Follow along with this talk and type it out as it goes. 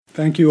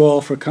Thank you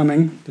all for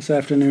coming this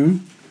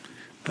afternoon.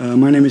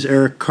 My name is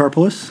Eric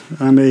Karpeles.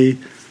 I'm a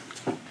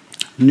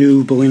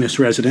new Bolinas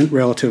resident,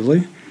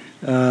 relatively,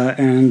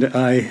 and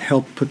I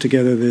helped put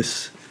together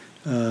this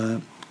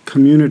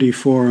community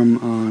forum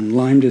on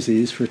Lyme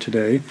disease for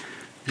today.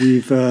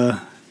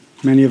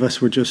 Many of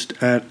us were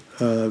just at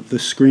the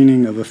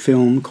screening of a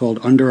film called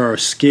Under Our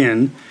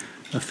Skin,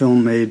 a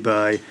film made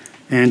by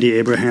Andy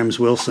Abrahams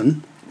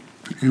Wilson,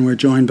 and we're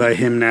joined by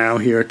him now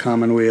here at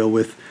Commonweal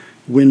with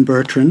Win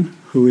Bertrand,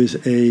 who is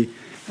a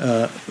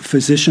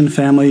physician,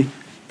 family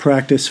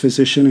practice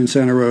physician in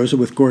Santa Rosa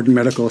with Gordon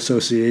Medical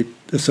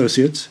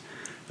Associates.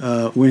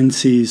 Win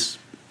sees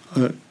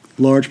a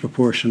large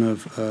proportion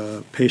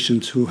of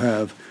patients who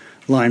have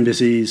Lyme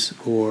disease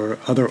or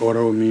other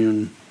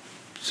autoimmune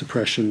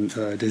suppression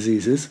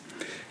diseases.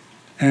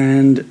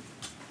 And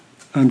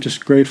I'm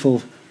just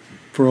grateful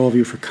for all of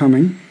you for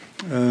coming.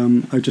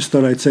 I just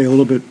thought I'd say a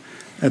little bit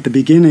at the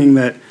beginning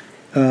that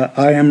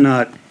I am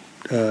not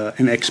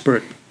an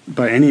expert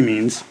by any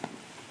means.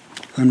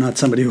 I'm not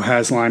somebody who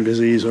has Lyme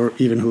disease or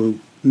even who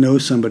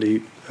knows somebody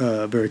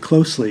very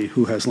closely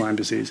who has Lyme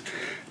disease.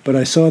 But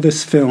I saw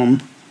this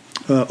film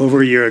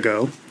over a year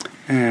ago,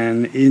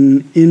 and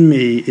in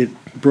me it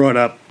brought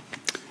up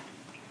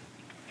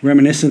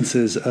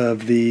reminiscences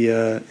of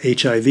the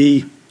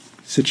HIV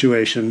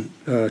situation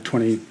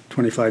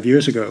 25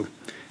 years ago,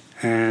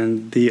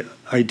 and the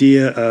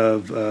idea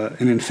of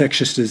an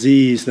infectious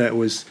disease that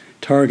was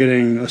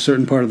targeting a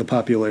certain part of the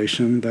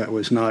population that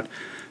was not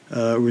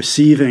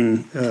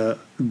receiving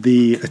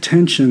the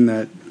attention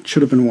that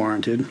should have been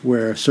warranted,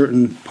 where a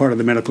certain part of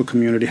the medical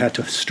community had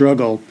to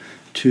struggle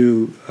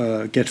to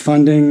get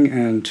funding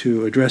and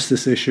to address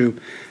this issue.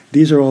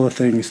 These are all the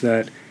things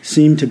that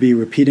seem to be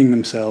repeating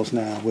themselves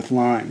now with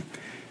Lyme.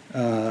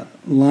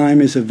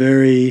 Lyme is a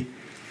very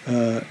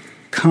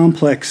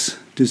complex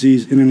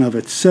disease in and of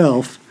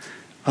itself.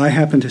 I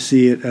happen to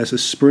see it as a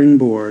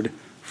springboard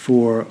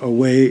for a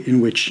way in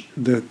which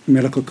the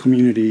medical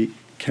community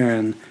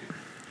can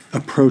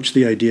approach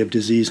the idea of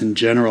disease in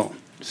general.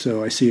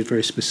 So I see it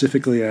very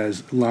specifically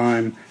as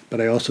Lyme,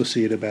 but I also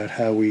see it about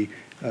how we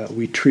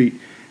treat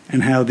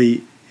and how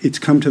it's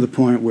come to the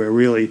point where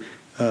really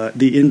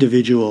the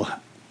individual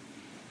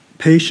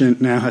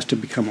patient now has to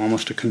become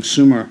almost a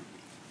consumer,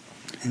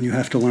 and you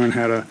have to learn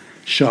how to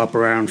shop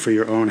around for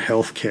your own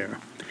health care.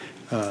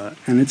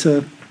 And it's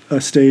a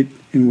state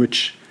in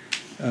which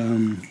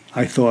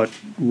I thought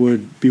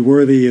would be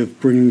worthy of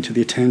bringing to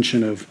the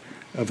attention of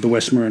the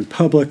Westmoreland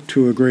public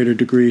to a greater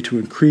degree to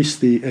increase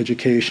the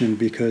education,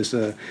 because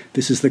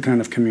this is the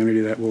kind of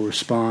community that will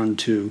respond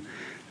to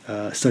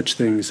such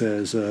things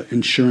as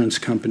insurance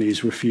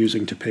companies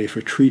refusing to pay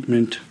for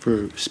treatment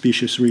for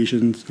specious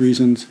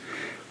reasons.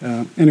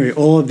 Anyway,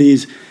 all of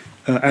these,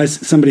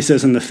 as somebody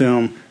says in the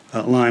film,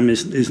 Lyme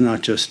is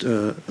not just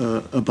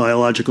a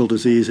biological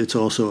disease, it's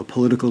also a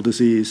political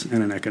disease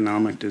and an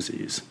economic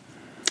disease.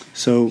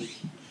 So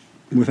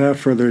without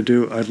further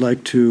ado, I'd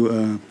like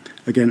to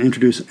again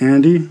introduce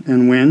Andy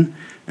and Win.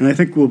 And I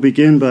think we'll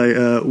begin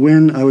by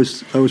Win. I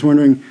was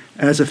wondering,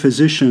 as a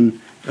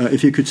physician,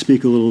 if you could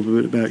speak a little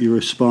bit about your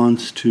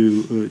response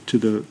to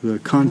the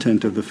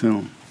content of the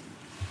film.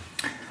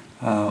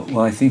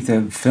 Well, I think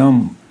the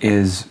film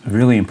is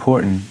really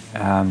important.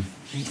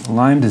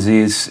 Lyme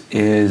disease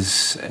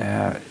is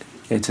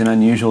it's an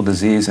unusual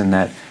disease in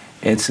that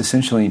it's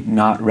essentially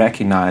not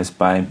recognized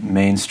by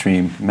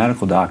mainstream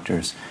medical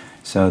doctors.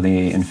 So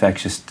the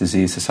Infectious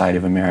Disease Society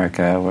of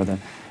America or the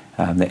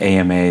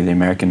AMA, the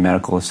American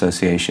Medical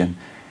Association,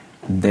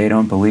 they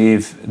don't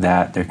believe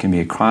that there can be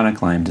a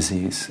chronic Lyme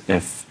disease.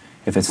 If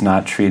it's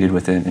not treated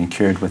within and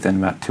cured within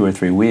about 2 or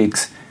 3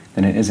 weeks,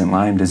 then it isn't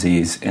Lyme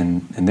disease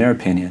in their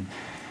opinion.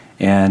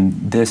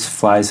 And this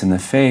flies in the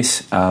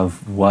face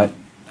of what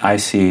I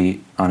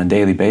see on a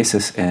daily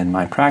basis in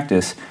my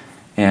practice,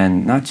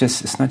 and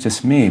it's not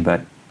just me,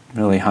 but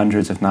really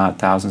hundreds, if not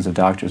thousands, of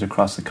doctors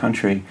across the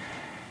country.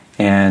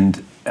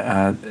 And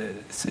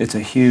it's a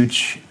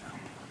huge,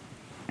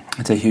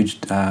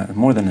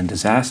 more than a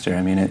disaster.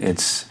 I mean,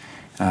 it's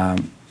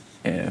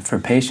for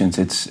patients,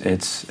 it's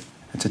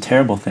a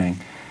terrible thing.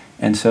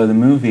 And so the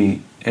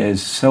movie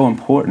is so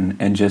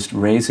important in just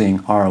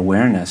raising our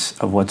awareness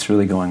of what's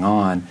really going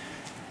on,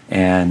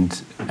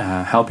 and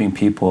helping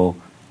people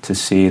to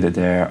see that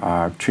there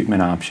are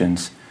treatment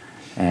options,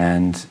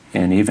 and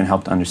even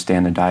help to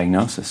understand the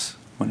diagnosis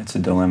when it's a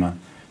dilemma.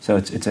 So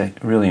it's a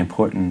really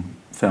important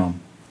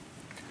film.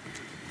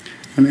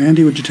 And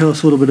Andy, would you tell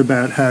us a little bit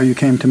about how you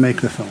came to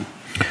make the film?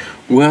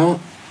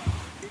 Well,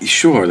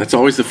 sure. That's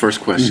always the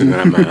first question that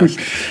I'm asked.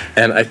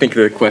 And I think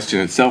the question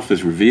itself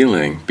is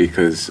revealing,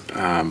 because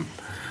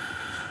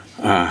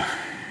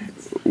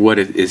what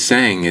it is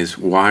saying is,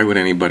 why would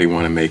anybody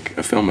want to make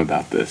a film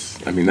about this?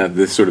 I mean,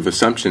 this sort of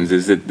assumptions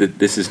is that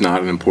this is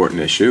not an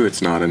important issue.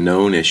 It's not a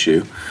known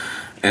issue.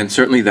 And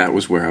certainly that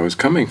was where I was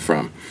coming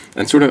from.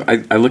 And sort of,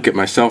 I look at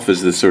myself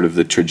as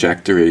the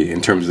trajectory, in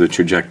terms of the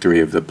trajectory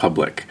of the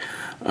public,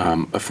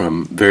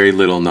 from very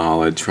little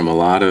knowledge, from a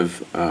lot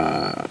of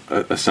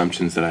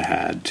assumptions that I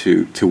had,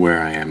 to where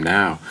I am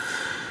now.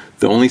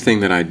 the only thing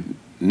that I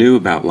knew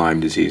about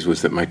Lyme disease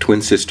was that my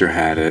twin sister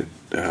had it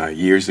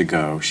years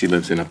ago. She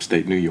lives in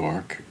upstate New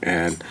York,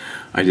 and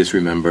I just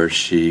remember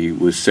she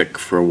was sick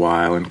for a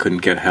while and couldn't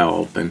get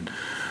help, and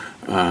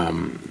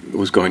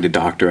was going to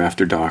doctor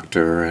after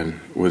doctor, and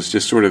was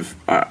just sort of,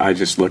 I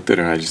just looked at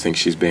her and I just think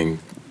she's being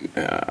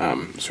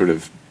sort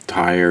of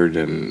tired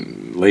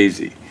and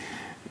lazy.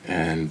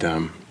 And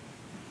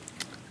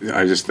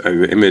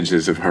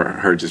images of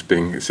her just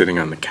sitting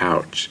on the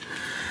couch.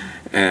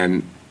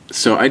 And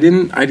so I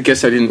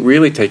guess I didn't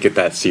really take it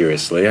that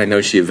seriously. I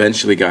know she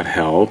eventually got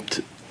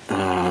helped.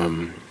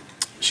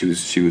 She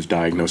was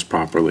diagnosed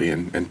properly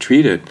and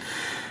treated.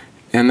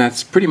 And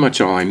that's pretty much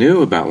all I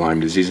knew about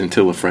Lyme disease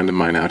until a friend of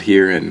mine out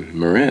here in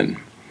Marin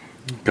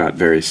got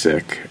very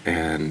sick,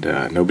 and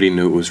nobody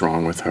knew what was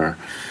wrong with her.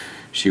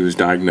 She was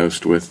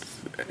diagnosed with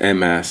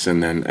MS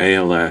and then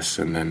ALS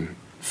and then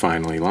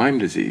finally Lyme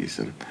disease.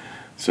 And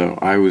so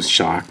I was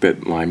shocked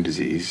that Lyme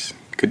disease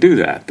could do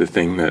that. The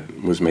thing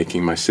that was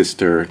making my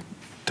sister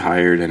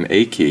tired and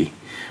achy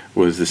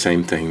was the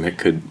same thing that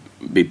could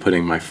be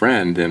putting my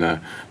friend in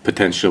a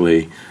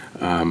potentially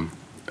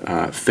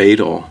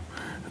fatal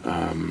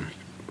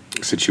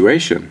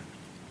situation.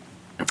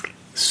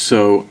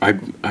 So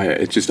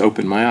it just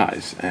opened my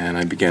eyes, and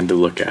I began to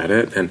look at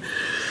it. And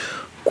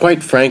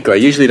quite frankly, I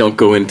usually don't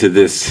go into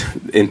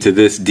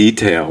this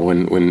detail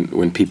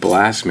when people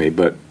ask me,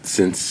 but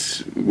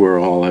since we're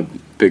all a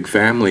big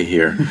family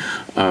here,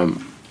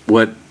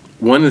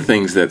 one of the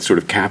things that sort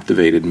of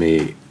captivated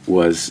me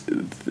was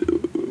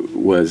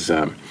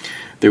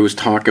there was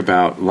talk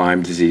about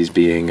Lyme disease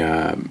being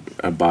a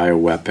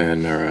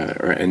bioweapon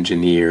or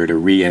engineered or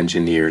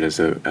re-engineered as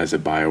a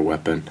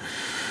bioweapon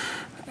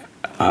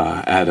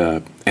at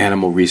a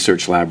animal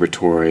research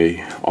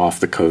laboratory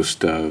off the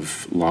coast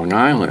of Long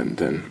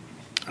Island. And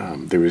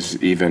there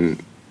was even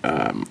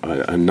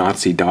a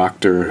Nazi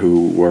doctor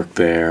who worked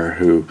there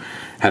who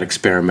had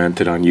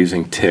experimented on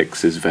using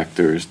ticks as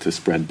vectors to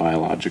spread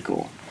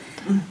biological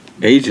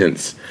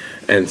agents.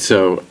 And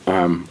so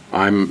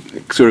I'm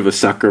sort of a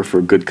sucker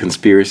for good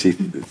conspiracy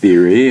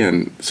theory,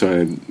 and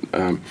so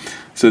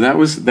that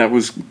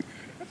was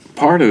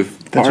part of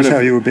how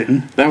you were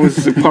bitten. That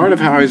was part of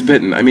how I was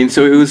bitten. I mean,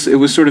 so it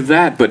was sort of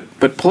that,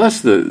 but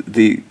plus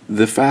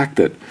the fact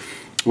that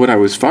what I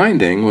was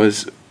finding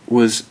was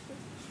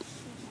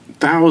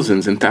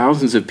thousands and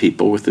thousands of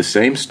people with the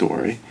same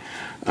story.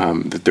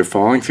 That they're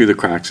falling through the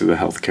cracks of the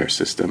healthcare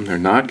system. They're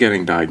not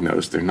getting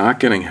diagnosed. They're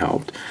not getting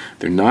helped.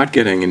 They're not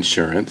getting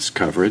insurance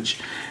coverage,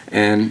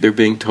 and they're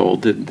being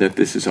told that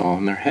this is all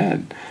in their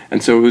head.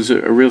 And so it was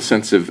a real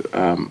sense of,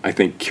 I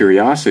think,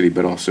 curiosity,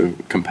 but also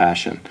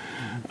compassion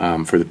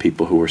for the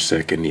people who were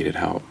sick and needed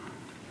help.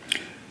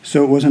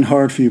 So it wasn't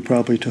hard for you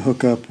probably to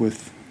hook up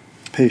with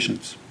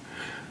patients?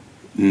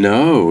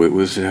 No, it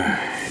was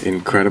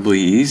incredibly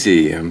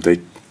easy.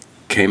 They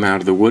came out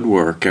of the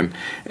woodwork, and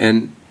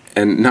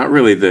not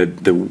really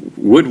the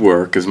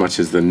woodwork as much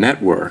as the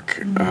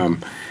network.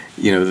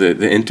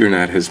 The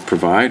internet has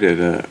provided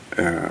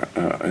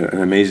an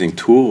amazing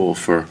tool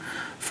for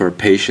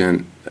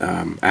patient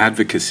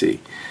advocacy,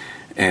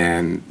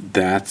 and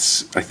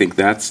I think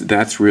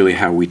that's really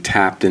how we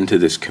tapped into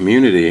this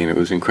community, and it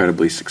was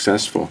incredibly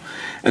successful.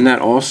 And that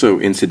also,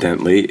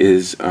 incidentally,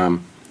 is I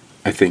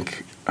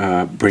think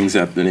brings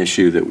up an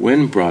issue that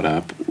Wynn brought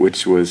up,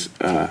 which was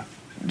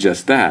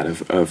just that,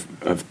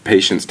 of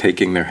patients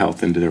taking their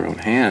health into their own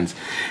hands.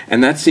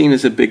 And that's seen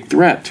as a big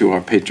threat to our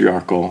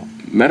patriarchal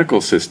medical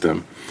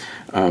system.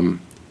 A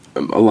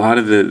lot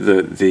of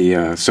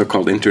the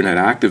so-called internet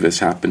activists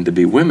happen to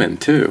be women,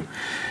 too.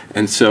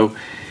 And so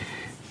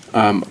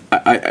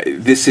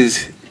this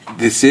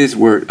is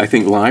where I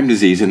think Lyme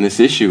disease and this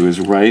issue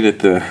is right at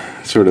the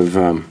sort of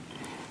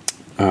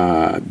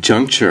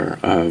juncture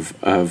of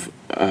a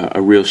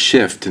real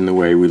shift in the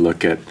way we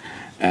look at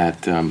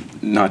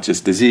not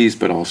just disease,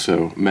 but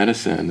also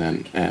medicine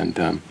and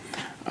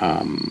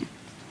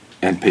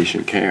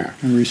patient care.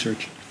 And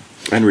research.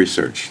 And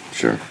research,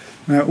 sure.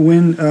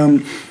 When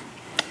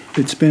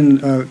it's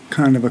been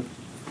kind of a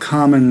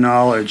common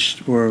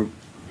knowledge or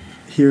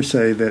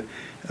hearsay that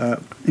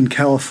in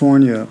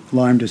California,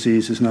 Lyme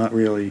disease is not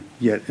really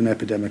yet in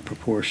epidemic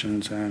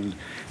proportions. And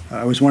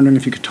I was wondering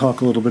if you could talk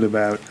a little bit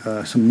about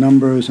some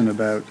numbers and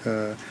about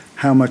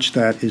how much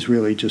that is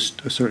really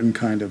just a certain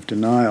kind of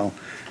denial.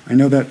 I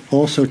know that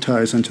also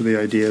ties into the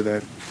idea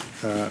that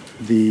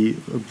the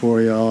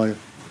Borrelia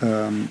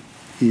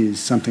is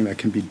something that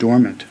can be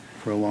dormant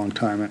for a long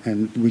time,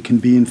 and we can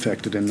be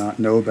infected and not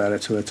know about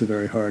it, so that's a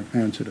very hard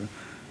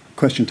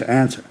question to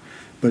answer.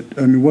 But,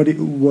 I mean, what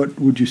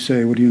would you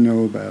say, what do you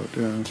know about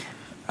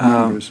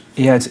numbers?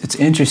 Yeah, it's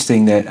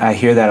interesting that I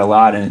hear that a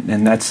lot,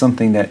 and that's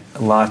something that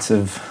lots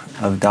of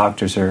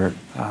doctors are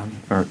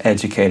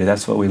educated.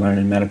 That's what we learn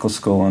in medical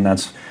school, and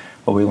that's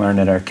what we learn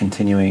at our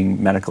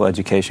continuing medical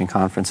education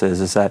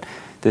conferences, is that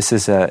this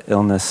is an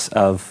illness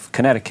of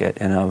Connecticut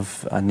and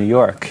of New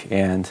York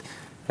and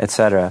et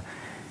cetera.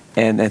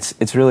 And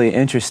it's really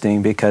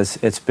interesting because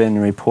it's been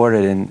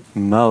reported in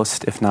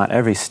most, if not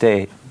every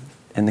state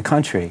in the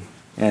country.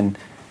 And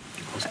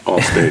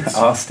All states.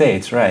 All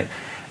states, right.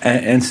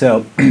 And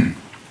so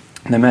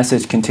the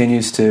message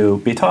continues to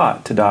be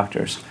taught to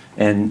doctors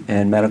and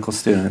medical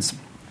students.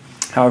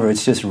 However,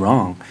 it's just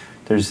wrong.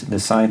 The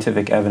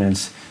scientific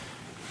evidence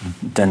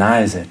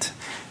denies it.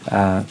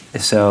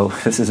 So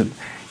this is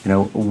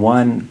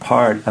one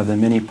part of the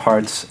many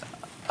parts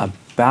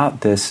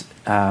about this,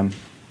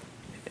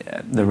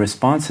 the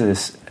response to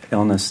this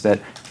illness that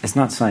is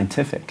not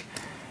scientific.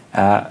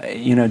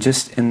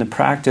 Just in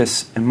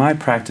my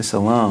practice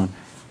alone,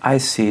 I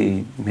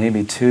see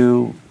maybe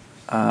 2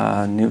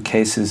 new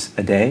cases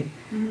a day.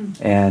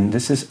 Mm-hmm. And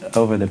this is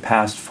over the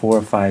past 4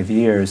 or 5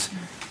 years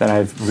that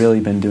I've really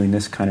been doing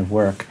this kind of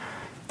work.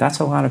 That's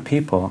a lot of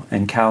people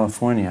in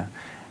California.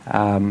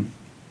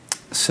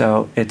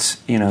 So it's,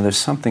 there's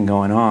something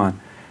going on.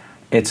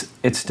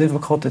 It's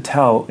difficult to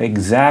tell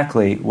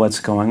exactly what's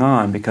going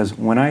on, because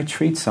when I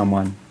treat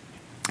someone,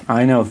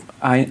 I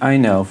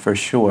know for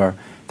sure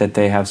that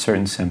they have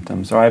certain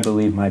symptoms, or I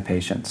believe my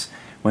patients.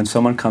 When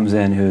someone comes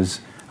in who's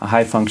a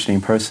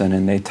high-functioning person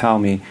and they tell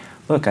me,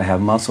 look, I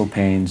have muscle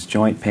pains,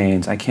 joint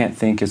pains, I can't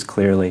think as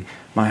clearly,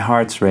 my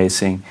heart's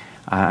racing,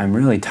 I'm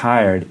really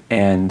tired,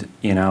 and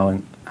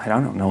I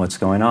don't know what's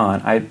going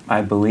on.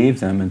 I believe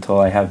them until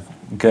I have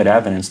good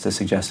evidence to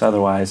suggest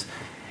otherwise.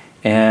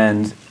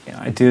 And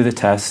I do the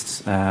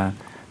tests.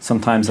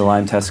 Sometimes the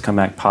Lyme tests come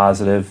back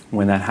positive.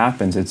 When that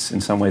happens, it's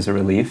in some ways a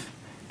relief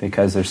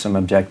because there's some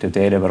objective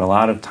data, but a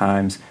lot of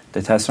times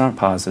the tests aren't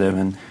positive,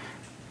 and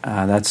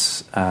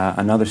that's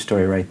another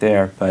story right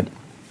there. But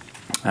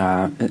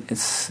I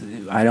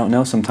don't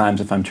know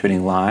sometimes if I'm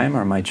treating Lyme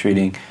or am I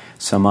treating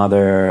some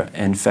other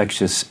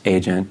infectious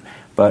agent,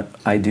 but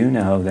I do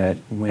know that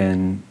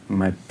when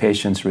my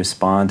patients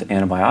respond to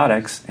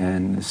antibiotics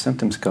and the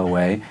symptoms go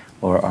away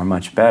or are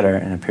much better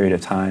in a period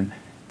of time,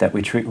 that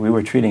we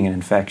were treating an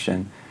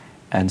infection.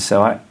 And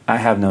so I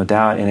have no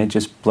doubt, and it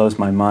just blows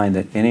my mind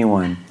that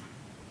anyone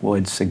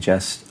would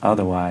suggest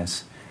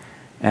otherwise.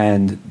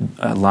 And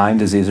Lyme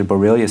disease or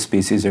Borrelia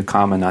species are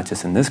common not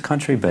just in this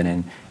country, but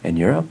in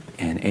Europe,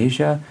 in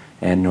Asia,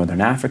 and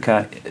Northern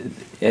Africa.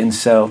 And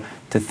so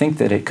to think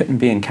that it couldn't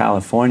be in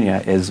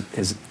California is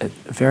a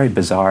very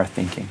bizarre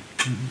thinking.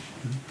 Mm-hmm.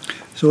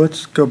 So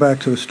let's go back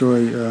to a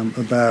story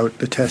about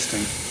the testing.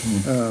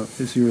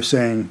 Mm-hmm. As you were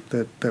saying,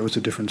 that was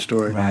a different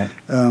story. Right.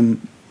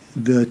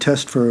 The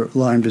test for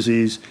Lyme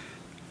disease,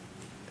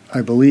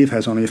 I believe,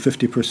 has only a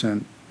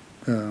 50%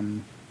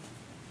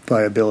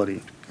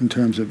 viability in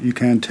terms of you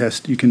can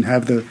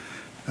have the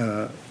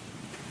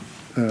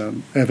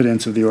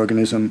evidence of the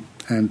organism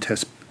and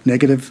test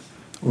negative,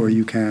 or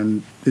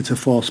it's a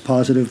false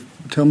positive.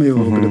 Tell me a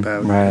little bit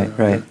about Right.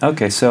 that.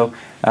 Okay, so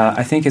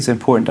I think it's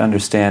important to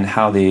understand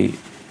how the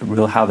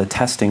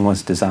testing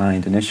was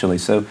designed initially.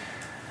 So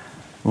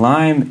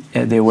Lyme,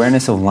 the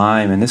awareness of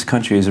Lyme in this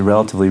country is a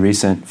relatively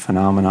recent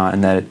phenomenon,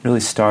 in that it really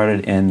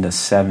started in the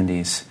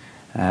 70s.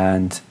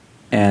 And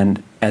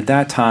at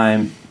that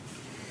time,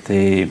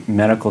 the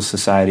medical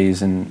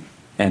societies and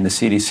the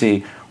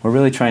CDC were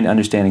really trying to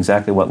understand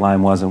exactly what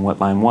Lyme was and what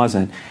Lyme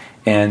wasn't,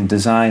 and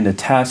designed a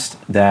test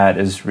that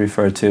is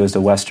referred to as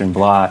the Western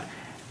blot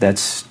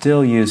that's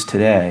still used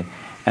today.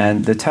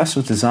 And the test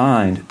was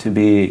designed to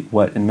be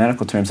what in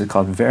medical terms is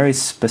called very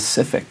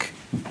specific,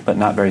 but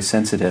not very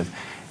sensitive.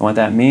 And what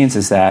that means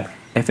is that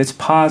if it's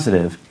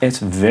positive, it's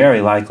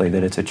very likely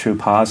that it's a true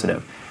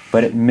positive,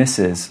 but it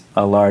misses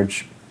a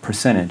large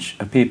percentage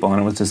of people.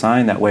 And it was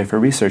designed that way for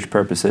research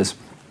purposes.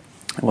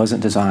 It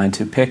wasn't designed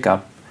to pick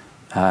up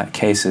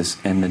cases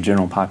in the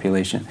general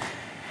population.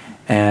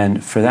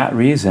 And for that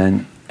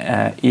reason,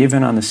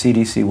 even on the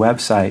CDC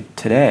website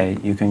today,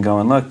 you can go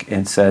and look,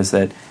 and it says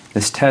that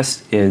this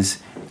test is,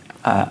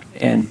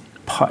 the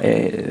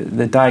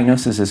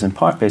diagnosis is in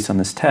part based on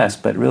this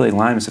test, but really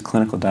Lyme is a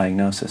clinical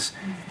diagnosis.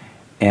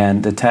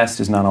 And the test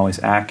is not always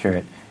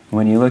accurate.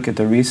 When you look at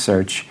the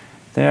research,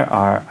 there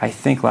are, I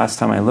think last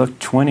time I looked,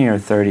 20 or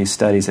 30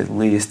 studies at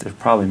least, there's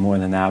probably more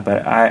than that,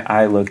 but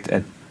I looked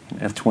at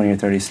 20 or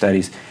 30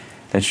 studies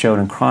that showed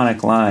in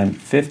chronic Lyme,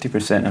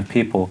 50% of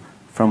people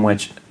from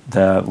which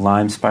the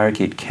Lyme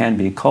spirochete can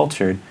be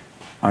cultured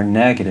are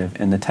negative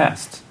in the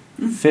tests.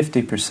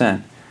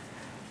 50%.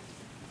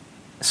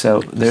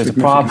 So there's a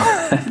problem.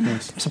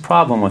 There's a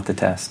problem with the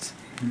tests.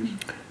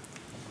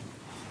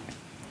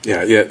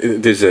 Yeah.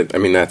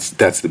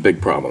 That's the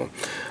big problem,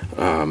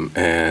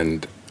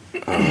 and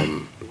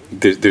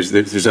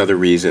there's other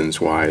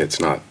reasons why it's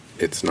not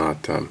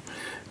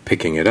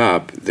picking it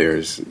up.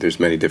 There's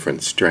many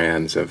different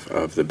strands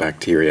of the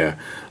bacteria.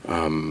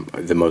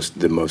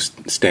 The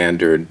most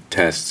standard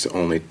tests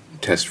only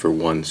test for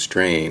one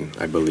strain,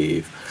 I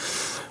believe.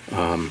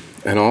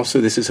 And also,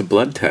 this is a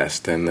blood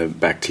test, and the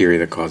bacteria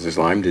that causes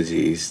Lyme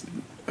disease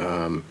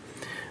does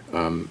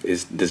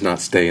not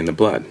stay in the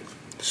blood.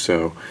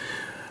 So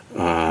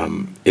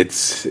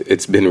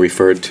it's been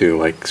referred to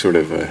like sort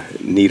of a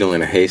needle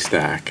in a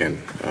haystack, and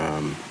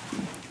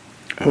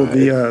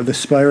the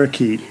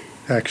spirochete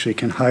actually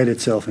can hide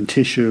itself in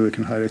tissue, it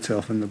can hide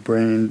itself in the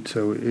brain,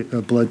 so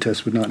a blood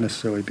test would not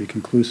necessarily be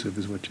conclusive,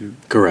 is what you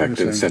Correct,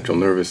 were in the saying. central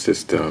nervous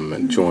system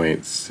and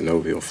joints,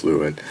 synovial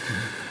fluid.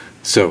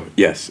 So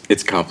yes,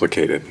 it's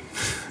complicated.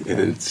 It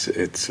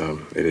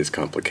is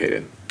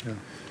complicated. Yeah.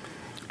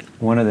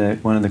 One of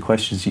the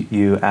questions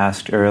you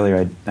asked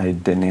earlier, I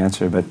didn't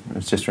answer, but I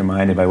was just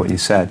reminded by what you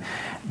said.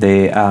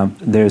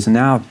 There's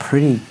now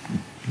pretty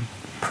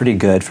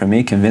good, for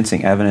me,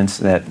 convincing evidence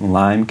that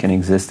Lyme can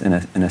exist in a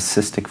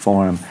cystic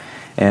form.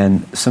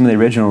 And some of the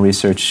original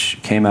research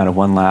came out of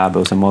one lab. It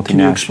was a multinational. Can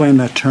you explain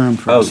that term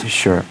for us? Oh,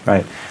 sure,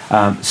 right.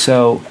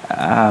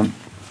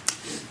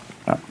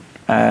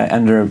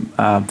 Under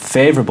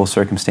favorable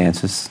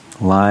circumstances,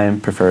 Lyme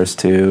prefers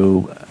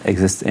to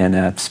exist in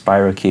a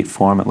spirochete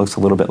form. It looks a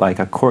little bit like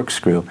a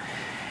corkscrew.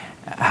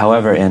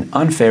 However, in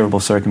unfavorable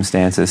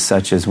circumstances,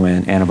 such as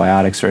when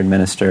antibiotics are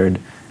administered,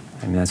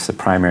 I mean, that's the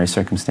primary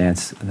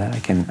circumstance that I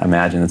can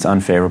imagine that's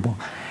unfavorable,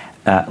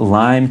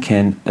 Lyme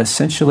can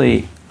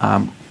essentially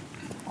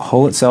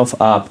hole itself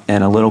up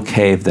in a little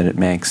cave that it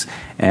makes.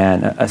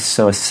 And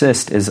so a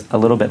cyst is a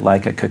little bit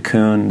like a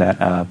cocoon that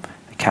a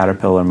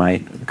caterpillar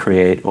might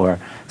create or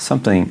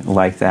something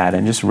like that,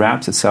 and just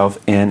wraps itself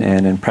in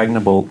an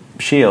impregnable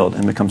shield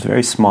and becomes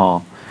very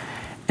small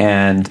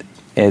and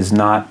is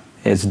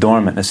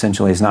dormant,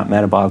 essentially, is not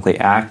metabolically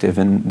active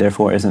and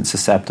therefore isn't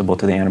susceptible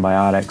to the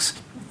antibiotics.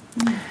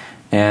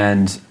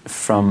 And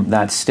from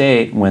that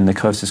state, when the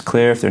coast is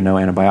clear, if there are no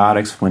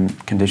antibiotics, when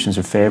conditions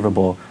are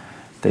favorable,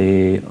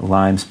 the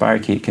Lyme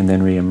spirochete can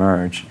then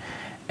reemerge.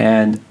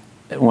 And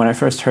when I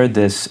first heard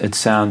this, it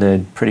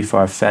sounded pretty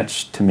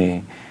far-fetched to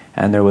me.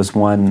 And there was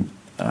one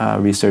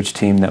research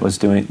team that was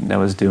doing,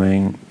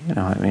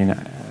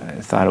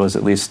 I thought it was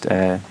at least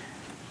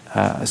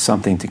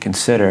something to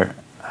consider.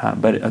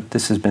 But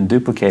this has been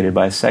duplicated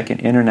by a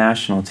second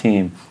international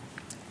team.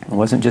 It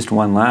wasn't just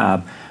one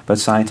lab, but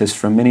scientists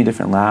from many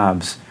different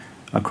labs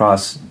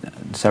across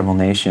several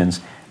nations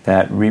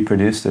that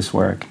reproduced this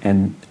work.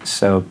 And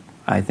so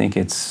I think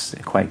it's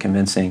quite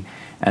convincing.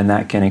 And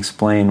that can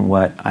explain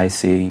what I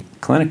see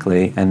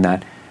clinically, and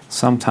that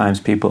sometimes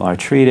people are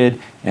treated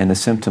and the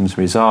symptoms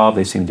resolve,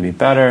 they seem to be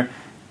better,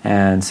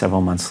 and several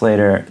months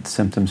later, the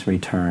symptoms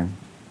return.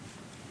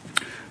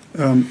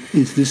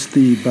 Is this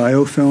the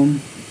biofilm,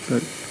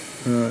 that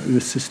the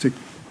cystic?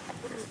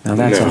 Now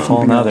that's a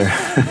whole nother.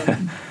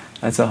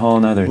 That's a whole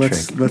nother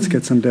trick. Let's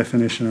get some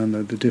definition on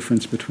the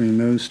difference between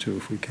those two,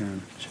 if we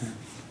can. Sure.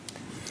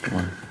 Go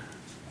on.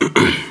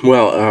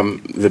 Well,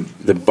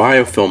 the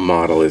biofilm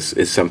model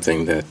is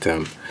something that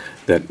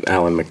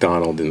Alan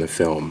McDonald in the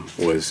film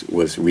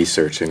was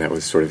researching. That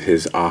was sort of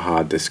his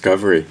aha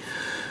discovery.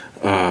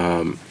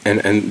 And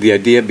the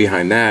idea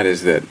behind that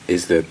is that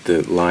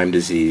the Lyme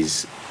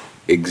disease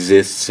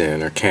exists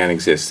in, or can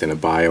exist in, a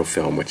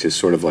biofilm, which is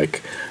sort of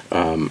like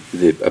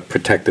a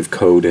protective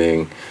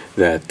coating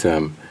that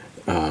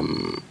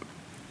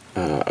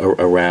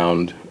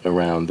around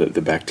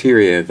the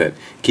bacteria that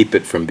keep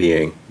it from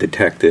being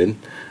detected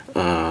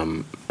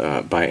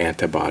by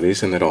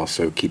antibodies, and that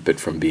also keep it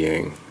from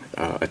being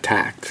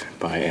attacked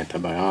by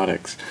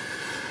antibiotics.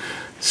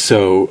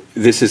 So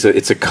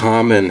it's a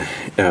common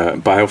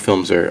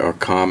biofilms are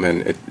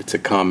common. It's a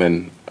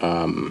common.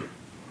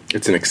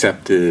 It's an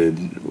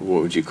accepted,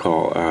 what would you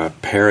call,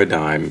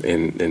 paradigm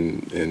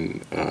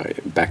in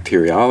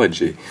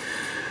bacteriology.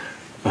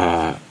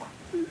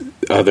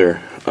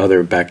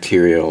 Other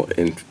bacterial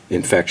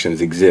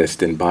infections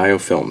exist in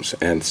biofilms,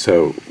 and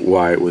so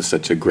why it was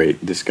such a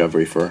great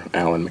discovery for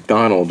Alan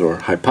McDonald, or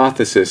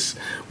hypothesis,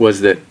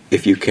 was that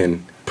if you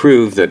can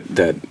prove that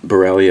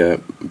Borrelia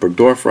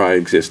burgdorferi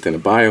exists in a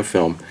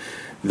biofilm,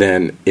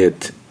 then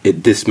it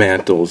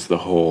dismantles the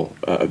whole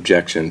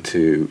objection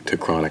to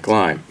chronic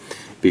Lyme,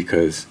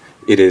 because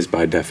it is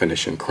by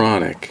definition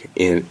chronic.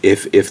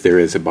 If there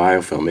is a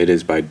biofilm, it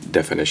is by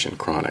definition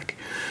chronic.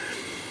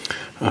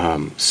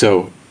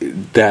 So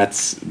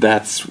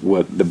that's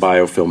what the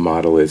biofilm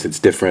model is. It's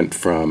different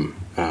from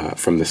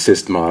the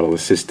cyst model. The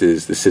cyst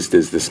is the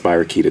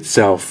spirochete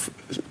itself,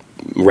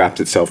 wraps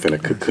itself in a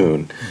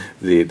cocoon.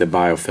 The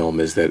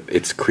biofilm is that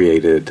it's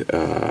created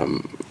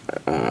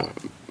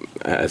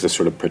as a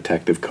sort of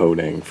protective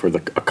coating for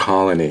a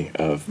colony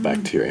of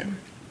bacteria.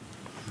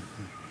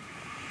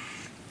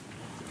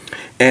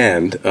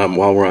 And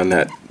while we're on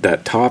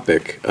that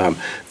topic,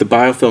 the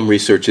biofilm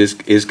research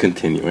is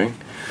continuing.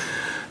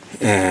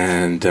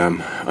 And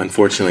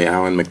unfortunately,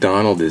 Alan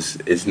McDonald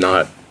is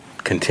not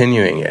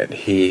continuing it.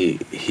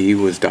 He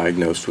was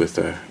diagnosed with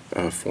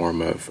a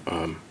form of,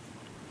 I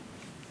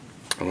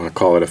want to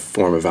call it a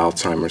form of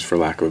Alzheimer's, for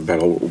lack of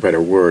a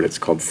better word. It's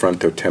called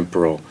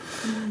frontotemporal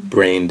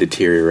brain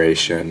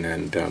deterioration,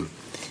 and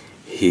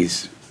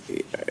he's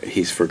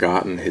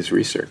forgotten his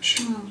research.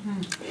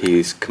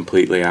 He's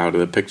completely out of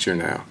the picture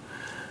now.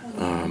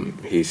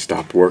 He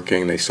stopped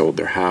working. They sold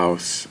their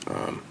house.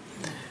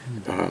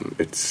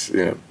 It's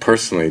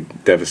personally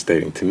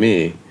devastating to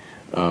me,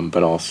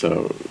 but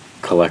also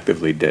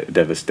collectively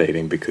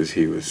devastating, because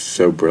he was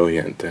so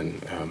brilliant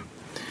and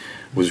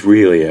was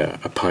really a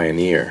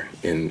pioneer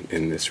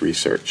in this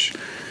research.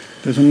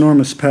 There's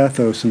enormous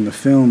pathos in the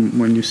film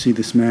when you see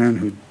this man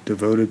who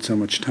devoted so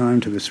much time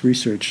to this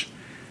research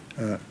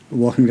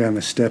walking down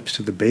the steps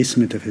to the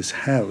basement of his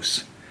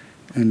house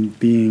and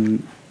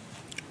being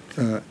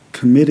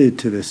committed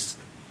to this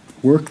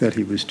work that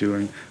he was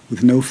doing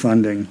with no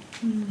funding.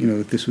 You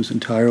know, this was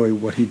entirely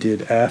what he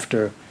did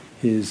after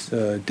his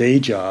day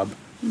job,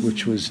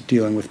 which was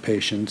dealing with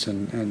patients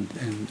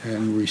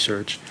and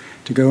research,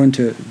 to go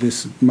into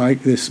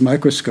this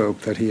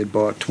microscope that he had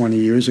bought 20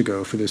 years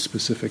ago for this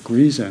specific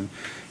reason,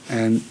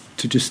 and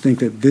to just think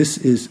that this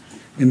is,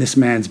 in this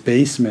man's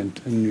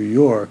basement in New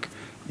York,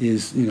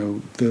 is, you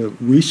know, the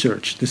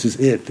research. This is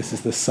it. This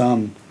is the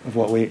sum of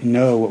what we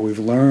know, what we've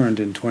learned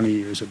in 20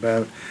 years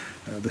about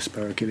the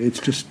spirochete. It's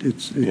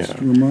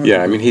remarkable.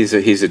 Yeah, I mean, he's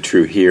a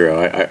true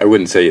hero. I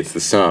wouldn't say it's the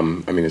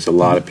sum. I mean, there's a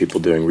lot of people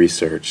doing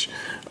research.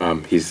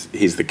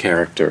 He's the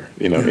character,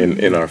 you know,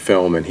 in our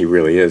film, and he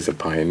really is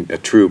a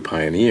true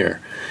pioneer.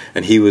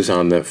 And he was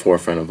on the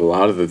forefront of a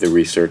lot of the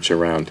research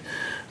around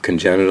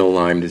congenital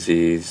Lyme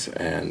disease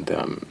and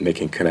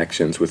making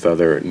connections with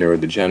other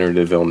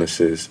neurodegenerative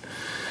illnesses.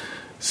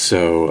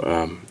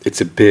 So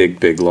it's a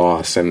big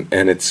loss, and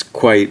it's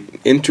quite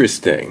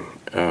interesting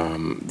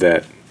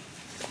that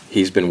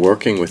he's been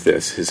working with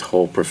this his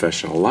whole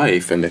professional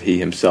life, and that he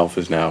himself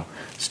is now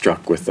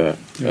struck with a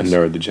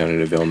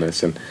neurodegenerative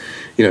illness. And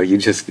you know,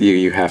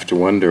 you have to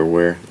wonder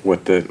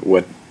what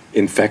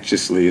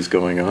infectiously is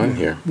going on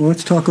here. Well,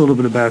 let's talk a little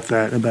bit about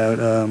that, about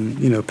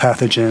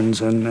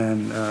pathogens and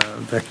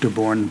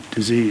vector-borne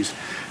disease.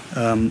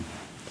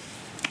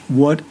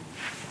 What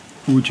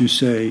would you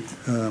say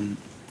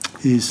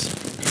is,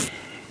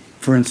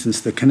 for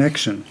instance, the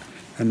connection?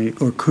 I mean,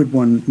 or could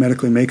one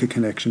medically make a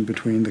connection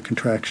between the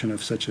contraction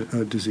of such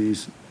a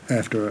disease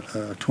after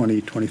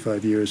 20,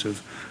 25 years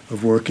of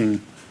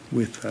working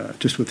with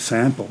just with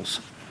samples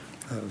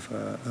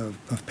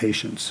of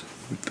patients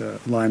with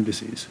Lyme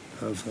disease,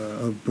 of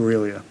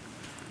Borrelia?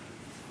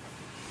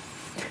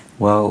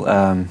 Well,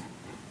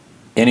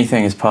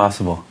 anything is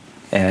possible.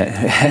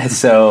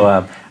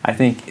 So I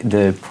think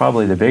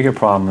probably the bigger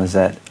problem is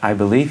that I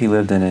believe he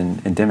lived in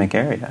an endemic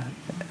area.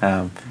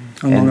 On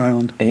Long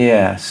Island.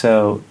 Yeah,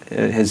 so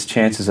his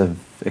chances of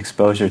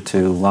exposure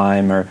to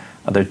Lyme or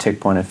other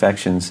tick-borne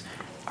infections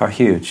are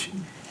huge.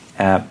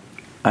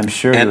 I'm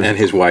sure. And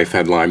his wife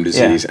had Lyme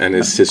disease, and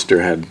his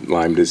sister had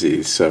Lyme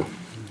disease. So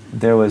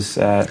there was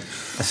a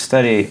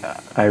study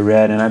I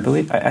read, and I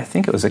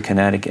think it was in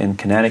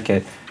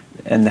Connecticut,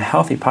 and the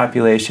healthy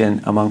population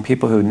among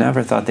people who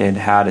never thought they had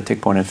had a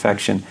tick-borne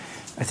infection,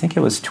 I think it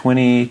was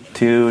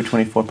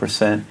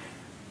 24%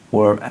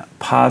 were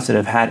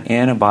positive, had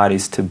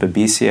antibodies to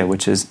Babesia,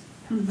 which is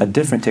a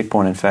different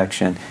tick-borne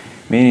infection,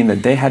 meaning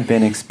that they had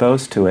been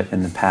exposed to it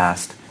in the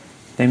past.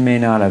 They may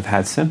not have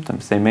had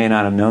symptoms. They may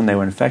not have known they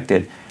were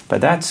infected, but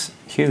that's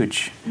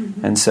huge.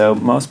 And so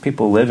most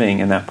people living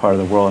in that part of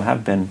the world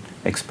have been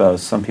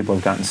exposed. Some people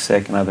have gotten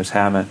sick and others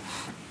haven't.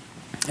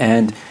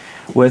 And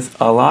with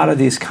a lot of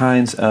these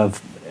kinds of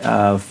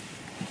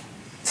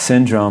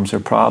syndromes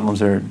or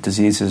problems or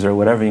diseases or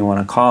whatever you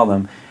want to call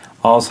them,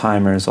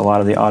 Alzheimer's, a lot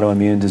of the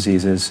autoimmune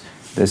diseases,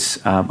 this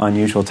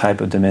unusual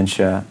type of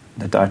dementia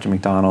that Dr.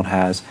 McDonald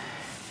has,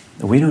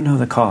 we don't know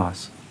the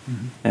cause.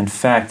 In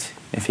fact,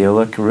 if you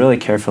look really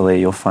carefully,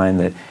 you'll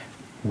find that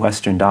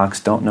Western docs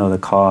don't know the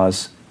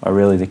cause or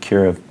really the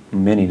cure of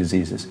many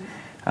diseases.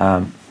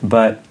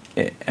 But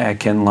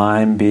can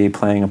Lyme be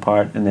playing a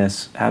part in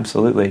this?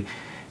 Absolutely.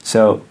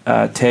 So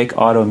take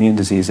autoimmune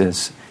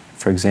diseases,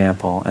 for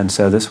example. And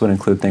so this would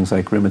include things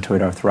like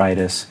rheumatoid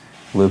arthritis,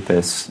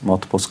 lupus,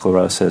 multiple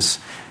sclerosis,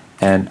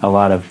 and a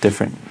lot of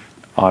different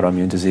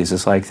autoimmune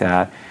diseases like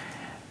that.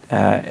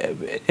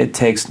 It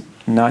takes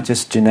not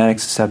just genetic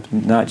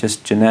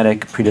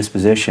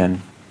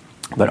predisposition,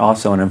 but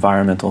also an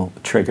environmental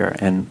trigger.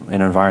 And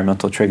an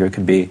environmental trigger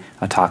could be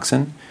a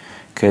toxin,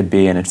 could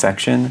be an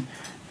infection,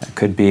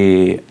 could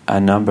be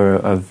a number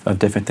of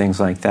different things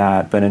like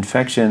that. But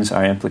infections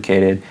are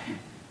implicated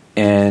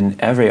in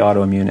every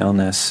autoimmune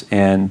illness,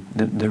 and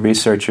the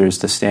researchers,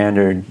 the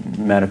standard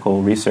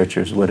medical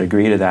researchers, would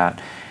agree to that.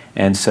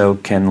 And so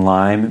can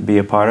Lyme be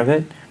a part of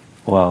it?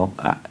 Well,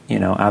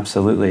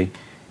 absolutely.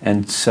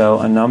 And so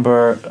a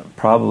number,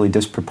 probably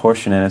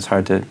disproportionate, it's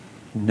hard to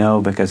know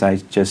because I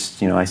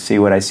just, I see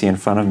what I see in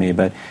front of me.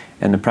 But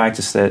in my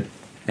practice,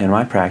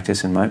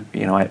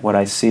 what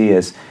I see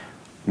is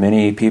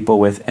many people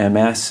with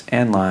MS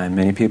and Lyme,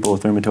 many people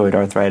with rheumatoid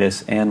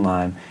arthritis and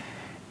Lyme,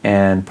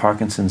 and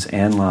Parkinson's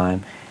and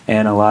Lyme,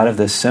 and a lot of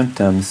the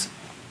symptoms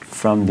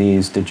from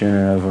these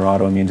degenerative or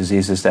autoimmune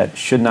diseases that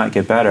should not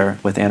get better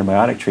with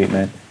antibiotic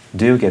treatment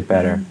do get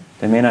better.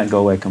 They may not go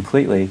away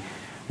completely,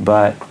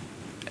 but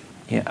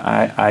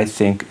I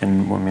think,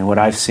 what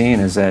I've seen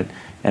is that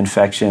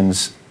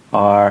infections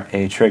are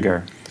a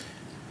trigger.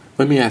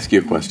 Let me ask you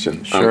a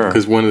question. Sure.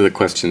 Because one of the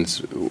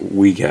questions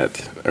we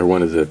get, or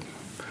one of the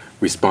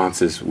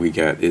responses we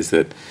get, is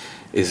that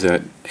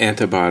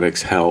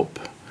antibiotics help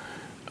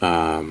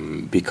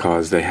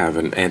because they have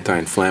an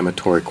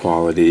anti-inflammatory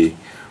quality,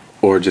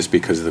 or just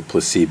because of the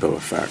placebo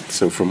effect?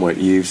 So from what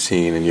you've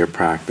seen in your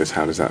practice,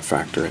 how does that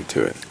factor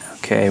into it?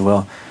 Okay,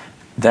 well,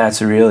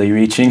 that's really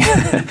reaching.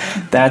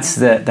 That's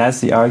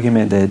the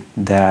argument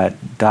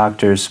that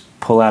doctors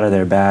pull out of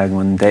their bag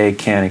when they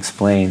can't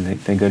explain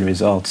the good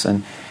results.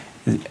 And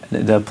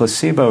the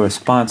placebo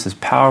response is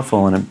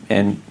powerful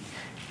and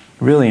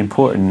really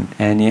important,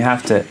 and you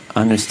have to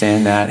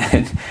understand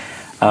that.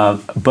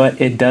 But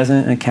it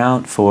doesn't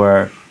account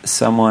for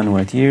someone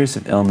with years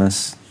of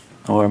illness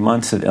or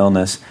months of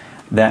illness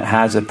that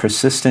has a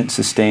persistent,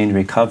 sustained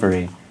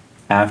recovery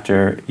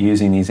after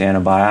using these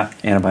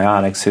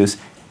antibiotics, whose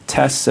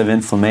tests of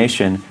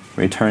inflammation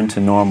return to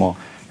normal,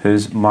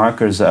 whose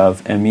markers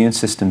of immune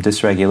system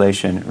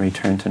dysregulation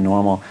return to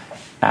normal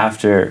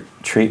after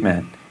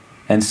treatment.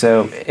 And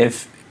so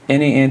if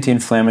any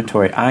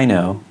anti-inflammatory I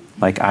know,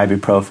 like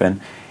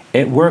ibuprofen,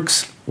 it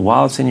works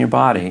while it's in your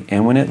body,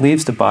 and when it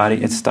leaves the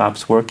body, it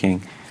stops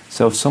working.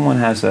 So if someone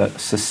has a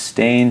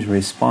sustained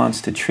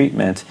response to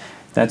treatment,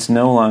 that's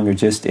no longer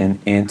just an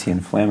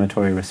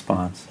anti-inflammatory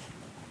response.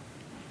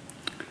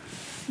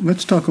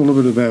 Let's talk a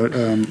little bit about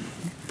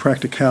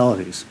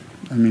practicalities.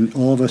 I mean,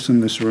 all of us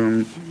in this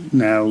room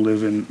now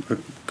live in a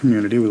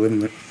community, we live in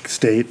the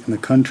state, in the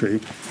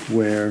country,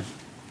 where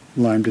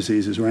Lyme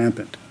disease is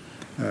rampant.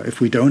 If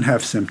we don't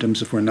have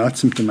symptoms, if we're not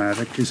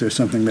symptomatic, is there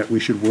something that we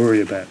should worry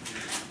about?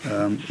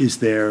 Is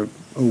there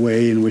a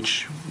way in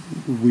which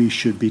we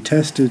should be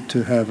tested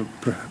to have a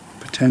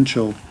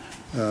potential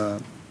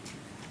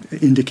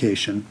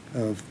indication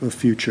of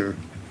future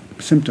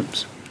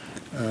symptoms?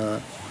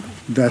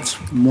 That's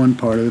one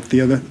part of it.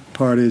 The other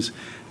part is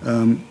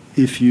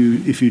if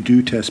you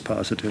do test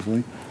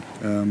positively,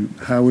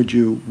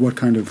 what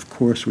kind of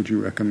course would you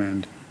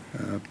recommend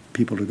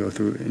people to go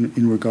through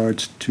in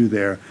regards to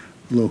their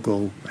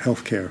local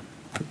healthcare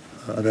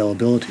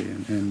availability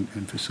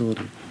and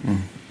facility?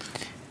 Mm.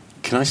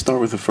 Can I start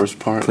with the first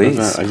part Please, of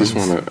that? I just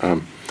want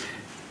to...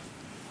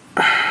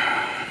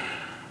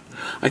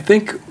 I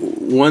think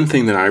one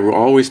thing that I will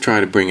always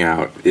try to bring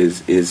out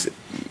is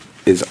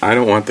I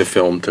don't want the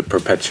film to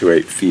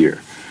perpetuate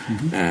fear.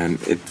 Mm-hmm. And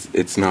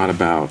it's not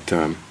about,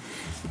 the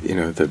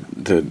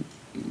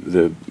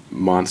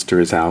monster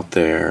is out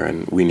there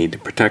and we need to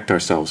protect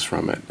ourselves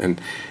from it. And,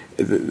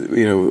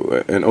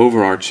 an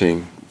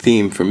overarching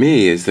theme for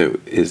me is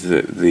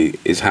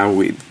how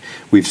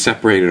we've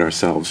separated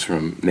ourselves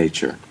from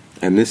nature.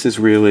 And this is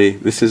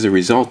a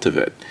result of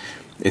it.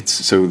 It's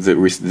so that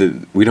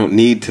we don't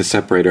need to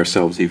separate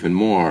ourselves even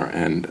more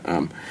and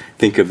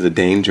think of the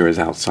danger as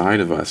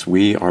outside of us.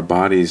 Our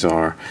bodies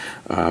are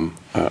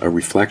a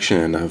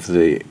reflection of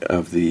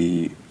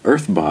the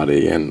earth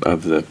body, and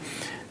of the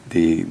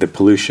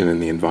pollution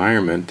in the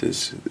environment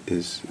is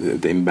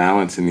the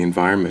imbalance in the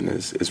environment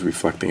is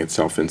reflecting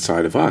itself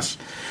inside of us.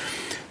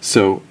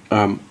 So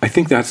I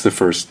think that's the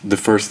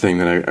first thing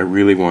that I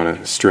really want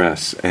to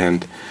stress.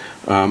 And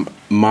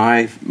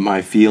my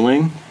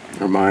feeling,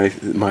 or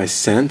my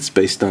sense,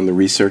 based on the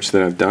research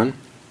that I've done,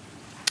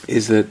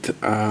 is that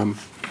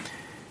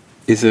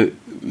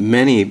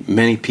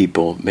many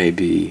people may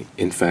be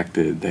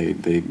infected.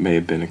 They may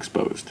have been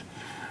exposed.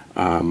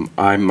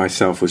 I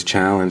myself was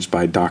challenged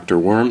by Dr.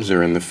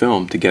 Wormser in the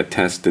film to get a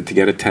test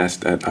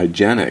at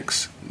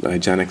IGeneX, the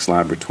IGeneX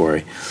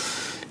laboratory.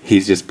 He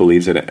just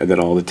believes that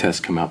all the tests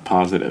come out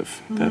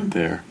positive,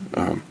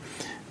 mm-hmm.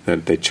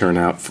 That they churn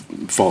out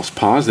false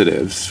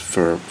positives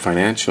for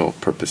financial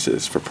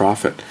purposes, for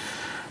profit.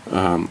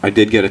 I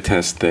did get a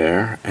test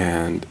there,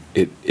 and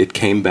it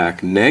came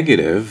back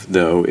negative,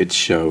 though it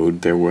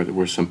showed there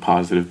were some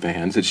positive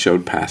bands. It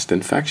showed past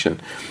infection,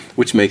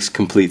 which makes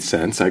complete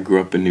sense. I grew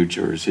up in New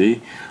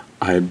Jersey.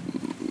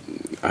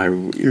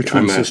 Your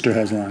twin sister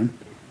has Lyme.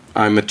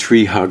 I'm a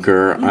tree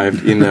hugger.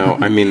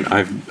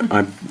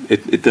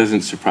 It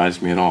doesn't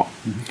surprise me at all.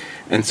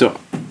 Mm-hmm. And so,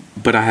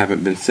 but I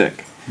haven't been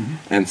sick. Mm-hmm.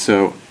 And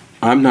so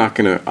I'm not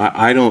going to,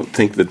 I don't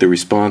think that the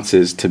response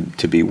is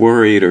to be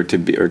worried or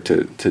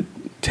to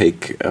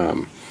take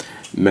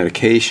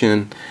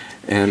medication.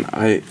 And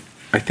I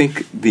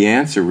think the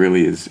answer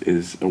really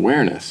is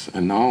awareness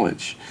and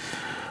knowledge.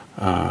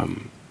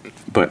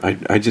 But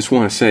I just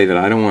want to say that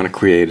I don't want to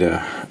create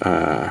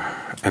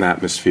an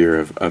atmosphere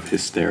of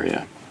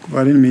hysteria. Well,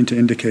 I didn't mean to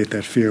indicate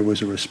that fear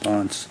was a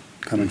response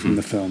coming mm-hmm. from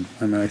the film.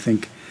 I mean, I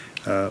think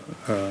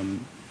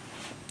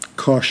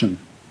caution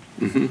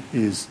mm-hmm.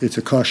 it's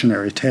a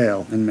cautionary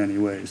tale in many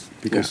ways,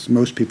 because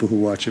most people who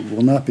watch it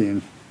will not be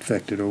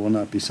infected or will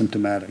not be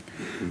symptomatic.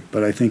 Mm-hmm.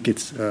 But I think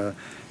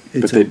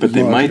but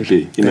they might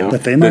be,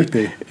 But they might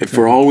be.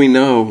 For all we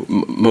know,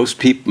 most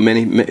people,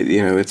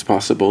 it's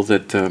possible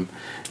that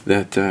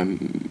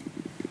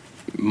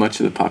much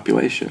of the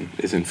population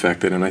is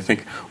infected. And I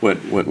think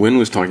what Wynn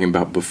was talking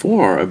about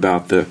before,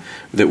 about that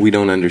we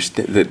don't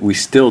understand, that we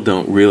still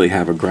don't really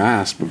have a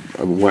grasp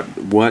of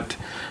what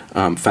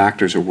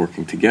factors are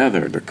working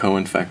together. The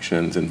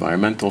co-infections,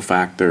 environmental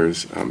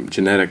factors,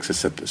 genetic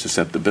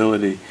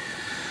susceptibility.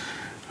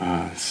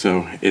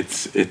 So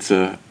it's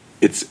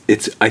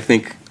I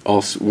think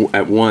also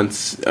at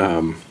once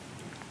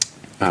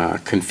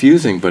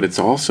confusing, but it's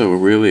also a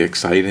really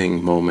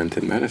exciting moment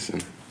in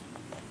medicine.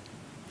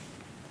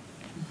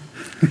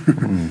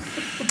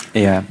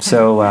 Yeah,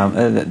 so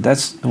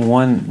that's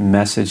one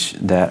message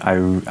that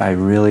I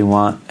really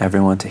want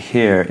everyone to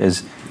hear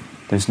is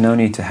there's no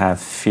need to have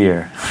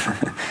fear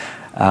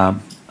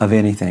of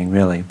anything,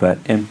 really. But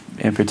in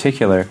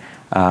particular,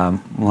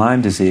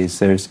 Lyme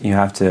disease, you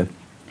have to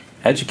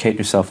educate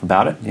yourself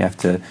about it. You have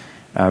to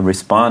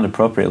respond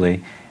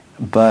appropriately,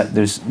 but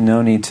there's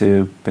no need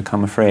to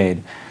become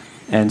afraid.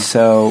 And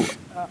so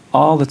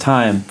all the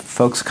time,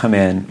 folks come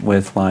in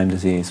with Lyme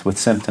disease, with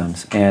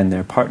symptoms, and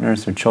their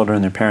partners, their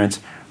children, their parents,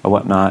 or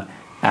whatnot,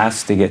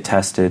 ask to get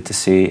tested to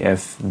see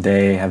if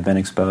they have been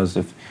exposed,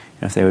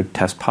 if they would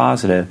test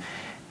positive.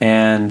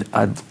 And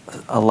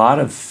a lot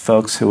of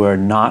folks who are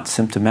not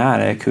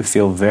symptomatic, who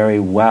feel very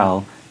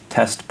well,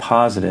 test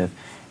positive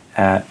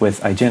with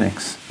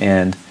IGeneX.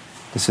 And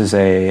this is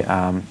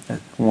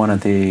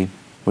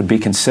would be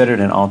considered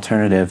an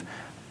alternative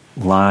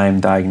Lyme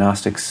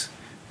diagnostics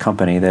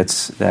company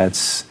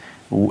that's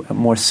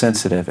more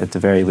sensitive, at the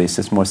very least.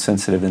 It's more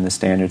sensitive than the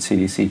standard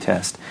CDC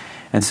test.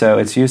 And so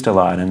it's used a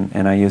lot,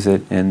 and I use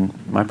it in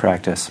my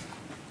practice.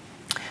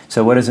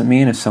 So what does it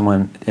mean if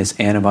someone is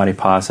antibody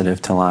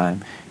positive to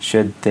Lyme?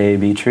 Should they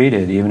be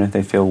treated even if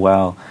they feel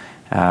well?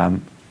 Are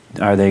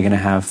they going to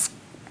have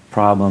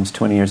problems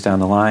 20 years down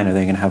the line? Are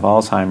they going to have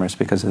Alzheimer's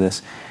because of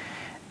this?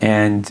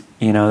 And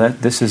these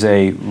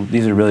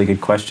are really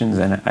good questions,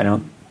 and I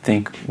don't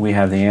think we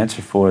have the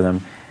answer for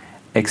them,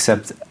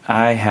 except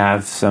I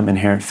have some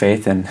inherent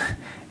faith in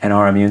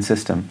our immune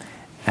system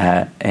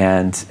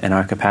and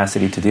our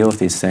capacity to deal with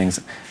these things.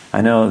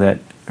 I know that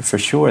for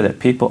sure that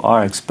people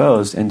are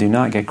exposed and do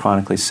not get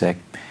chronically sick.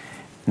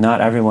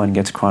 Not everyone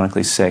gets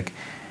chronically sick.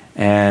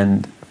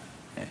 And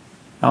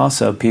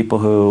also people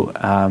who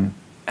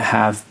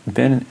have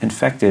been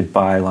infected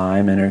by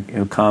Lyme and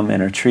who come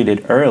and are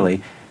treated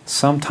early,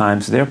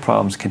 sometimes their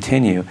problems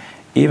continue.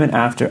 Even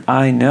after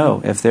I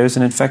know if there's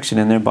an infection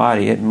in their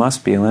body, it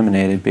must be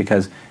eliminated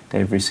because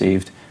they've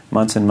received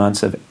months and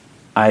months of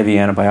IV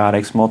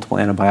antibiotics, multiple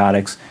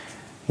antibiotics.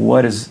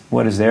 What is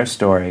their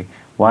story?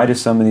 Why do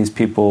some of these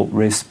people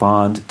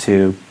respond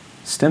to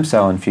stem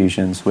cell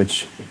infusions,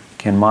 which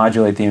can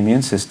modulate the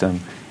immune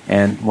system?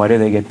 And why do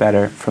they get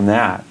better from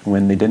that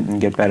when they didn't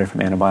get better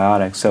from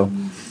antibiotics? So,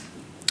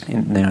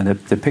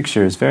 the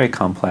picture is very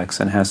complex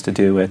and has to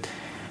do with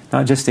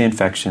not just the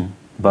infection,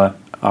 but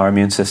our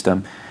immune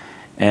system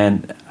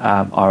and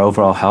our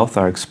overall health,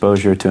 our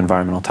exposure to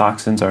environmental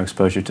toxins, our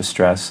exposure to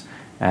stress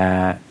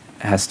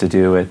has to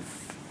do with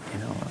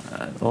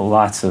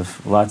lots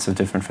of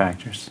different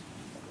factors.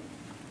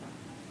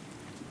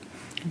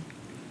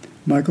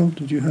 Michael,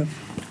 did you have?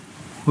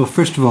 Well,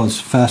 first of all, it's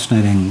a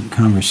fascinating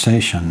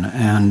conversation,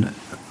 and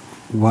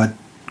what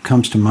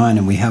comes to mind,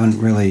 and we haven't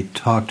really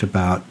talked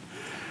about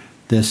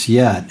this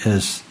yet,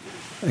 is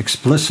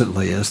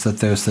that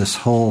there's this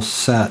whole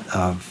set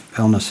of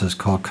illnesses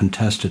called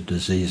contested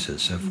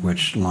diseases, of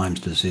which Lyme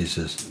disease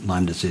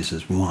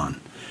is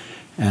one.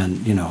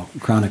 And,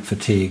 chronic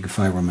fatigue,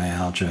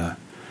 fibromyalgia,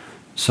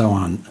 so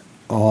on,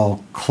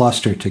 all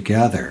cluster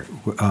together.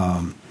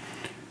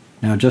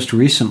 Now, just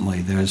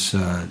recently, there's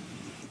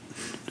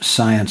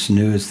science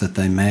news that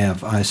they may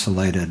have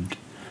isolated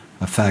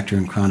a factor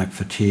in chronic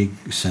fatigue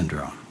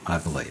syndrome, I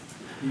believe.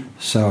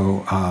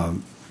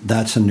 So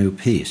that's a new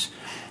piece.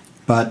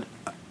 But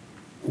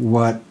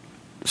what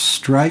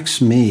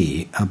strikes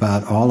me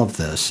about all of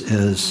this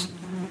is,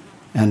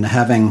 and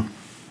having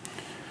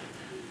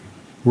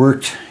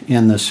worked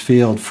in this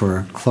field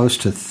for close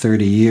to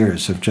 30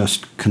 years of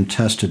just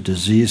contested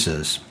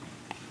diseases,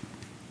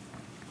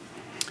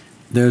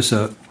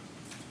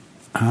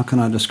 how can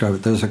I describe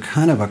it? There's a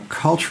kind of a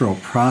cultural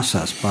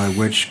process by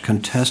which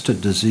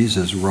contested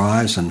diseases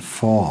rise and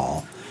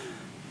fall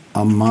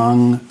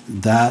among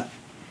that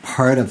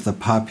part of the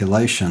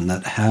population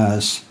that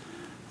has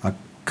a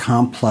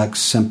complex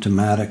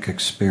symptomatic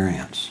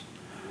experience.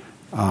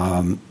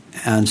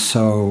 And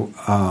so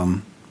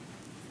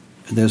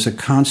there's a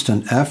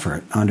constant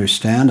effort,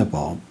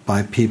 understandable,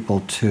 by people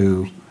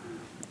to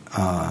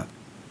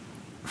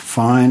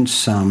find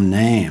some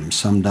name,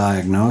 some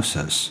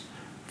diagnosis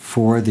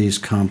for these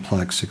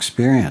complex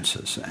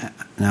experiences.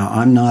 Now,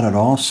 I'm not at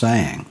all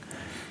saying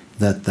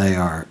that they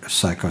are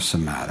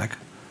psychosomatic.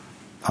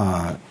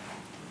 I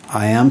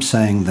am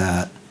saying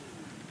that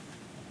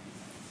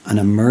an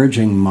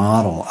emerging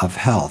model of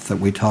health that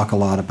we talk a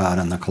lot about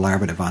in the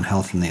Collaborative on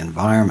Health and the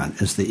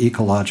Environment is the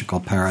ecological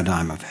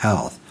paradigm of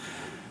health,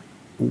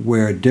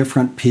 where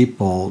different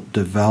people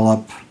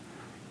develop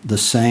the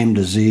same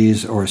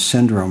disease or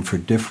syndrome for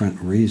different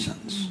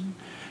reasons.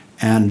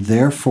 And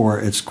therefore,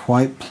 it's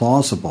quite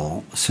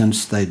plausible,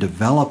 since they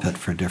develop it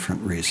for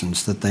different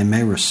reasons, that they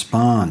may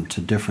respond to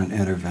different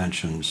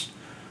interventions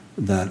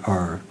that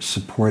are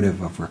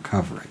supportive of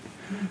recovery.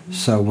 Mm-hmm.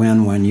 So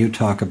when you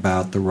talk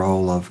about the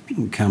role of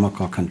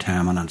chemical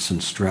contaminants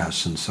and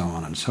stress and so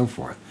on and so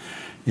forth,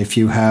 if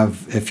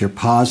you're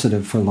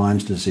positive for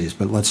Lyme's disease,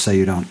 but let's say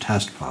you don't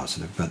test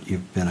positive, but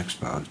you've been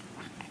exposed,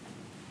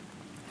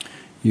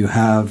 you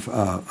have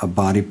a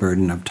body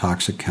burden of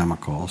toxic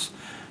chemicals,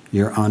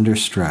 you're under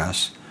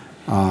stress,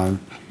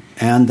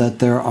 and that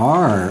there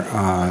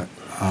are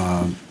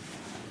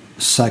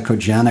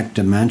psychogenic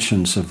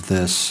dimensions of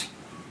this.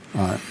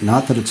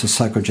 Not that it's a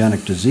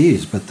psychogenic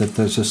disease, but that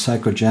there's a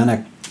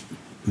psychogenic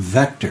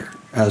vector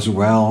as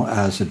well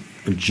as a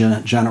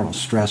general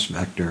stress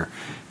vector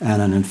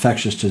and an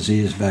infectious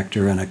disease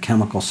vector and a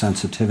chemical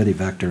sensitivity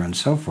vector and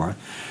so forth.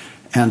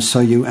 And so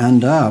you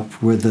end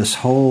up with this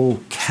whole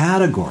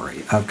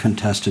category of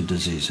contested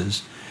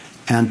diseases,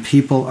 and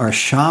people are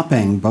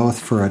shopping both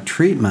for a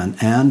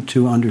treatment and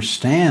to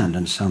understand,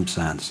 in some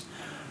sense,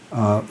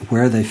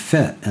 where they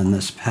fit in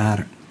this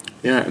pattern.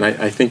 Yeah, and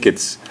I think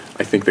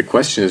the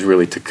question is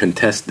really to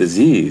contest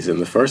disease in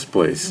the first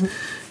place,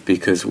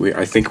 because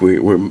I think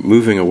we're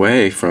moving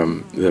away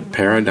from the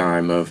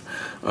paradigm of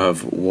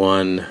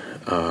one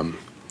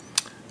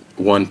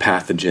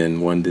pathogen,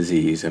 one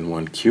disease, and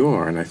one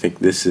cure. And I think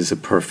this is a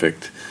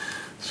perfect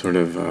sort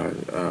of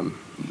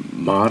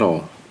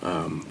model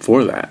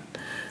for that.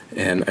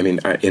 And I mean,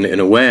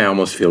 in a way, I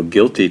almost feel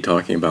guilty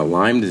talking about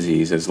Lyme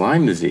disease as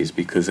Lyme disease,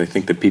 because I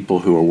think the people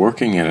who are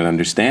working in it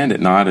understand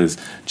it not as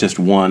just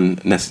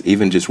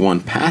even just one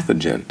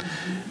pathogen,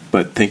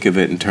 but think of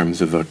it in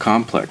terms of a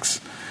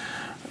complex.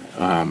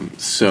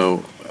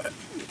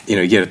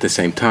 Yet at the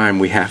same time,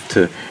 we have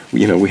to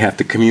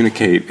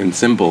communicate in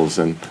symbols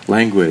and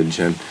language,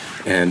 and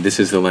this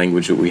is the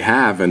language that we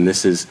have, and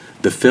this is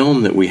the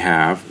film that we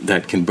have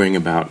that can bring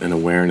about an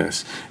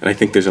awareness. And I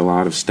think there's a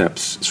lot of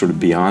steps sort of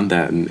beyond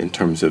that in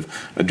terms of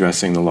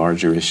addressing the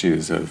larger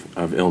issues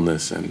of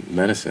illness and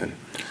medicine.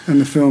 And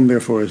the film,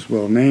 therefore, is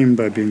well named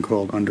by being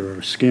called Under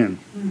Our Skin,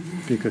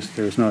 because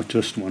there's not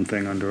just one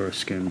thing under our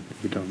skin.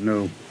 We don't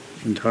know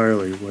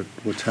entirely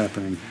what's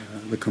happening,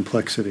 the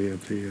complexity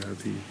of the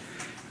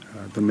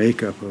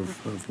makeup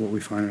of what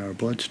we find in our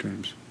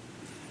bloodstreams.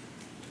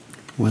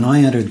 When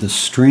I entered the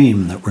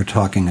stream that we're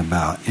talking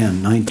about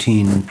in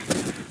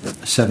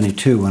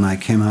 1972, when I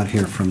came out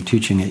here from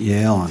teaching at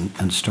Yale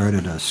and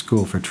started a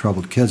school for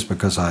troubled kids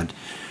because I'd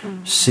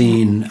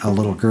seen a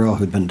little girl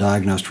who'd been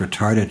diagnosed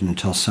retarded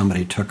until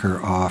somebody took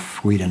her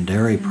off wheat and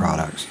dairy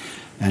products,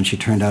 and she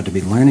turned out to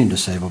be learning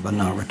disabled but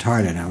not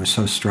retarded. And it was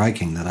so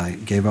striking that I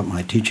gave up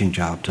my teaching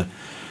job to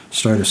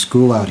start a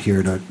school out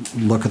here to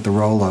look at the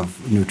role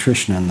of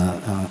nutrition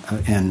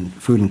in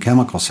food and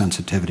chemical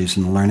sensitivities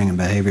in the learning and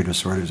behavior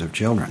disorders of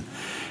children.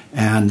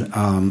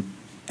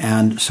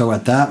 And so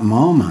at that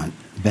moment,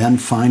 Ben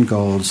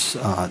Feingold's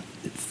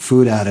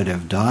food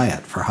additive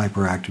diet for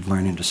hyperactive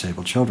learning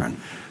disabled children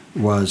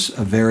was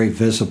a very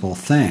visible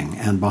thing.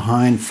 And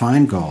behind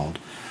Feingold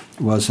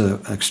was an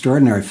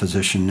extraordinary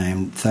physician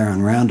named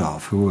Theron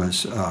Randolph, who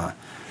was a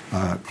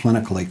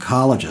clinical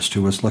ecologist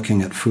who was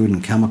looking at food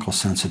and chemical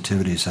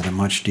sensitivities at a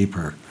much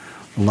deeper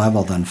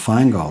level than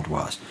Feingold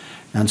was.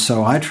 And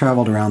so I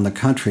traveled around the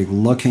country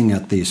looking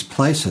at these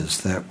places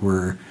that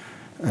were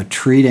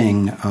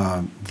treating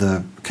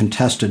the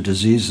contested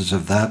diseases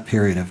of that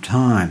period of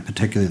time,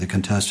 particularly the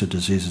contested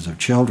diseases of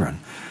children,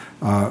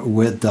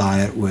 with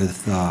diet,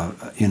 with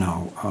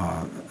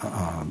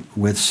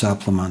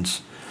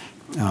supplements.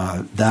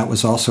 That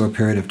was also a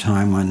period of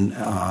time when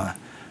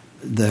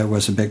there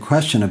was a big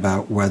question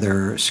about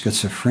whether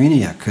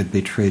schizophrenia could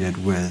be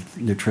treated with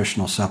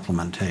nutritional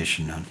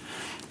supplementation,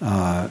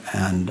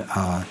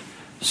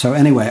 so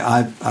anyway,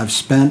 I've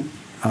spent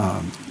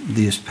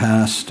these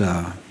past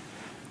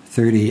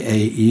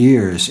 38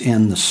 years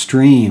in the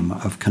stream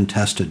of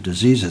contested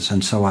diseases,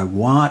 and so I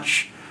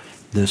watch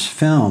this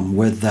film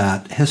with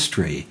that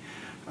history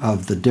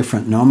of the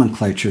different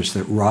nomenclatures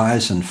that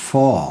rise and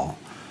fall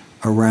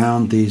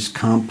around these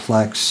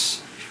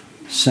complex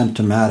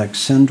symptomatic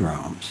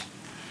syndromes.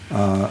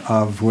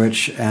 Of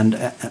which,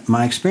 and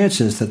my experience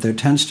is that there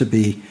tends to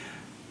be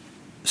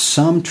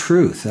some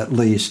truth, at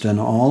least, in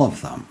all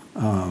of them.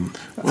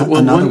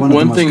 Another one of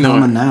the most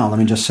common now, let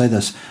me just say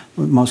this,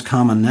 most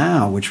common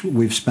now, which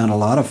we've spent a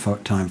lot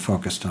of time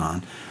focused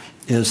on,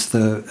 is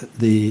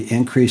the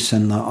increase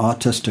in the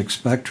autistic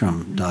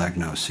spectrum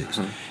diagnoses.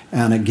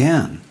 And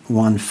again,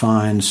 one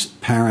finds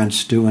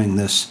parents doing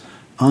this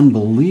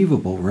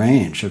unbelievable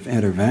range of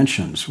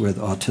interventions with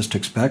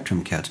autistic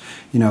spectrum kids.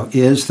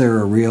 Is there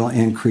a real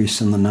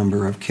increase in the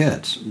number of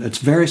kids? It's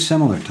very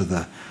similar to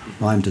the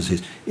Lyme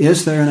disease.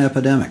 Is there an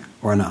epidemic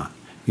or not?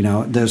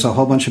 There's a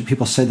whole bunch of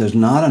people say there's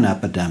not an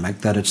epidemic,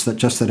 that it's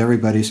just that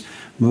everybody's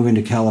moving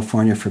to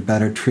California for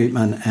better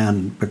treatment,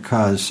 and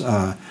because,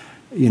 the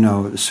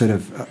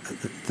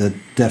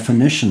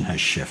definition has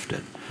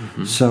shifted.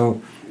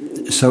 So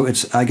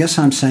it's, I guess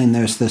I'm saying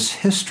there's this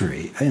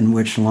history in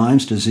which Lyme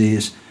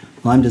disease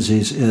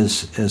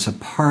is a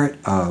part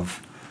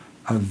of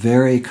a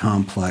very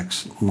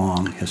complex,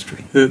 long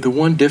history. The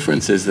one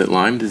difference is that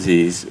Lyme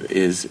disease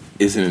is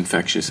an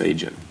infectious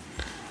agent,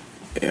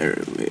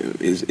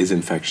 is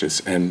infectious,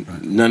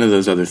 and none of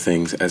those other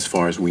things, as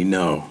far as we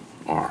know,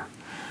 are.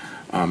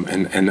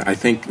 And I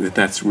think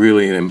that's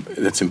really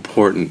that's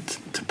important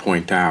to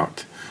point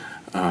out.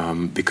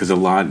 because a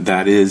lot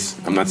that is.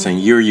 I'm not saying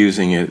you're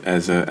using it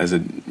as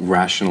a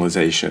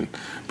rationalization,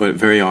 but it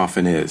very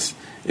often is.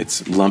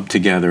 It's lumped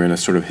together in a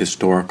sort of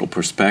historical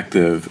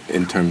perspective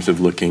in terms of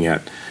looking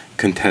at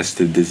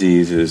contested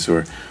diseases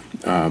or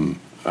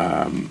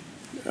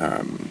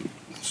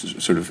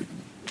sort of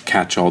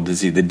catch-all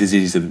disease, the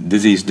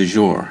disease du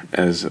jour,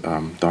 as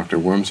Dr.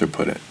 Wormser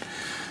put it.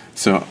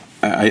 So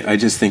I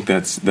just think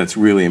that's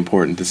really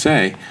important to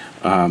say.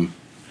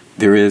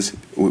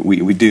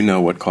 We do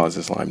know what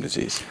causes Lyme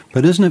disease.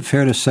 But isn't it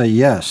fair to say,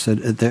 yes, that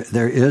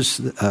there is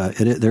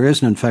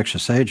an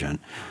infectious agent,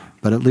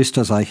 but at least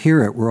as I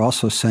hear it, we're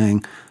also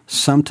saying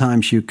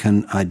sometimes you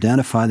can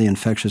identify the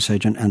infectious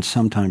agent and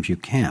sometimes you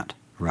can't,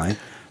 right?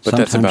 But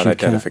sometimes that's about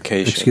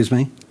identification. Excuse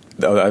me?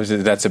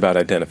 That's about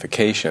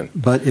identification.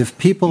 But if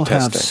people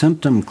have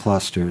symptom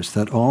clusters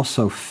that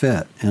also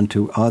fit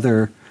into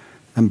other,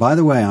 and by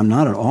the way, I'm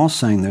not at all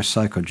saying they're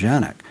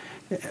psychogenic.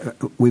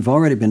 We've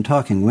already been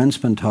talking, Wynn's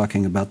been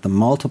talking about the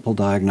multiple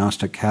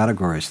diagnostic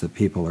categories that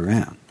people are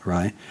in,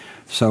 right?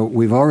 So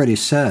we've already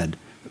said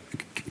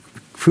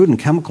food and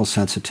chemical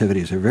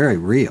sensitivities are very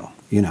real,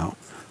 you know.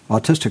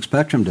 Autistic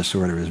spectrum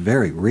disorder is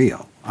very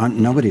real.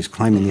 Nobody's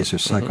claiming these are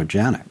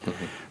psychogenic.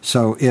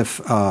 So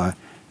if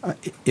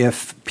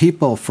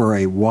people for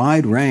a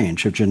wide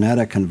range of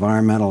genetic,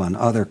 environmental, and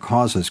other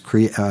causes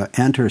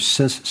enter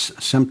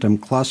symptom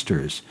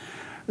clusters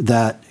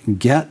that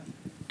get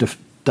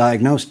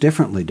diagnosed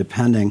differently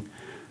depending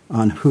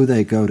on who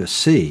they go to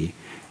see,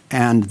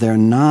 and they're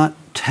not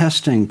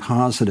testing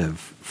positive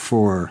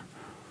for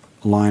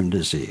Lyme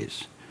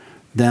disease,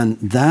 then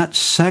that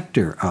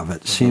sector of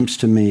it seems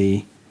to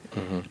me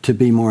to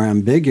be more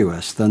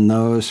ambiguous than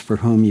those for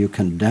whom you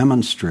can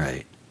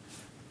demonstrate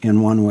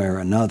in one way or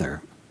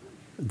another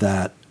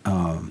that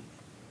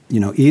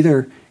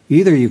either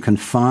you can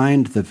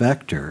find the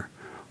vector,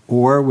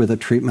 or with a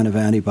treatment of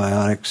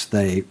antibiotics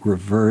they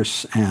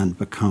reverse and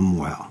become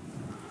well.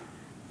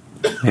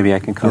 Maybe I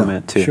can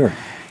comment too. Sure.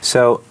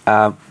 So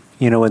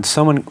when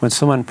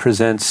someone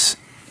presents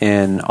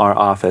in our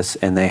office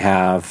and they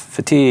have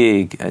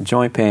fatigue,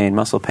 joint pain,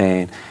 muscle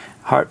pain,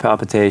 heart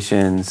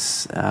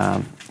palpitations,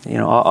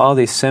 all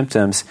these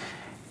symptoms,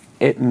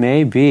 it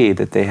may be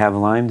that they have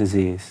Lyme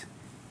disease.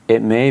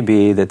 It may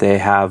be that they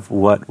have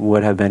what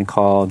would have been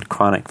called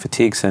chronic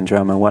fatigue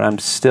syndrome, and what I'm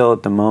still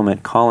at the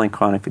moment calling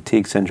chronic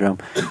fatigue syndrome,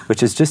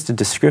 which is just a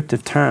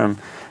descriptive term.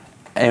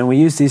 And we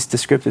use these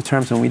descriptive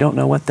terms when we don't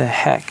know what the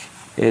heck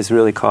is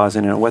really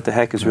causing it or what the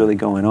heck is really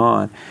going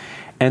on.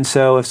 And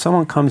so if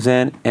someone comes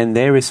in and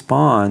they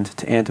respond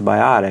to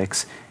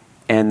antibiotics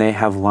and they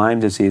have Lyme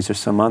disease or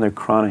some other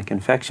chronic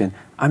infection,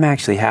 I'm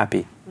actually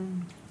happy.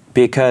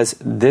 Because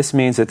this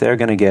means that they're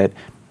going to get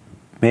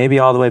maybe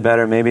all the way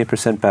better, maybe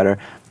 1% better,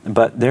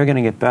 but they're going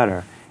to get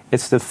better.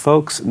 It's the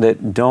folks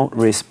that don't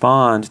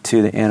respond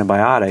to the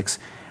antibiotics.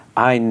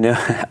 I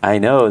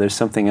know there's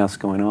something else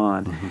going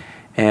on.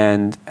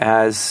 And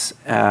as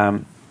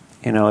you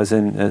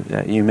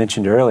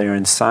mentioned earlier,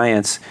 in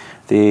science,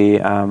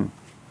 the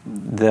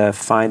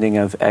finding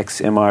of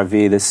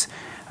XMRV, this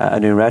a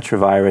new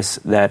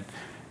retrovirus that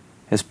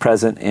is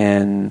present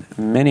in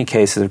many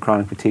cases of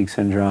chronic fatigue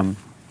syndrome,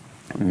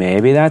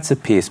 maybe that's a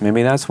piece,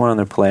 maybe that's one of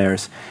the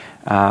players.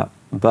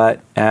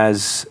 But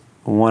as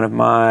one of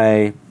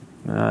my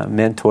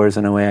mentors,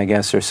 in a way, I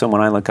guess, or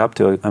someone I look up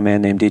to, a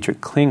man named Dietrich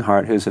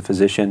Klinghardt, who's a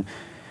physician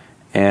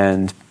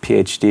and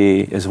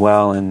PhD as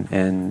well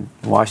in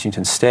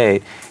Washington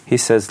State, he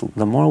says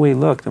the more we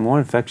look, the more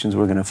infections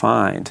we're going to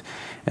find.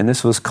 And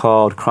this was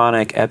called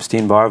chronic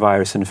Epstein-Barr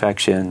virus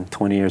infection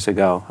 20 years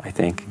ago, I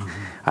think.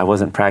 I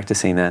wasn't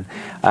practicing then.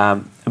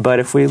 But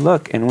if we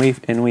look and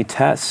we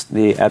test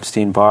the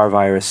Epstein-Barr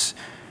virus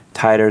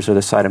titers or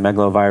the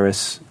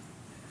cytomegalovirus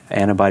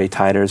antibody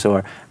titers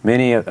or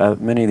many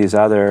of these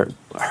other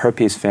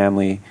herpes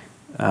family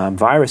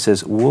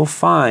viruses, we'll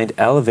find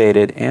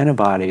elevated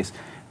antibodies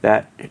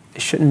that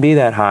shouldn't be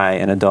that high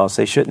in adults.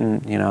 They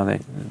shouldn't,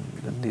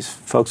 these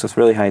folks with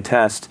really high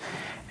tests.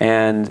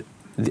 And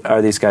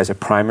are these guys a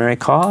primary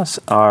cause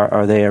or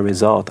are they a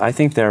result? I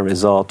think they're a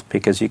result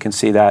because you can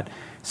see that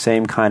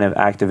same kind of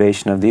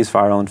activation of these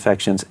viral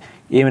infections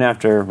even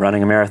after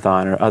running a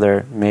marathon or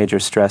other major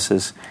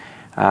stresses.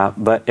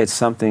 But it's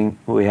something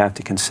we have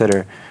to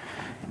consider.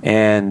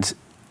 And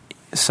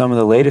some of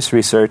the latest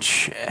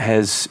research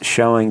has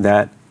showing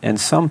that in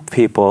some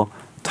people,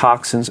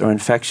 toxins or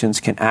infections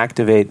can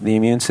activate the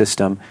immune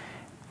system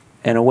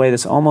in a way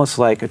that's almost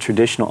like a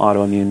traditional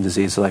autoimmune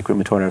disease like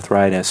rheumatoid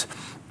arthritis.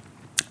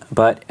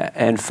 But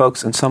in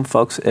some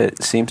folks,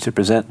 it seems to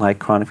present like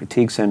chronic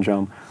fatigue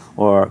syndrome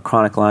or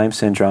chronic Lyme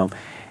syndrome,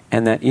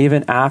 and that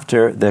even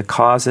after the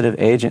causative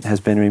agent has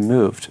been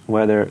removed,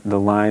 whether the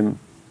Lyme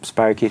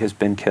spirochete has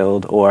been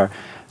killed, or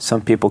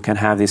some people can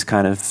have these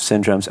kind of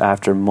syndromes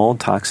after mold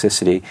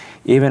toxicity,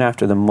 even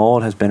after the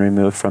mold has been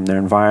removed from their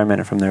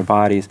environment or from their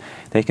bodies,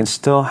 they can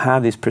still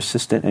have these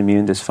persistent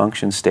immune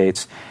dysfunction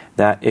states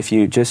that if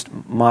you just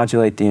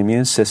modulate the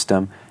immune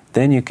system,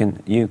 then you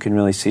can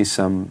really see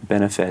some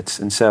benefits.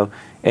 And so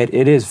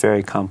it is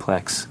very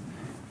complex.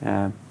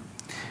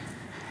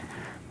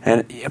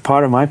 And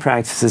part of my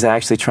practice is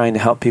actually trying to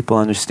help people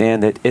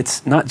understand that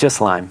it's not just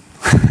Lyme.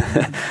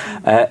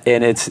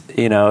 And it's,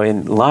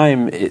 in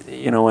Lyme,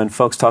 when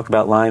folks talk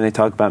about Lyme, they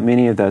talk about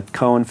many of the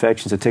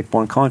co-infections, the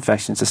tick-borne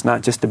co-infections. It's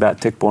not just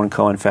about tick-borne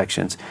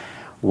co-infections.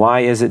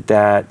 Why is it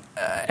that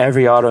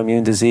every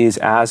autoimmune disease,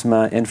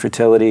 asthma,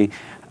 infertility,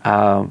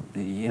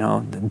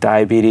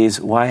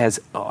 diabetes, why has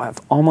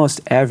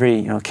almost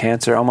every,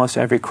 cancer, almost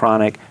every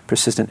chronic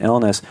persistent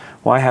illness,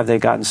 why have they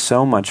gotten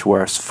so much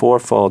worse,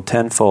 fourfold,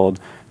 tenfold,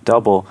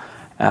 double?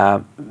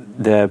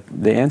 The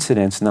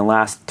incidence in the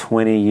last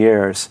 20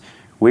 years.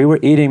 We were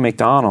eating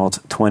McDonald's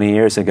 20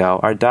 years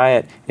ago. Our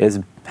diet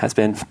has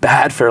been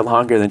bad for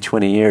longer than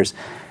 20 years.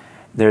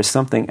 There's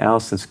something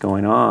else that's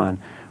going on,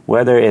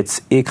 whether it's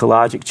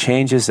ecologic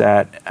changes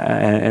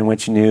in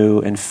which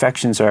new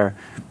infections are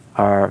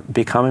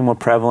becoming more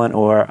prevalent,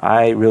 or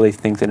I really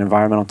think that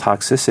environmental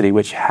toxicity,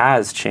 which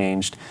has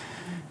changed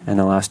in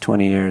the last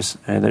 20 years,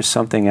 there's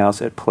something else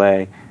at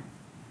play.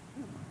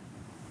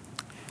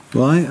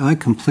 Well, I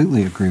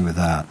completely agree with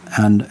that,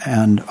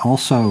 and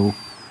also,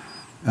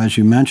 as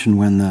you mentioned,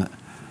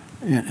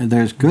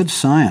 there's good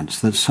science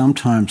that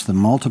sometimes the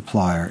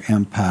multiplier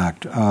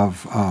impact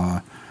of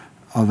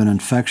an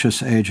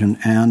infectious agent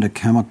and a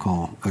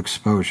chemical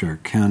exposure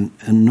can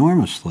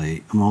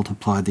enormously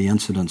multiply the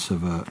incidence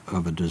of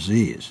a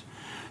disease.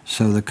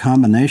 So the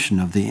combination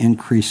of the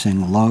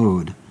increasing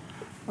load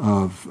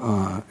of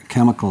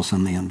chemicals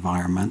in the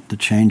environment, the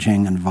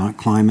changing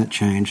climate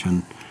change,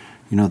 and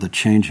the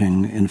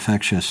changing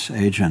infectious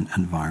agent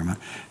environment.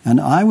 And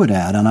I would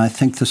add, and I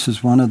think this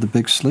is one of the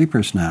big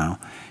sleepers now,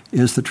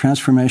 is the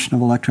transformation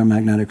of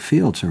electromagnetic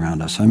fields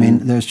around us. I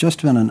mean, there's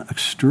just been an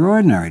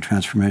extraordinary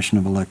transformation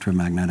of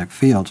electromagnetic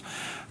fields.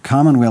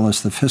 Commonweal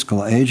is the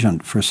fiscal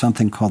agent for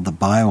something called the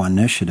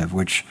Bio-Initiative,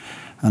 which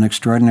an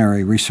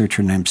extraordinary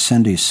researcher named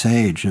Cindy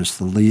Sage is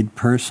the lead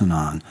person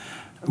on,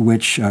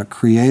 which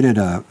created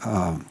a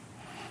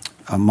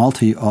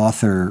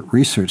multi-author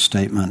research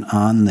statement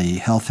on the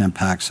health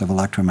impacts of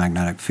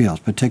electromagnetic fields,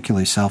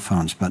 particularly cell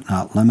phones, but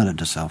not limited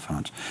to cell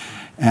phones.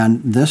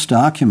 And this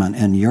document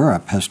in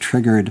Europe has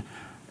triggered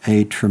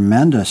a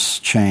tremendous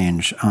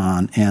change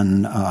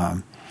in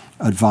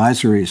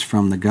advisories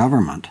from the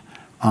government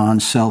on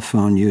cell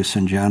phone use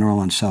in general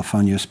and cell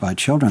phone use by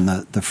children.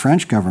 The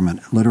French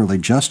government literally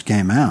just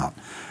came out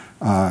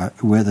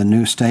with a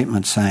new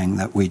statement saying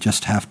that we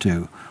just have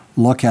to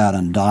look at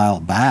and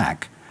dial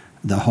back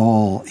the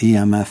whole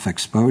EMF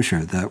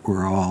exposure that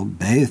we're all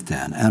bathed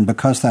in. And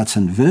because that's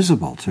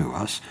invisible to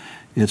us,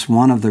 it's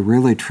one of the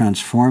really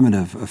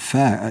transformative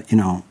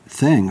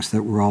things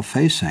that we're all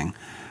facing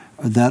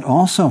that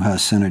also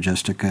has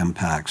synergistic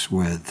impacts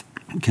with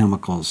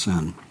chemicals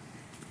and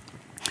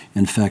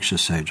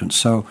infectious agents.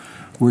 So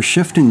we're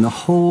shifting the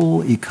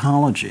whole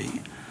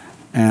ecology,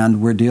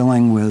 and we're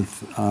dealing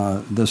with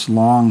this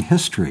long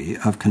history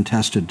of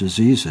contested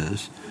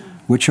diseases,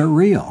 which are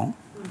real.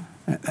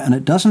 And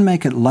it doesn't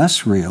make it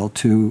less real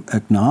to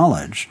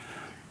acknowledge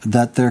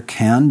that there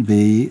can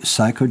be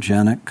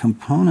psychogenic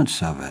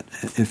components of it.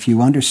 If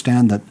you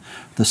understand that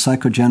the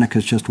psychogenic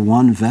is just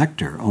one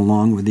vector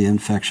along with the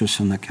infectious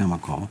and the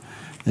chemical,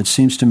 it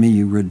seems to me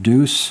you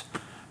reduce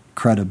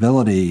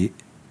credibility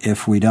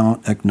if we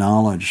don't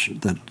acknowledge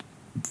that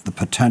the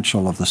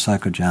potential of the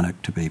psychogenic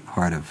to be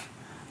part of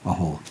a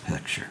whole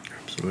picture.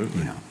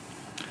 Absolutely.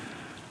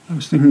 I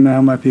was thinking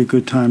now might be a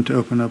good time to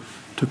open up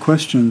to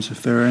questions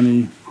if there are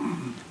any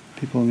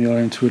people in the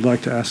audience who would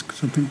like to ask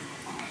something.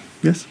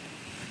 Yes?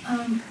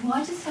 Well,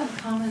 I just have a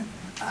comment.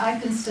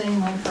 I've been studying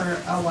Lyme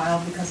for a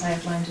while because I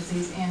have Lyme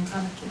disease and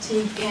chronic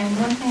fatigue. And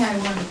one thing I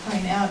wanted to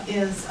point out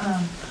is I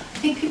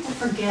think people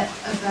forget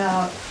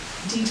about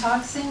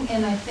detoxing.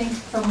 And I think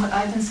from what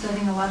I've been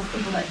studying, a lot of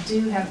people that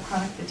do have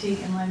chronic fatigue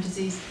and Lyme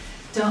disease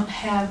don't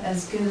have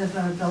as good of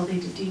an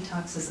ability to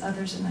detox as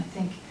others. And I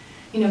think,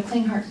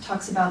 Klinghardt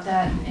talks about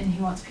that, and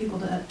he wants people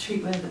to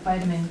treat with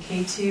vitamin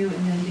K2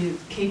 and then do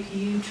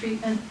KPU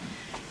treatment.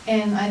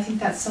 And I think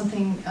that's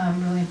something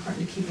really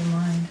important to keep in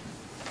mind.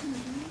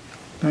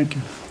 Thank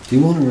you. Do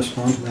you want to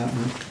respond to that,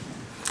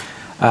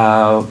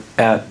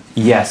 Mark?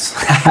 Yes.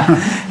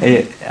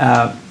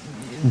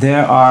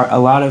 There are a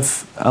lot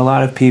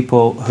of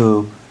people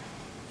who,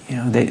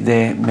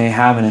 they may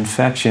have an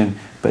infection,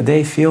 but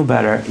they feel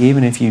better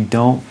even if you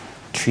don't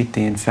treat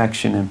the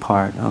infection in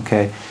part.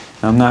 Okay,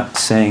 I'm not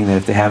saying that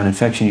if they have an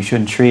infection you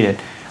shouldn't treat it,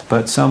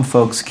 but some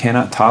folks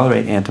cannot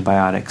tolerate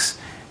antibiotics.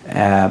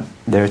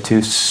 They're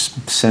too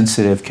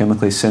sensitive,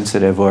 chemically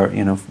sensitive, or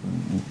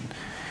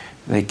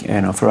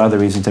for other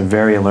reasons they're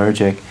very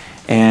allergic.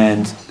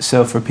 And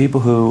so for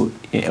people who,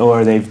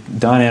 or they've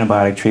done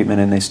antibiotic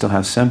treatment and they still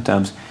have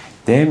symptoms,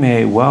 they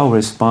may well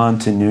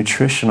respond to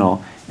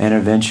nutritional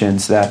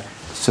interventions that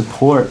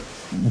support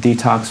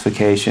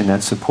detoxification,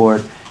 that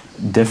support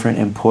different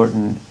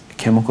important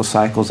chemical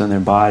cycles in their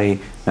body,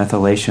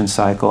 methylation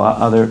cycle,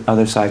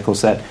 other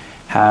cycles that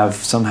have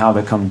somehow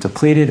become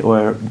depleted,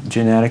 or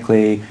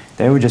genetically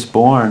they were just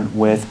born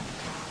with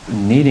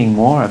needing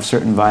more of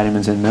certain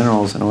vitamins and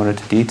minerals in order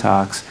to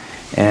detox.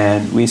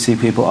 And we see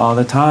people all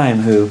the time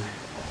who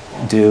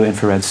do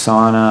infrared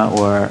sauna,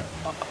 or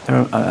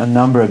there are a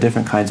number of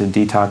different kinds of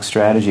detox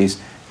strategies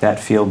that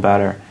feel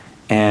better.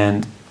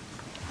 And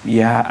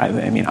yeah,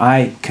 I mean,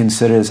 I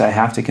consider this, I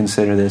have to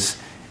consider this,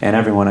 and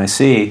everyone I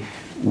see,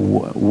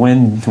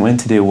 when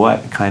to do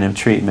what kind of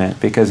treatment,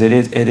 because it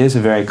is a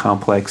very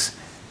complex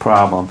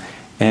problem.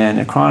 And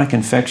a chronic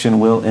infection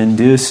will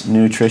induce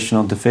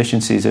nutritional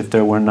deficiencies if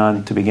there were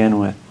none to begin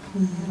with.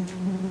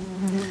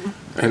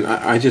 And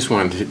I just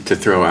wanted to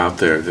throw out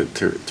there that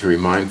to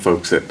remind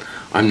folks that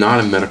I'm not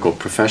a medical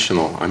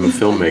professional, I'm a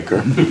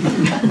filmmaker.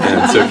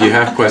 And so if you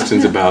have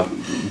questions about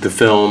the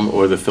film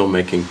or the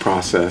filmmaking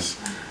process,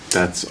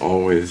 that's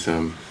always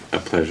a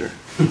pleasure.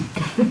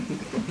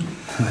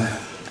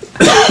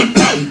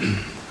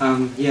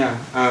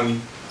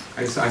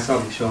 I saw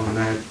the film, and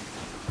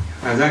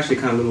I was actually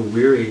kind of a little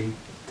weary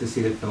to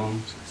see the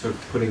film, sort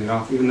of putting it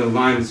off, even though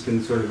Lyme's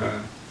been sort of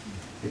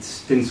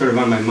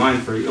on my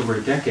mind for over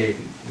a decade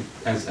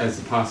as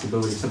a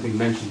possibility, something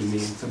mentioned to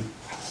me,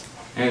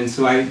 and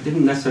so I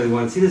didn't necessarily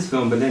want to see this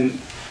film, but then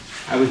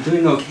I was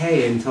doing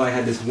okay until I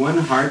had this one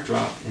heart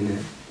drop in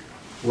it,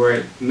 where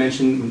it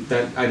mentioned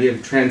that idea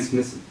of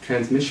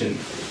transmission.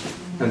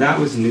 Now that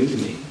was new to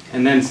me,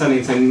 and then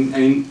suddenly,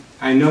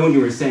 I know when you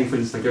were saying, for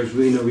instance, like there's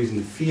really no reason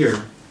to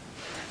fear,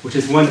 which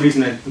is one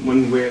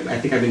way I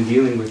think I've been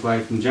dealing with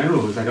life in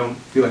general, is I don't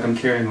feel like I'm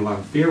carrying a lot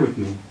of fear with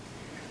me.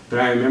 But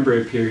I remember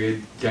a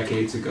period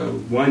decades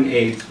ago when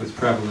AIDS was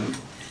prevalent,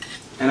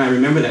 and I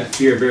remember that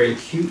fear very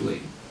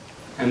acutely,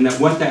 and that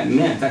what that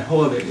meant,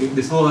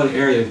 this whole other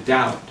area of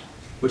doubt,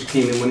 which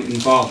came in when it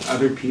involved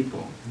other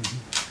people.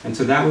 And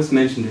so that was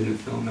mentioned in the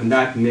film, and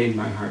that made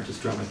my heart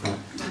just drop. I thought,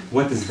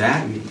 what does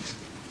that mean?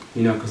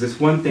 Because it's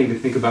one thing to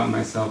think about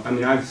myself. I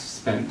mean, I've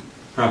spent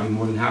probably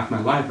more than half my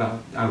life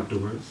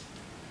outdoors.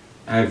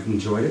 I've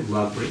enjoyed it,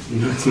 loved it.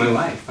 It's my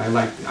life.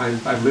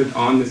 I've lived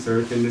on this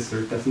earth, in this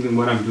earth. That's even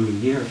what I'm doing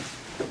here.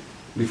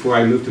 Before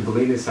I moved to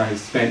Bolinas, I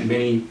spent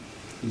many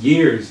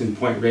years in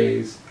Point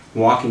Reyes,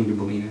 walking to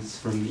Bolinas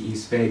from the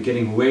East Bay,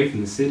 getting away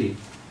from the city.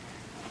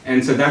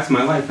 And so that's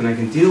my life, and I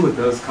can deal with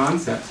those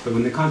concepts. But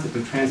when the concept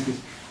of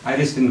transmission, I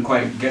just didn't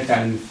quite get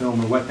that in the film,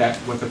 or what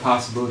the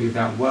possibility of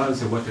that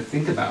was, or what to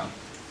think about,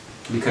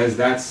 because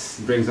that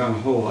brings on a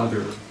whole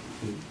other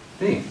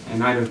thing,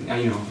 and I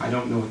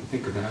don't know what to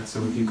think of that.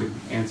 So if you could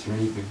answer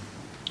anything.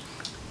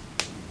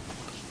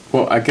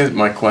 Well, I guess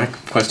my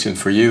question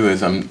for you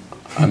is, I'm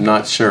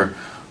not sure.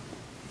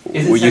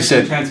 Is it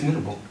sexually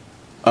transmittable?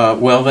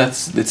 Well,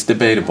 it's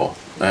debatable.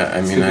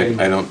 I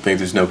don't think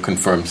there's no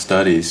confirmed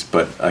studies,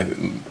 but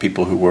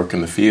people who work in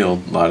the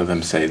field, a lot of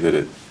them say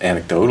that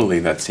anecdotally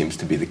that seems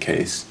to be the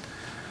case.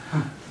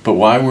 Huh. But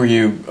why were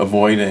you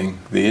avoiding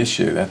the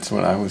issue? That's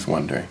what I was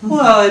wondering.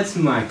 Well, it's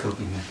my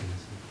coping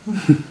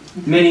mechanism.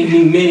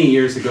 many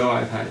years ago,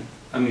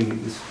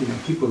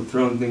 people have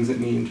thrown things at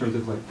me in terms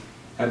of like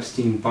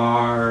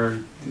Epstein-Barr.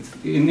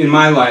 In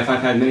my life,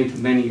 I've had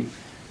many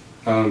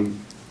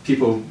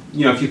people,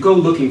 if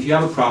you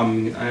have a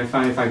problem, I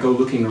find if I go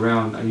looking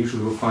around, I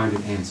usually will find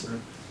an answer.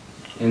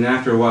 And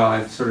after a while,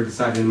 I've sort of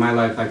decided in my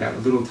life I got a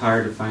little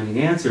tired of finding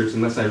answers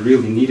unless I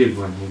really needed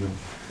one,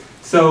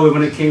 So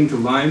when it came to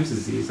Lyme's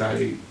disease,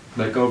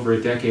 over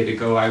a decade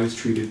ago, I was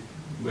treated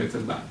with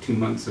about 2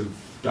 months of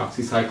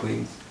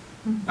doxycycline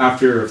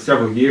after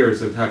several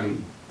years of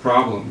having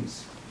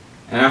problems,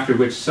 and after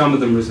which some of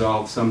them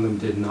resolved, some of them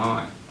did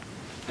not.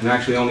 And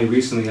actually only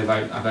recently have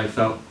I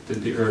felt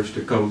the urge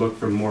to go look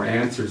for more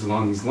answers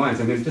along these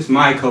lines. I mean, it's just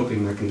my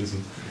coping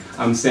mechanism,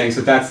 I'm saying.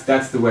 So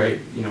that's the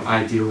way,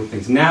 I deal with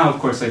things. Now, of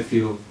course, I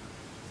feel,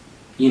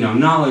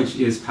 knowledge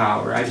is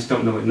power. I just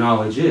don't know what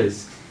knowledge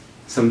is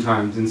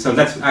sometimes. And so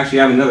that's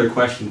actually, I have another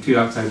question, too,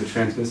 outside of the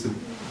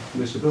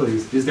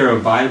transmissibility. Is there a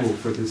Bible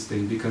for this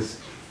thing? Because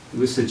it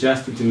was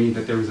suggested to me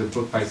that there was a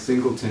book by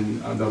Singleton,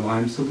 The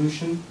Lyme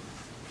Solution.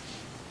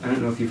 I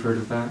don't know if you've heard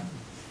of that,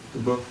 the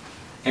book.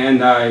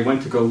 And I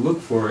went to go look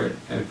for it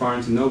at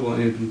Barnes & Noble,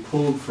 and it had been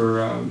pulled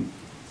to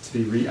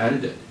be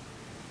re-edited,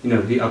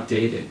 to be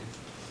updated.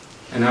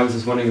 And I was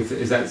just wondering,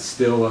 is that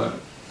still a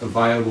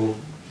viable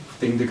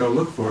thing to go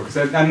look for? Because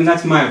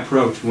that's my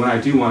approach when I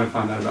do want to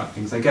find out about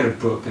things. I get a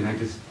book and I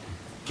just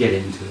get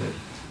into it,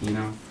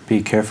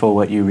 Be careful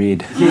what you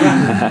read.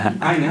 Yeah,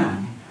 I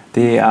know.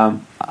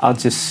 I'll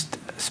just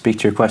speak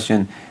to your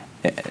question.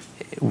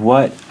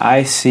 What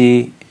I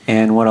see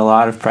and what a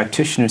lot of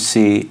practitioners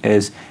see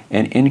is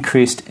an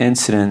increased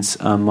incidence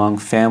among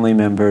family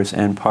members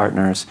and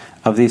partners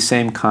of these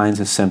same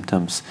kinds of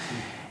symptoms.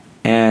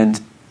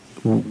 And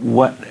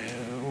what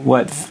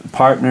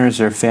partners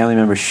or family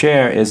members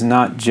share is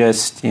not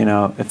just,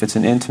 if it's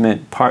an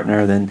intimate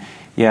partner, then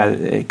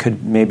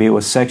maybe it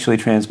was sexually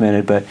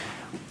transmitted, but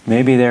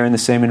maybe they're in the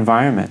same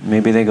environment.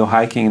 Maybe they go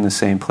hiking in the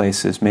same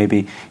places.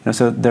 Maybe,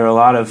 so there are a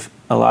lot of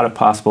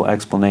possible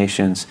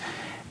explanations.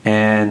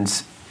 And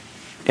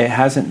it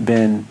hasn't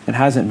been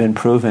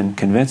proven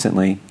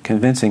convincingly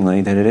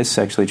that it is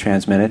sexually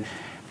transmitted,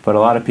 but a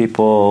lot of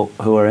people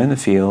who are in the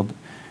field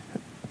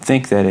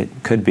think that it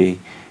could be.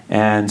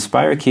 And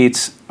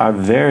spirochetes are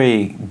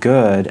very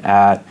good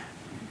at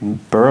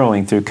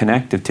burrowing through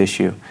connective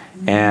tissue.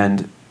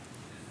 And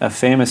a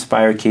famous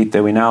spirochete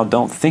that we now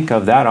don't think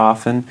of that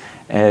often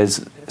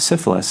as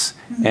syphilis.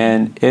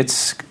 And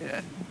it's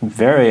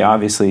very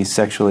obviously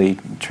sexually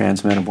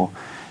transmittable.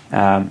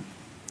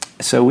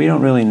 So we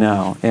don't really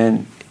know.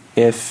 And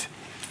if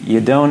you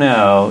don't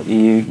know,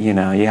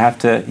 you have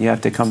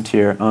to come to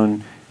your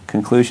own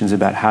conclusions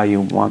about how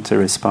you want to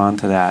respond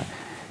to that.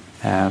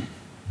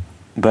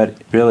 But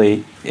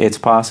really, it's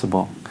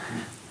possible.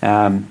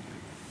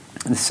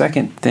 The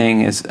second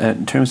thing is,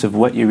 in terms of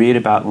what you read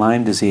about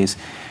Lyme disease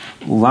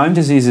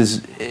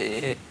is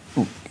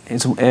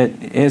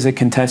a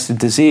contested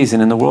disease,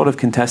 and in the world of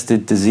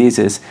contested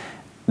diseases,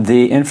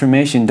 the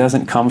information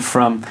doesn't come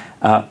from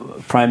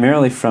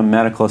primarily from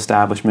medical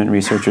establishment,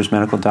 researchers,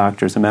 medical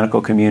doctors, the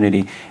medical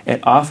community. It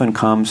often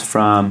comes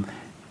from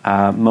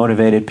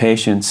motivated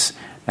patients,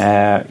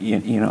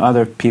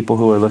 other people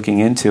who are looking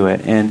into it,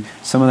 and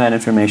some of that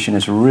information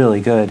is really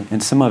good,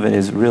 and some of it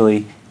is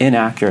really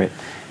inaccurate.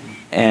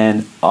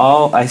 And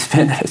I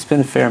spent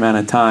a fair amount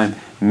of time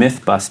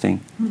myth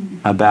busting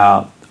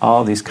about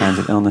all these kinds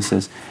of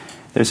illnesses.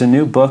 There's a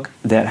new book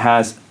that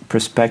has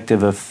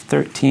perspective of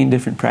 13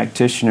 different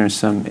practitioners,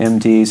 some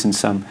MDs and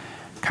some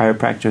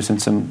chiropractors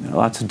and some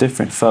lots of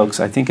different folks.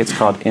 I think it's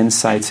called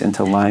Insights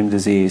into Lyme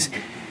Disease,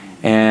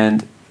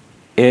 and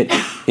it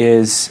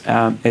is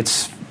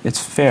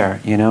it's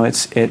fair.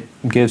 It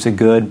gives a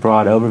good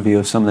broad overview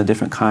of some of the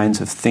different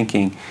kinds of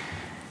thinking.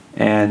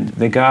 And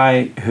the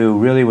guy who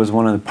really was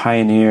one of the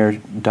pioneer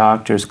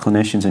doctors,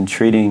 clinicians in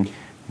treating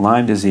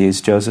Lyme disease,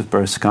 Joseph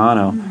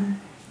Burrascano,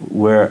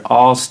 we're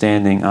all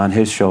standing on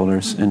his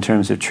shoulders in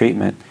terms of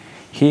treatment.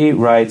 He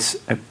writes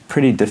a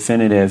pretty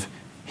definitive,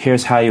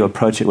 here's how you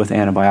approach it with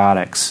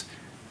antibiotics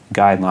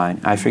guideline.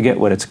 I forget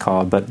what it's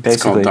called, but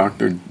basically... It's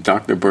called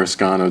Dr.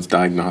 Burrascano's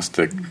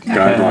Diagnostic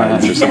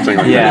Guidelines or something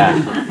like that.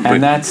 Yeah,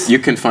 and that's... You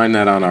can find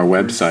that on our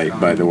website,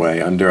 by the way,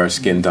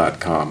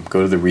 underourskin.com.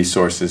 Go to the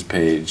resources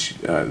page,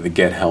 the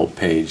Get Help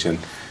page, and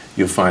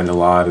you'll find a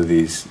lot of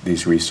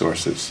these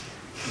resources.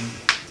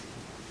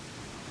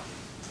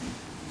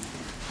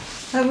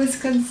 I was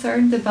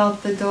concerned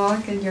about the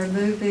dog in your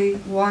movie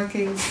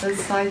walking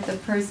beside the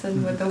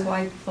person with the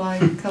white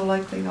flag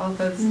collecting all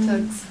those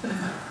ticks.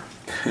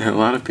 A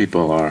lot of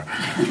people are.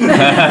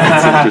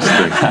 It's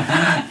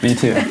interesting. Me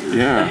too.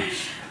 Yeah.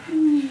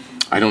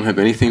 I don't have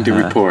anything to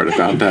report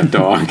about that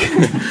dog.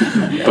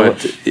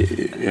 But,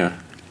 yeah.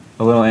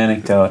 A little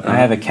anecdote. I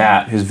have a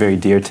cat who's very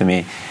dear to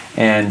me.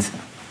 And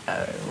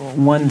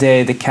one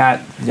day the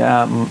cat,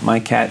 my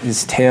cat,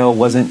 his tail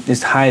wasn't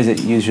as high as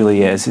it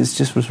usually is. It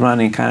just was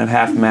running kind of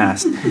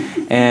half-mast.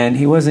 And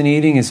he wasn't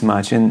eating as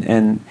much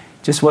and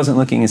just wasn't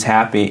looking as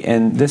happy.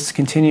 And this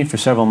continued for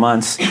several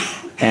months.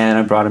 And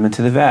I brought him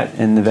into the vet,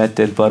 and the vet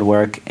did blood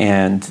work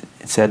and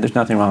said, there's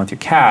nothing wrong with your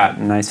cat.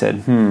 And I said,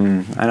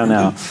 I don't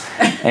know.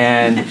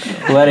 And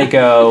let it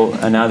go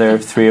another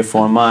 3 or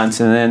 4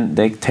 months, and then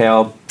the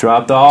tail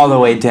dropped all the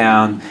way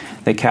down.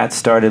 My cat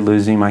started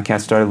losing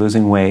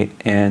weight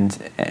and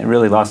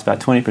really lost about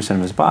 20%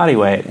 of his body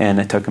weight.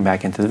 And I took him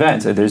back into the vet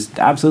and said, there's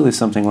absolutely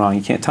something wrong.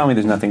 You can't tell me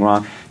there's nothing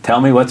wrong.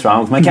 Tell me what's wrong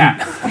with my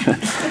cat.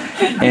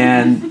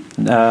 And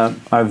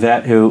our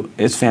vet, who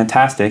is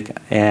fantastic,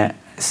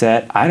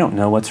 said, I don't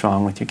know what's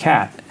wrong with your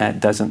cat.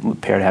 It doesn't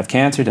appear to have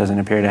cancer, doesn't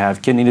appear to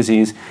have kidney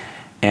disease.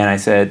 And I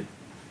said,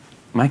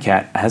 my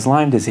cat has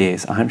Lyme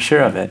disease. I'm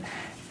sure of it.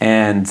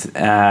 And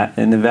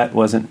the vet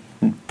wasn't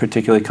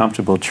particularly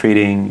comfortable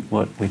treating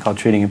what we call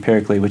treating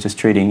empirically, which is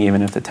treating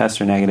even if the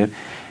tests are negative.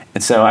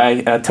 And so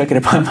I took it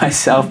upon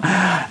myself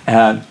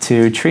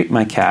to treat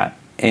my cat.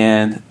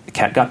 And the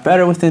cat got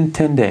better within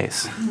 10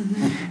 days.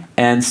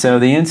 And so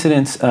the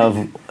incidence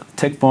of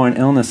tick-borne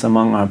illness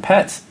among our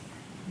pets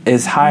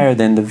is higher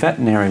than the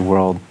veterinary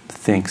world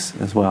thinks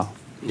as well.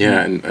 Yeah,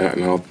 and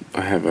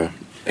I have an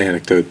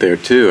anecdote there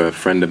too. A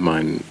friend of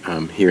mine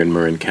here in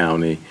Marin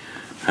County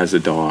has a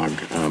dog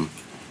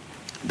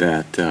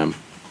that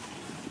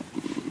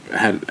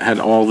had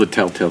all the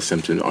telltale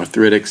symptoms,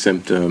 arthritic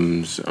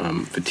symptoms,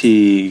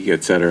 fatigue,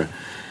 etc.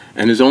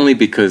 And it was only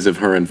because of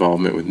her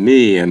involvement with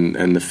me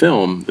and the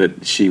film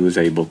that she was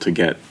able to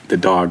get the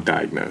dog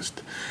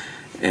diagnosed.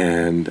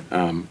 And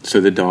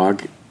so the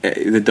dog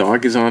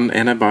is on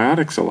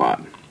antibiotics a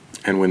lot,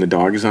 and when the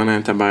dog is on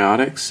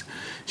antibiotics,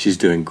 she's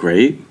doing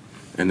great,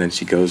 and then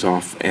she goes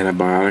off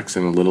antibiotics,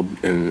 and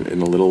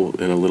in a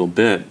little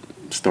bit,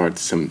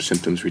 starts some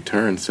symptoms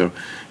return. So,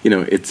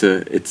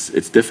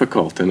 it's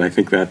difficult, and I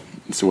think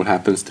that's what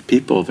happens to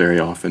people very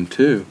often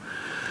too.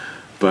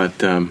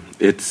 But our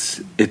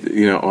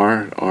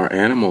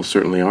animals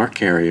certainly are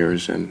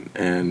carriers,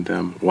 and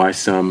why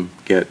some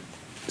get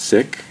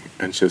sick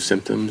and show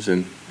symptoms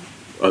and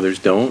others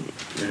don't.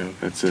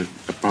 That's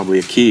probably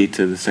a key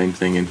to the same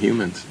thing in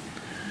humans.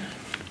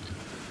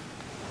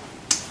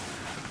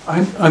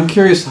 I'm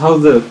curious how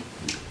the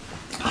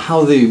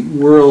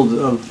world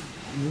of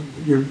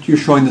you're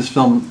showing this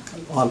film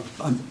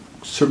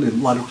certainly a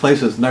lot of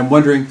places, and I'm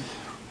wondering,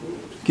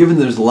 given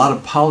there's a lot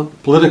of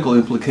political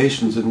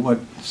implications in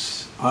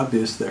what's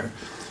obvious there,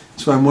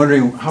 So I'm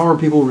wondering, how are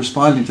people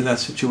responding to that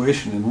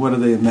situation, and what are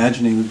they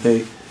imagining that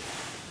they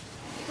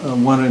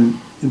want to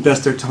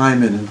invest their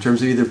time in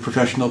terms of either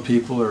professional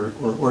people or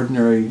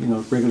ordinary,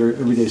 regular,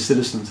 everyday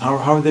citizens? How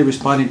are they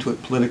responding to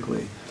it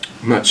politically?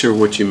 I'm not sure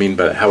what you mean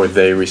by how are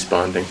they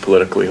responding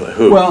politically. Like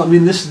who? Well, I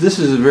mean, this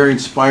is a very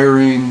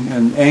inspiring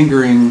and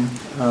angering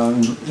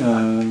and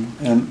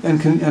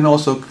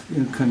also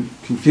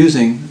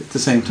confusing at the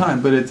same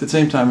time. But at the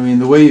same time, I mean,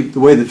 the way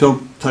the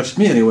film touched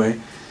me anyway.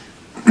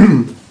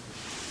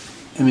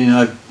 I mean,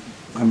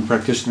 I'm a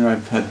practitioner.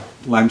 I've had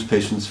Lyme's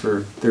patients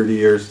for 30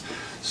 years,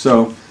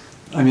 so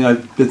I mean,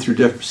 I've been through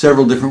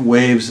several different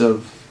waves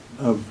of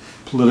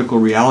political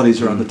realities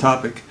around the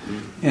topic,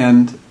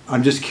 and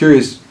I'm just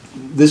curious.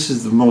 This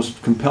is the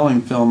most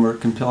compelling film or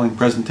compelling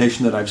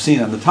presentation that I've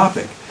seen on the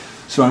topic.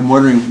 So I'm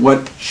wondering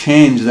what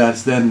change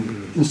that's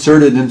then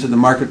inserted into the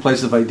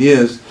marketplace of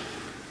ideas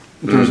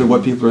in terms of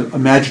what people are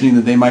imagining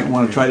that they might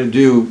want to try to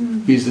do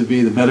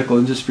vis-a-vis the medical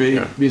industry,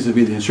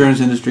 vis-a-vis the insurance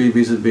industry,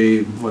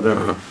 vis-a-vis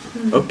whatever.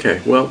 Okay,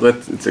 well,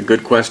 it's a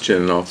good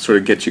question, and I'll sort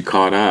of get you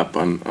caught up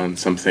on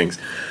some things.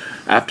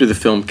 After the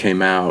film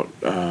came out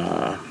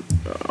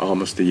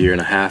almost a year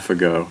and a half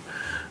ago,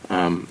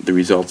 the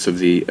results of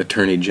the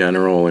Attorney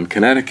General in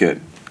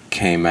Connecticut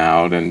came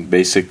out, and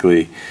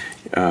basically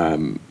he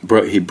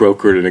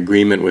brokered an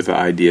agreement with the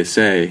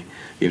IDSA,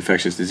 the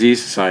Infectious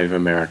Disease Society of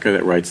America,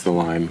 that writes the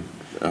Lyme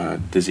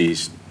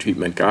disease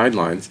treatment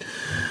guidelines,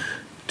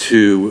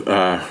 to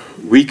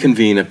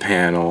reconvene a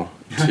panel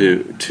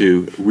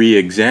to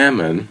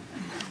re-examine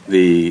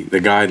the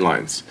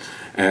guidelines.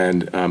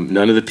 And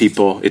none of the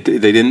people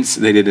they didn't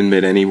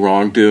admit any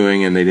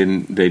wrongdoing, and they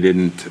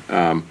didn't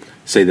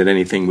say that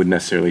anything would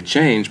necessarily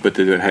change, but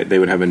they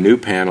would have a new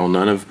panel.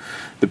 None of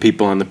the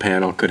people on the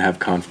panel could have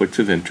conflicts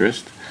of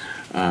interest,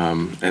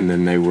 and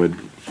then they would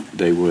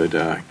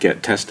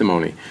get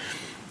testimony.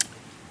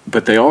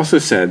 But they also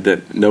said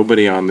that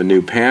nobody on the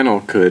new panel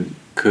could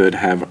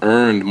have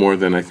earned more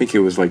than, I think it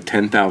was like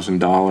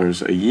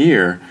 $10,000 a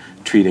year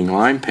treating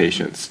Lyme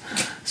patients.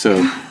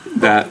 So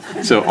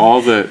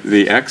all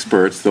the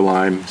experts, the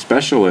Lyme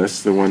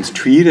specialists, the ones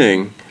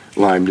treating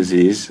Lyme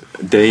disease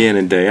day in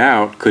and day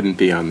out, couldn't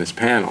be on this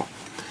panel.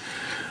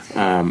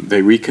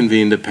 They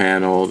reconvened the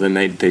panel. Then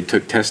they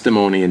took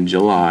testimony in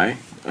July.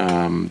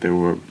 There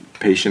were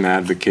patient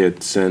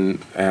advocates and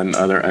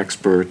other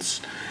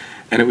experts,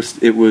 and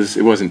it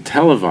wasn't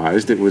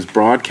televised. It was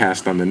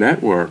broadcast on the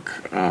network,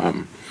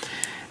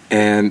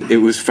 and it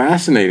was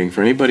fascinating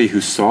for anybody who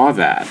saw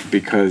that.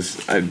 Because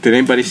did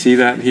anybody see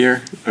that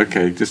here?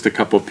 Okay, just a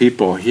couple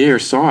people here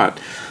saw it.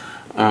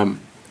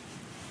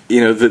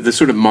 The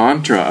sort of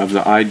mantra of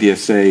the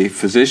IDSA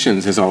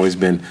physicians has always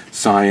been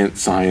science,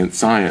 science,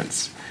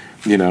 science.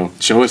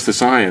 Show us the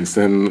science,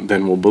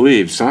 then we'll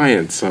believe.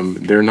 Science,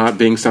 they're not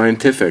being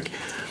scientific.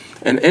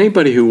 And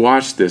anybody who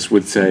watched this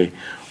would say,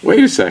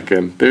 wait a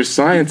second, there's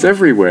science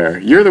everywhere.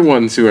 You're the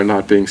ones who are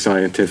not being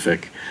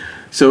scientific.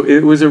 So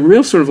it was a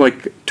real sort of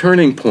like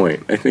turning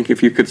point. I think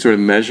if you could sort of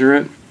measure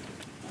it,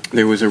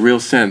 there was a real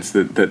sense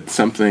that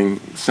something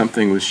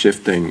was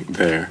shifting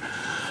there.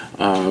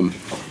 The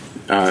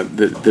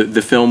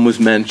film was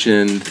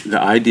mentioned. The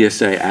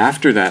IDSA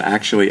after that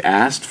actually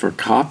asked for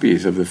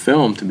copies of the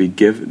film to be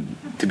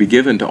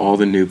given to all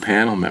the new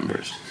panel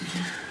members.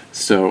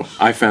 So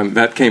I found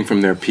that came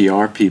from their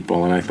PR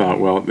people, and I thought,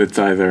 well, it's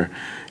either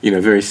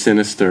very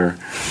sinister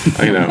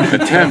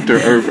attempt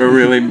or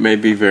really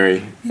maybe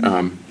very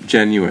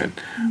genuine.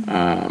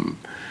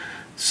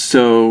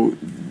 So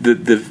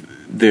the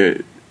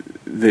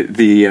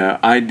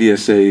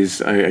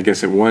IDSA's, I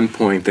guess at one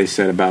point they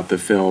said about the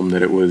film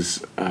that it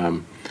was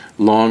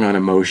long on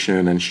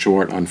emotion and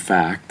short on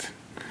fact.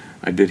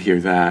 I did hear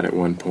that at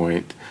one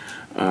point.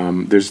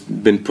 There's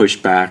been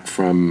pushback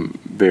from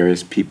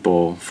various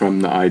people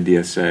from the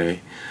IDSA.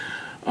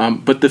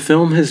 But the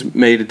film has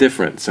made a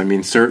difference. I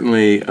mean,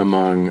 certainly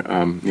among,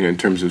 in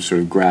terms of sort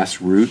of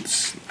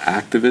grassroots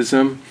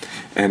activism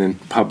and in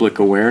public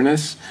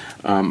awareness,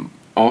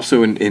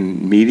 also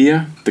in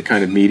media, the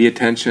kind of media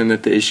attention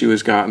that the issue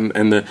has gotten,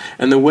 and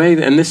the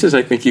way, and this is,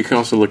 I think you can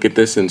also look at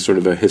this in sort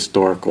of a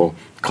historical,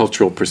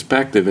 cultural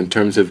perspective in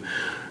terms of,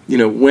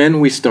 when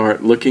we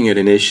start looking at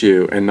an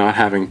issue and not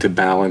having to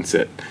balance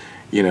it,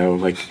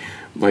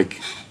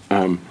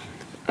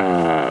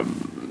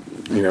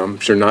 I'm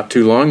sure not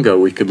too long ago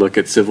we could look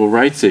at civil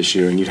rights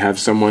issue, and you'd have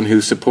someone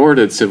who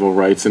supported civil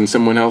rights and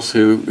someone else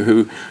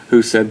who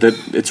said that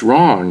it's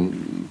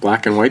wrong.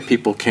 Black and white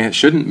people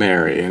shouldn't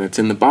marry, and it's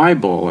in the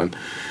Bible, and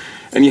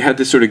you had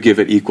to sort of give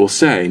it equal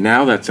say.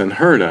 Now that's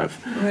unheard of,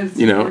 and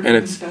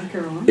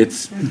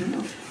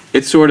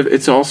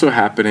it's also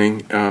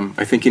happening.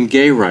 I think in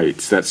gay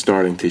rights that's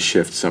starting to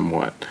shift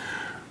somewhat.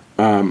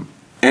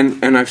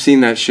 And I've seen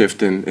that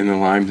shift in the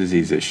Lyme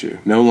disease issue.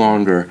 No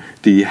longer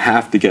do you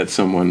have to get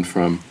someone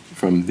from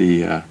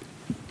the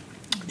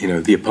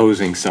the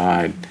opposing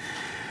side.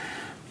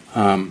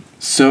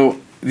 So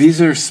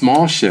these are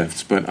small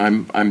shifts, but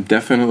I'm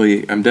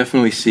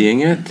definitely seeing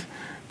it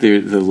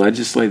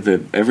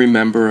every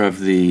member of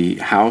the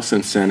House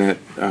and Senate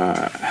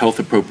Health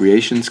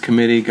Appropriations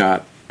Committee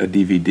got a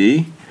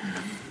DVD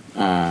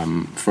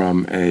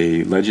from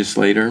a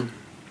legislator,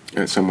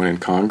 someone in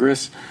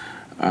Congress.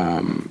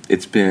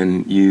 It's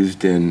been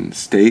used in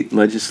state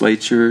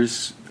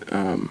legislatures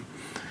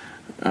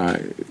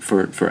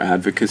for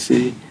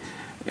advocacy,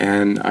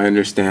 and I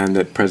understand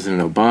that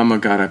President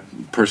Obama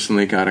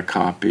personally got a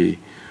copy.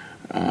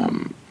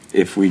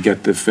 If we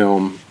get the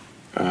film,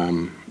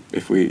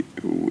 the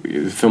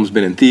film's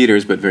been in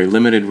theaters but very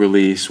limited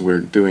release. We're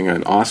doing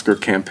an Oscar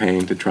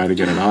campaign to try to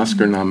get an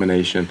Oscar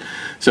nomination.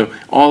 So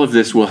all of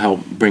this will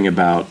help bring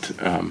about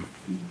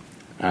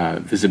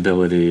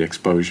visibility,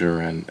 exposure,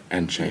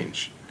 and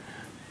change,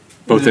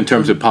 both in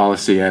terms of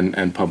policy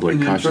and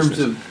public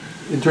consciousness.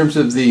 In terms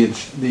of the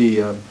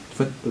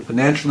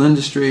financial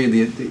industry,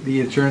 the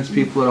insurance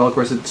people, and all, of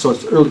course, so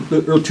it's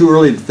too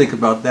early to think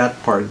about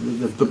that part.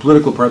 The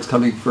political part's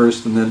coming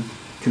first, and then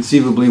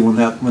conceivably when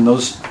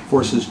those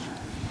forces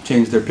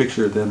change their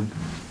picture, then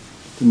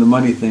the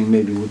money thing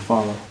maybe would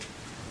follow.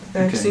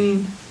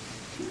 Vaccine.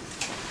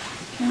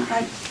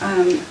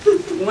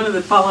 One of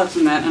the follow-ups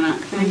on that, and I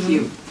thank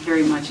you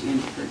very much,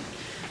 Andy, for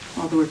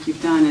all the work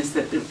you've done, is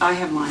that I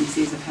have Lyme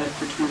disease. I've had it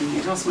for 20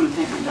 years. I also want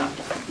to thank my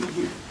doctor for being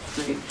here.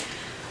 Great.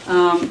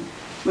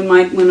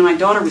 When my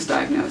daughter was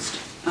diagnosed,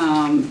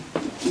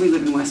 we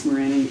live in West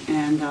Marin,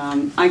 and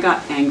I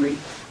got angry.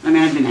 I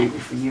mean, I've been angry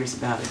for years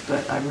about it,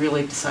 but I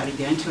really decided to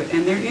get into it.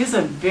 And there is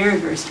a very,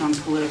 very strong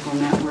political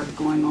network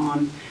going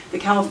on. The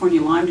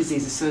California Lyme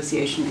Disease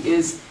Association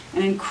is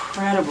an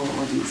incredible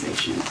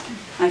organization.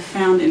 I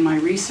found in my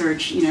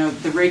research,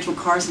 the Rachel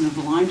Carson of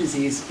the Lyme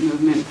disease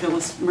movement,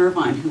 Phyllis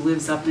Mervine, who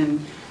lives up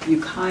in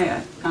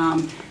Ukiah.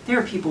 There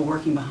are people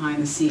working behind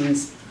the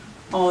scenes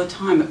all the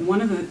time.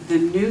 One of the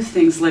new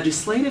things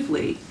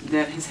legislatively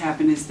that has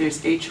happened is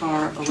there's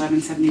H.R.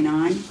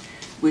 1179,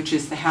 which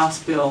is the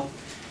House bill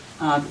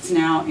that's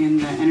now in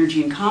the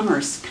Energy and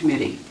Commerce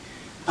Committee,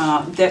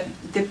 that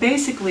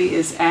basically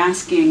is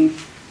asking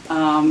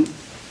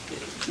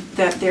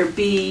that there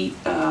be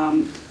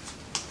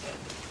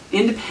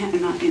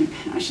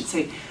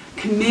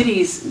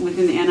committees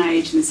within the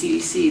NIH and the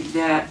CDC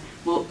that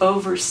will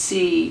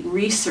oversee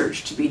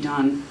research to be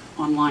done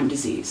on Lyme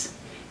disease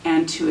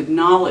and to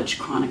acknowledge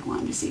chronic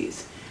Lyme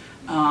disease.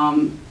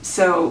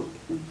 So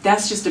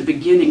that's just a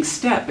beginning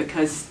step,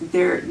 because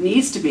there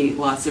needs to be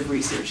lots of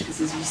research,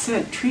 because as you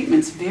said,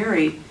 treatments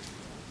vary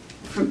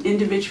from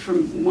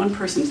one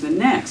person to the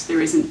next.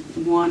 There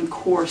isn't one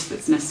course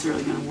that's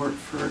necessarily going to work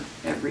for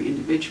every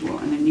individual,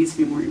 and there needs to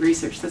be more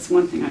research. That's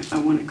one thing I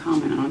want to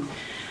comment on.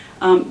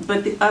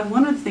 But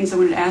one of the things I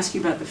wanted to ask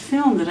you about the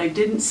film that I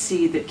didn't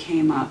see that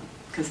came up,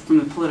 because from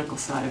the political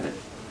side of it,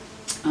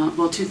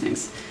 well, two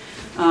things.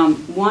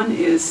 One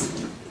is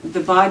the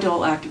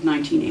Bayh-Dole Act of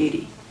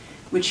 1980,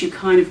 which you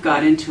kind of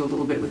got into a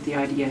little bit with the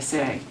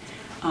IDSA.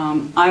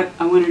 I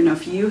wanted to know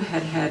if you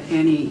had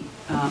any.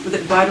 The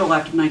Bayh-Dole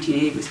Act of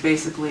 1980 was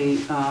basically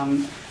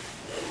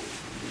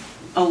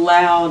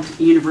allowed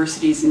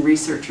universities and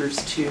researchers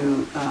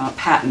to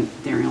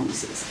patent their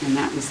illnesses, and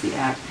that was the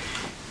act.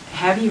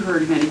 Have you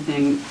heard of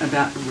anything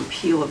about the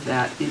repeal of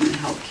that in the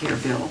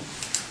healthcare bill?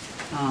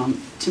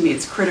 To me,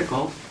 it's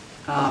critical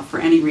for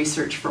any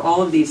research for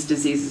all of these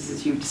diseases,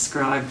 as you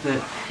described,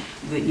 that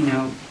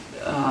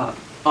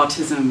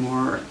autism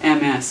or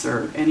MS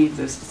or any of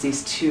those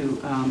diseases,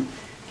 to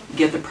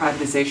get the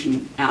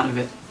privatization out of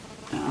it.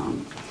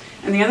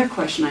 And the other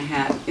question I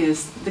had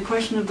is the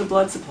question of the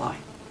blood supply.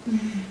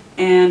 Mm-hmm.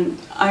 And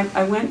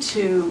I went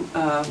to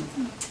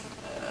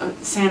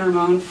San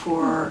Ramon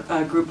for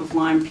a group of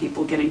Lyme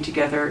people getting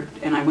together,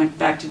 and I went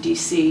back to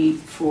D.C.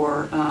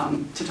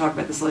 to talk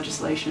about this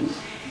legislation.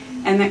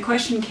 And that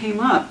question came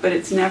up, but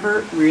it's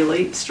never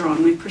really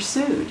strongly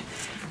pursued.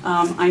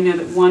 I know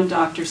that one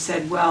doctor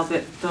said, well,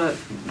 that the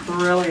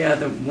Borrelia,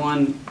 the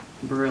one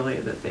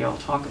Borrelia that they all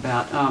talk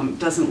about,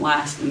 doesn't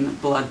last in the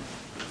blood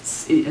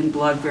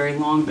very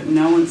long, but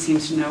no one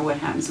seems to know what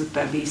happens with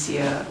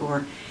Babesia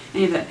or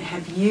any of that.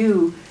 Have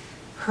you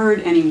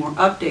heard any more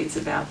updates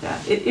about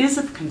that? It is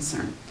of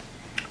concern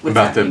what's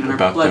happening in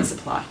our blood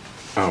supply.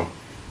 Oh.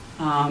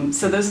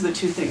 So those are the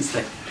two things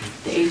that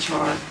the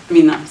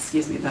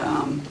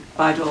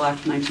Bayh-Dole Act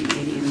of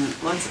 1980 and the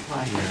blood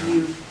supply. Yeah. Have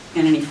you,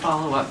 and any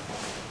follow-up?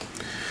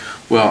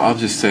 Well, I'll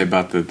just say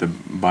about the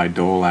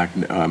Bayh-Dole Act,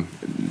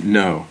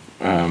 no.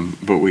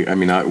 But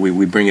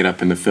we bring it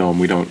up in the film.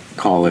 We don't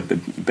call it the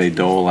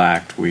Bayh-Dole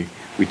Act. We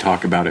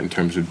talk about it in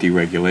terms of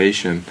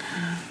deregulation.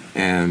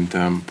 And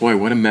boy,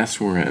 what a mess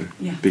we're in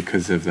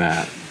because of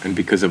that, and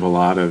because of a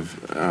lot of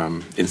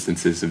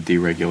instances of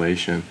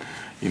deregulation.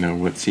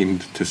 What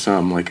seemed to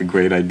some like a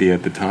great idea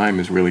at the time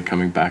is really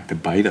coming back to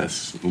bite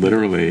us,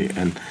 literally.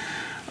 And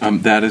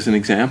that is an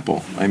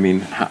example. I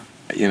mean,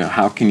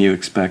 how can you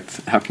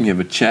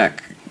have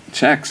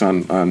checks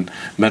on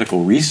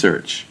medical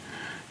research,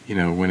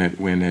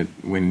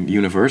 when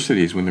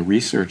universities, when the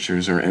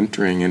researchers are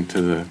entering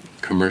into the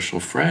commercial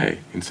fray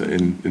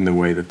in the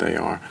way that they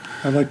are.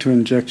 I'd like to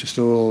inject just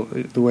a little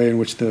the way in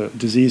which the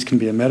disease can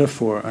be a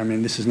metaphor. I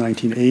mean, this is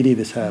 1980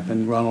 this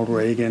happened, Ronald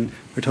Reagan.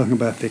 We're talking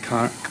about the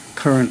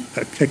current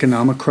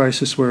economic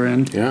crisis we're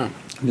in. Yeah.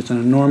 And it's an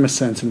enormous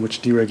sense in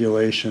which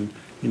deregulation,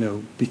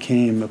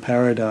 became a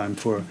paradigm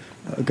for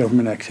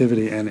government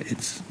activity, and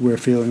we're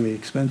feeling the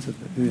expense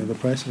of it, the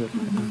price of it.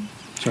 Mm-hmm.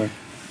 Sorry.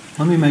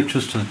 Let me make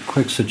just a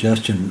quick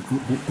suggestion.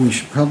 We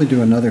should probably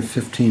do another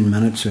 15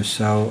 minutes or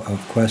so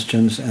of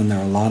questions, and there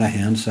are a lot of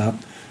hands up.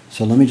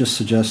 So let me just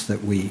suggest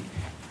that we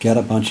get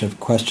a bunch of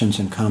questions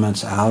and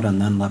comments out and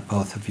then let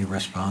both of you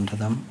respond to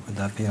them. Would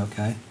that be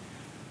okay?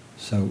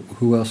 So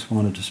who else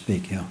wanted to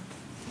speak? Yeah.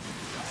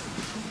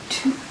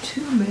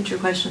 Two major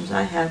questions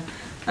I have.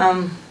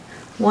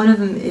 One of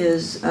them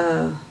is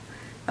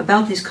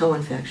about these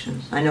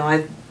co-infections. I know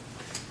I've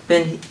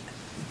been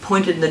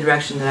pointed in the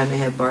direction that I may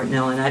have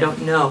Bartonella, and I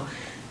don't know.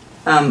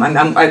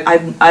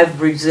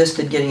 I've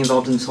resisted getting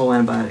involved in this whole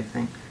antibiotic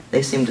thing.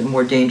 They seemed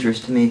more dangerous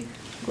to me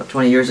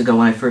 20 years ago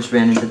when I first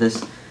ran into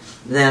this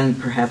than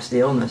perhaps the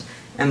illness.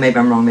 And maybe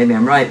I'm wrong, maybe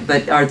I'm right.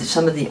 But are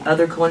some of the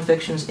other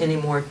co-infections any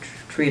more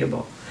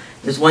treatable?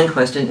 Is one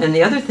question. And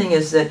the other thing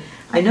is that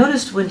I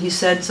noticed when he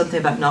said something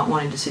about not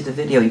wanting to see the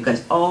video, you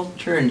guys all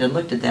turned and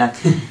looked at that.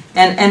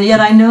 and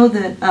yet I know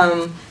that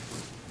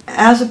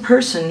as a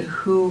person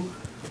who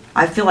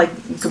I feel like,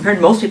 compared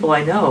to most people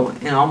I know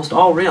in almost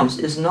all realms,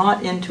 is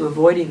not into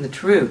avoiding the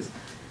truth,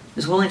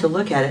 is willing to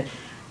look at it,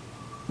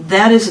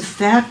 that is a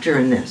factor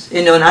in this.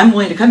 And I'm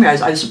willing to come here.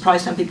 I was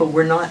surprised some people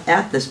were not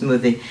at this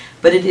movie.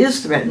 But it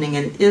is threatening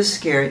and it is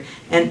scary,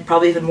 and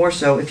probably even more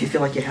so if you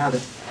feel like you have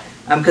it.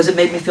 Because it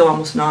made me feel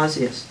almost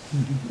nauseous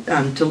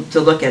to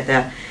look at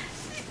that.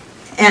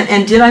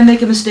 And did I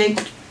make a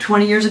mistake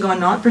 20 years ago in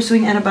not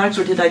pursuing antibiotics,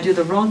 or did I do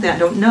the wrong thing? I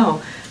don't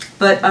know.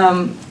 But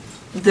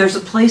there's a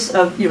place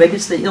of, maybe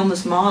it's the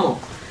illness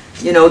model,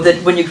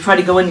 that when you try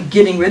to go in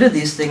getting rid of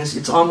these things,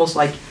 it's almost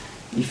like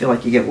you feel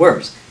like you get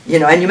worse.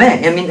 And you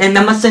may. And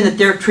I'm not saying that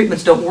their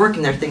treatments don't work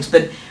and their things,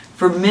 but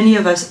for many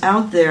of us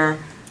out there,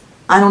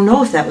 I don't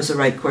know if that was the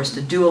right course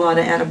to do a lot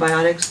of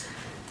antibiotics.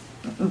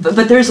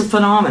 But there's a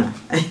phenomenon.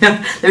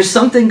 There's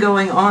something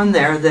going on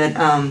there that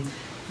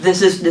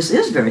this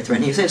is very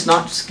threatening. You say it's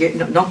not scary.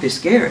 No, don't be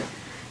scared.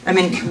 I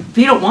mean,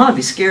 you don't want to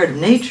be scared of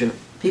nature.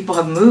 People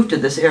have moved to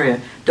this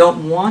area,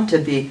 don't want to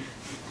be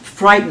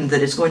frightened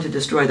that it's going to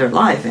destroy their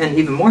life, and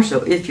even more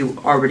so if you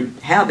already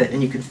have it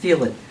and you can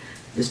feel it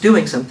is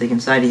doing something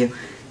inside of you.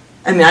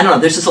 I mean, I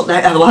don't know.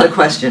 I have a lot of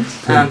questions,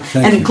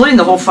 and including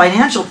the whole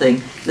financial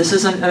thing. This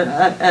isn't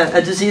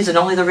a disease that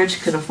only the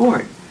rich can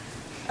afford.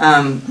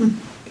 And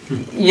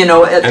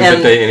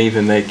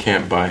even they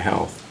can't buy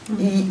health.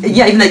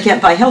 Yeah, even they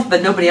can't buy health,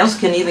 but nobody else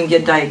can even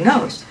get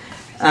diagnosed.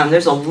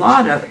 There's a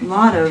lot of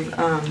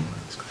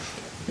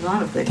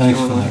things. Thanks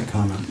for that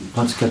comment.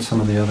 Let's get some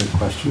of the other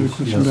questions.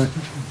 Yes.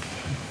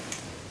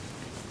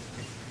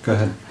 Go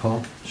ahead,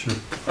 Paul. Sure.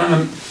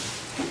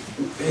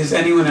 Has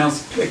anyone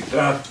else picked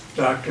up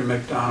Dr.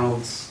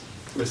 McDonald's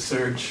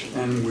research,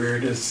 and where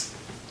does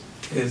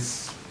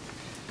his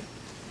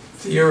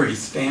theory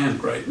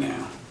stand right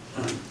now?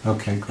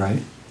 Okay,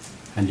 great.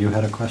 And you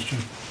had a question?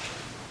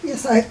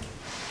 Yes, I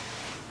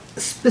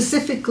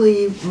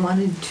specifically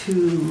wanted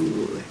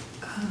to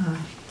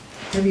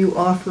have you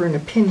offer an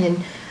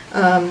opinion.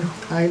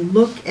 I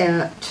look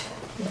at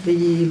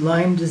the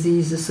Lyme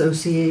disease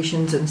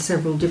associations in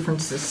several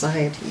different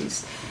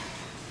societies,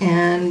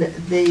 and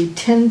they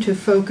tend to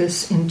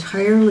focus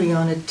entirely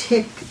on a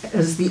tick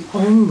as the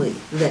only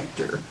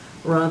vector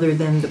rather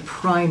than the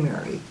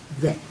primary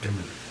vector.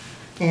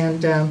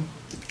 And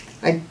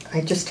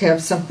I just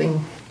have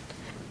something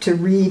to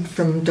read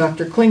from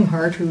Dr.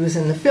 Klinghardt, who is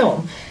in the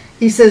film.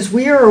 He says,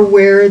 "We are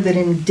aware that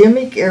in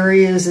endemic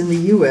areas in the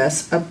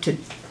U.S., up to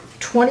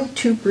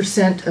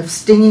 22% of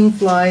stinging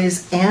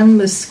flies and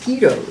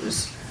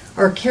mosquitoes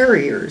are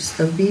carriers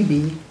of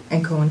BB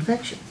and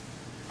co-infection."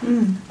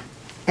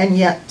 And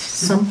yet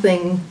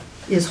something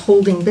is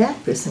holding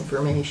back this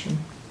information.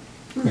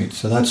 Great,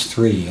 so that's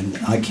three, and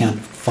I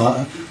can't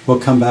we'll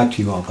come back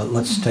to you all, but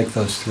let's take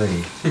those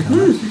three.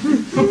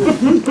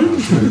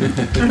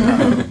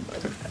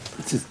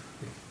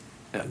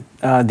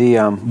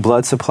 The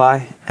blood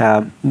supply.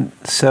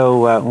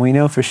 So we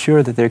know for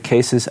sure that there are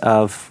cases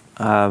of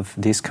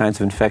these kinds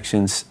of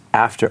infections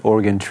after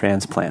organ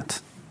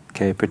transplant.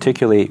 Okay,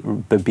 particularly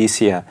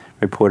Babesia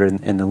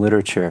reported in the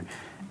literature.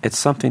 It's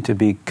something to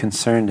be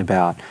concerned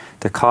about.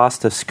 The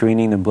cost of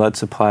screening the blood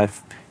supply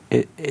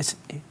it's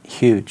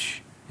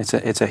huge.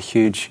 It's a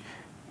huge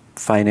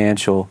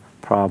financial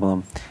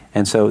problem,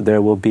 and so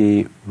there will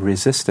be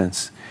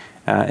resistance.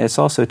 It's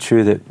also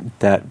true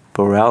that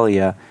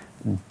Borrelia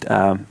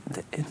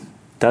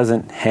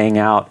doesn't hang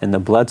out in the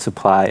blood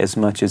supply as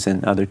much as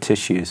in other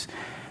tissues.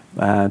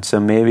 So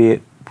maybe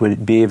it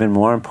would be even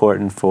more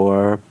important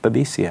for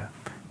Babesia.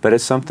 But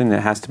it's something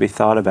that has to be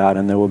thought about,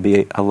 and there will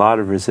be a lot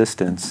of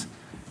resistance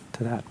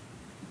to that.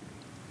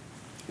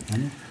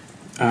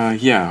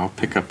 Yeah, I'll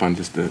pick up on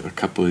just a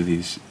couple of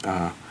these.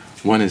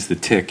 One is the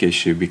tick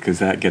issue, because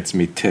that gets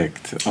me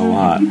ticked a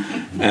lot.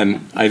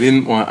 And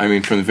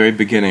from the very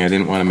beginning, I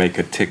didn't want to make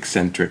a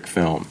tick-centric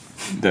film.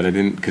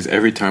 Because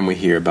every time we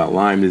hear about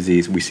Lyme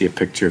disease, we see a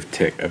picture of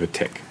a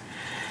tick.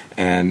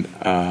 And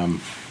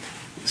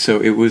so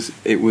it was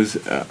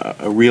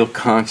a real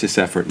conscious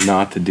effort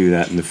not to do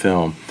that in the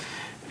film,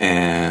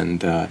 and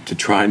to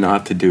try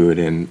not to do it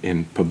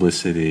in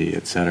publicity,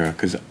 etc.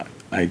 Because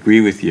I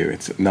agree with you,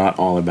 it's not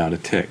all about a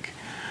tick,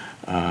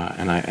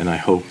 and I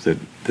hope that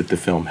the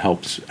film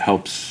helps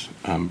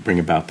bring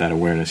about that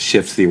awareness,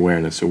 shifts the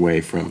awareness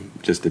away from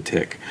just a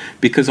tick.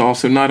 Because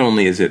also, not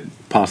only is it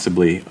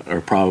possibly or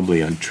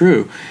probably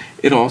untrue,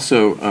 it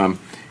also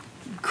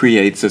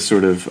creates a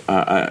sort of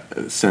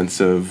a sense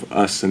of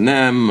us and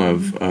them,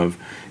 of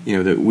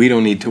that we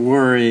don't need to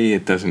worry.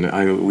 It doesn't.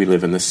 We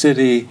live in the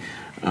city.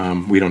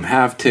 We don't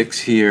have ticks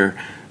here,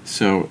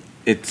 so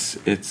it's.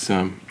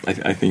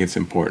 I think it's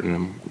important.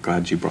 I'm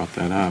glad you brought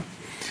that up.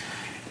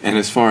 And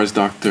as far as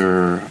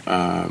Dr.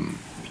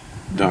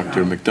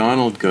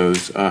 McDonald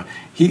goes,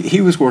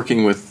 he was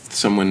working with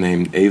someone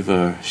named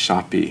Eva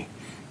Shapi,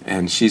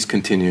 and she's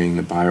continuing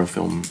the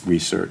biofilm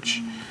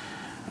research,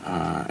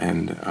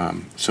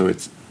 so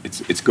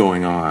it's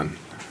going on.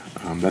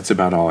 That's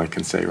about all I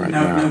can say right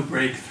now. No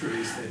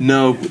breakthroughs.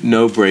 No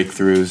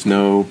breakthroughs.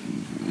 No,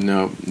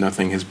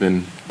 nothing has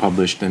been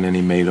published in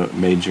any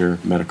major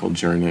medical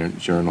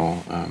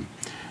journal.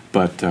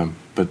 But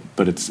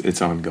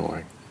it's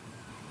ongoing.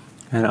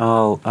 And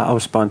I'll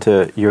respond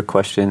to your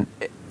question.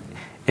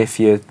 If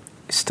you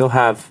still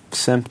have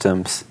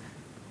symptoms,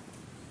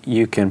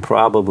 you can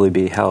probably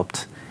be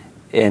helped.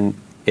 And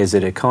is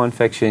it a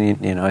co-infection?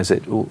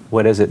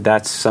 What is it?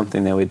 That's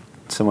something that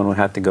someone would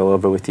have to go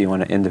over with you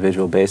on an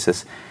individual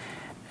basis.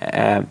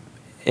 It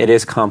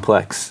is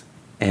complex,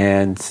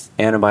 and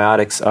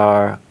antibiotics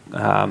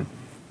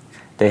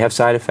they have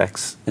side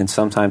effects, and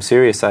sometimes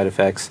serious side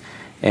effects,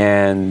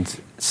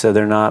 and so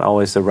they're not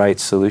always the right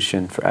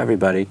solution for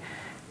everybody.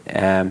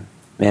 And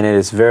it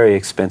is very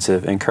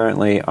expensive, and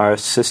currently our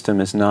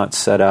system is not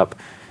set up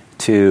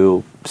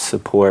to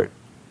support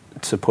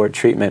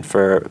treatment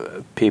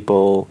for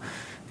people,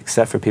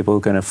 except for people who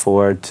can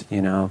afford,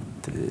 to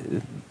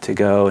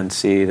go and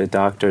see the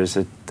doctors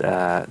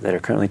that are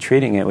currently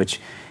treating it, which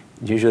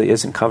usually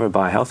isn't covered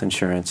by health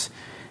insurance.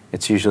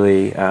 It's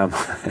usually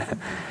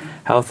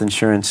health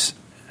insurance.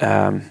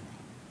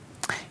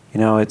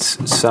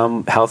 It's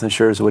some health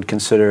insurers would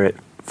consider it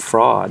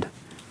fraud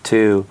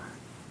to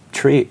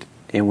treat,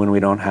 and when we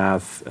don't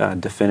have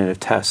definitive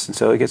tests, and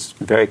so it gets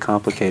very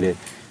complicated.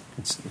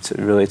 It's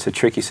a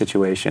tricky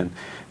situation.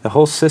 The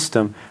whole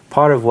system.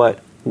 Part of what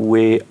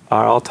we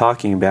are all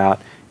talking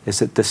about is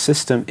that the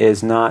system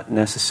is not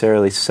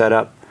necessarily set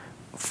up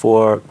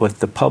with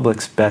the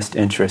public's best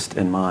interest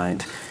in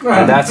mind.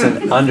 And that's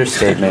an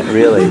understatement,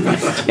 really.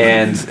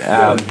 And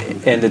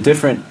the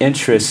different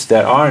interests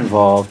that are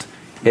involved,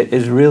 it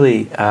is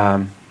really,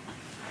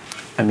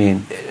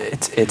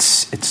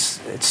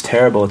 it's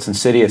terrible. It's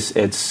insidious.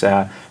 It's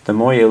the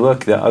more you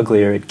look, the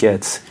uglier it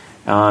gets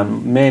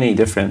on many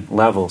different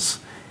levels.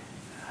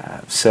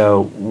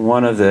 So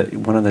one of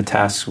the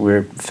tasks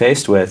we're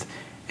faced with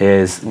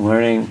is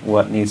learning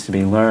what needs to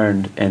be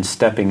learned and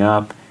stepping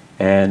up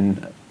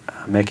and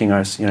making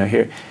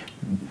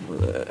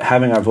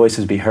having our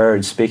voices be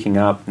heard, speaking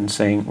up and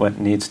saying what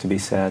needs to be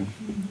said.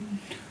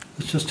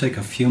 Let's just take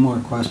a few more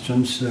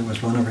questions. There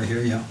was one over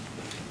here, yeah.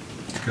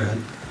 Go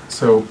ahead.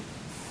 So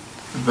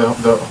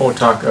the whole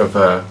talk of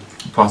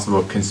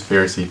possible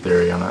conspiracy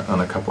theory on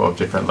a couple of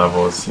different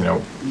levels,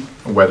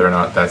 whether or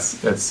not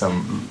that's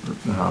some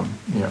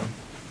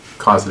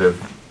causative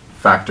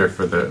factor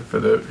for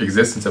the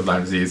existence of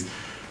Lyme disease,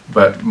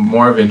 but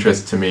more of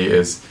interest to me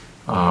is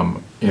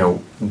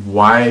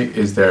why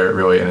is there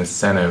really an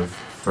incentive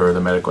for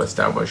the medical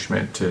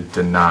establishment to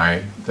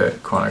deny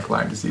that chronic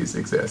Lyme disease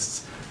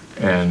exists?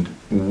 And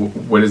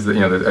what is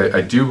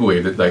I do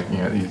believe that they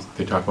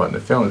talk about in the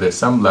film, there's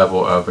some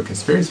level of a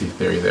conspiracy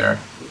theory there,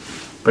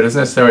 but it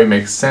doesn't necessarily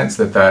make sense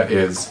that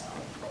is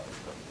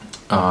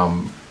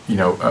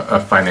a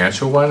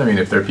financial one. I mean,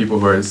 if there are people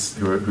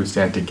who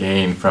stand to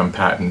gain from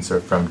patents or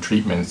from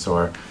treatments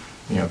or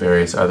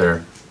various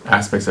other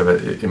aspects of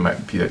it, it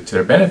might be to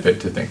their benefit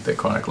to think that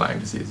chronic Lyme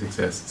disease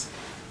exists.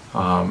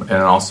 And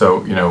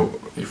also,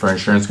 for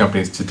insurance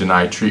companies to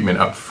deny treatment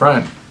up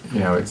front,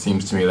 it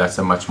seems to me that's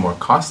a much more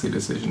costly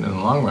decision in the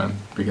long run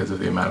because of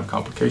the amount of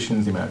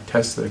complications, the amount of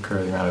tests that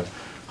occur, the amount of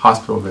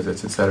hospital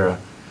visits, etc.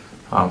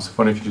 So I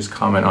wonder if you just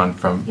comment on,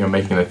 from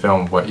making the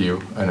film, what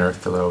you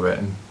unearthed a little bit,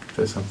 and if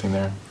there's something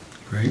there.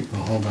 Great,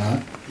 we'll hold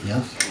that.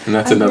 Yes? And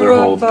that's another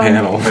whole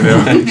panel.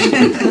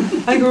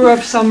 I grew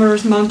up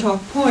Summers,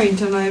 Montauk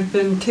Point, and I've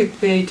been tick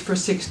bait for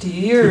 60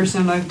 years,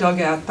 and I've dug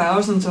out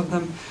thousands of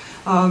them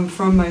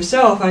from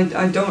myself.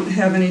 I don't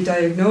have any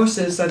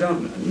diagnosis. I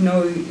don't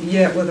know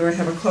yet whether I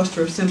have a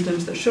cluster of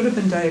symptoms that should have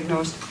been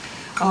diagnosed.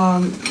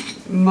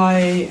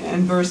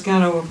 and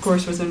Verrazano, of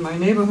course, was in my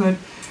neighborhood.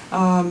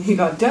 He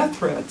got death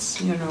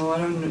threats. I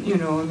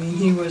mean,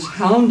 he was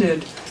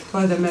hounded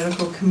by the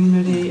medical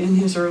community in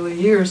his early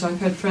years. I've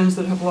had friends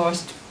that have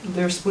lost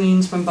their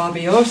spleens from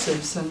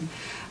babesiosis, and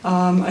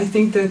I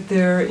think that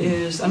there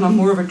is, and I'm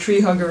more of a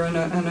tree hugger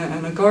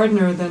and a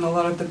gardener than a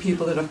lot of the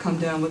people that have come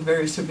down with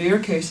very severe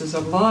cases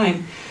of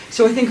Lyme.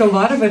 So I think a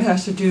lot of it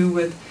has to do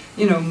with,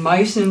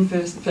 mice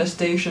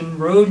infestation,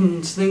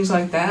 rodents, things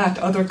like that,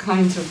 other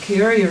kinds of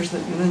carriers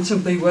than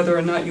simply whether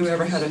or not you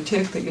ever had a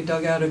tick that you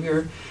dug out of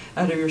your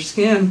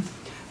skin.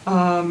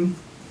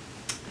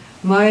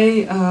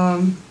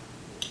 My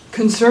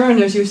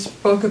concern, as you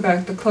spoke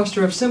about the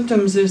cluster of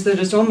symptoms, is that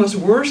it's almost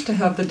worse to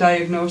have the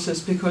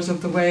diagnosis because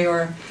of the way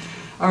our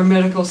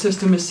medical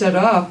system is set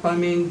up. I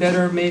mean,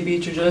 better maybe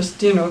to just,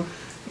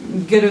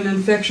 get an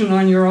infection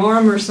on your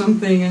arm or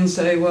something and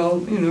say,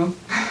 well,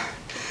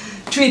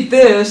 treat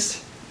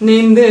this,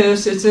 name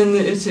this, it's in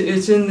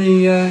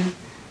the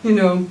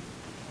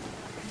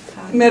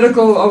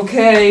medical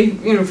okay,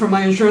 for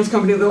my insurance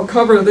company, they'll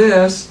cover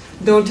this.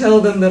 Don't tell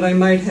them that I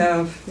might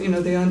have,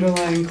 the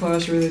underlying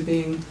cause really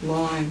being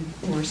Lyme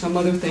or some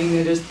other thing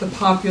that is the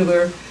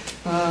popular,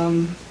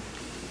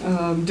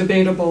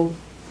 debatable,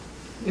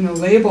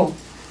 label.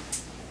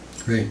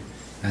 Great.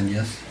 And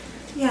yes?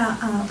 Yeah,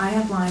 I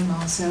have Lyme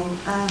also,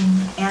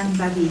 and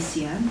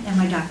Babesia, and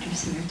my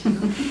doctor's here too.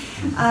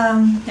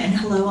 And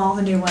hello, all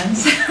the new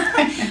ones.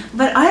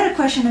 But I had a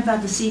question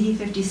about the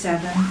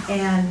CD57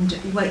 and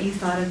what you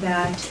thought of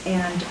that,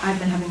 and I've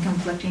been having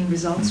conflicting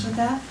results with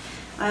that.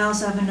 I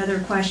also have another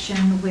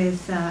question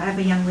with, I have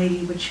a young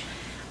lady which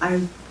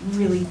I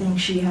really think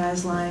she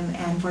has Lyme,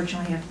 and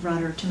fortunately I've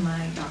brought her to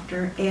my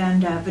doctor.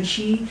 And but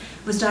she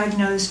was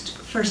diagnosed,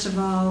 first of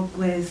all,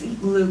 with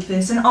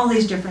lupus and all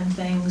these different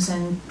things,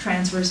 and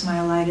transverse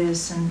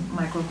myelitis and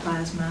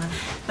mycoplasma.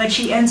 But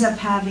she ends up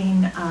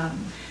having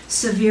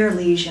severe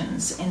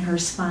lesions in her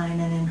spine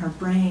and in her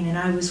brain. And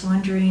I was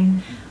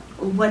wondering,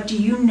 what do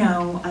you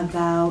know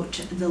about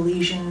the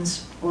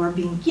lesions, or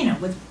being,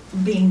 with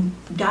being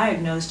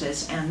diagnosed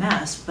as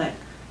MS, but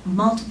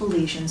multiple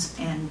lesions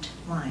and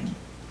Lyme?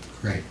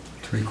 Great.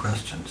 3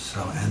 questions.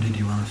 So, Andy, do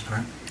you want to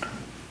start?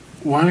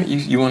 Why don't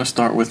you want to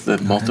start with the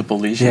multiple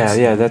lesions?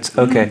 Yeah, that's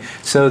okay.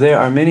 So there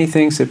are many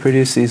things that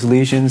produce these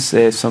lesions.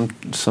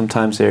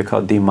 Sometimes they're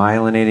called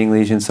demyelinating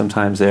lesions.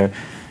 Sometimes they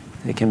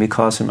can be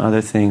caused from other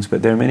things.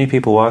 But there are many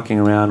people walking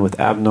around with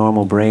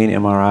abnormal brain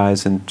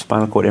MRIs and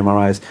spinal cord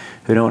MRIs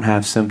who don't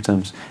have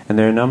symptoms. And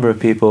there are a number of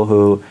people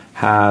who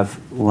have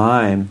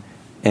Lyme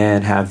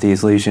and have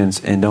these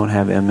lesions and don't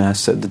have MS.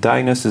 So the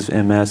diagnosis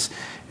of MS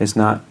is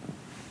not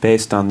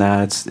based on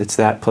that. It's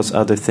that plus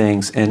other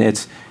things, and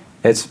it's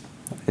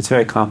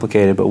very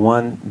complicated. But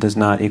one does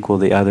not equal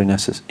the other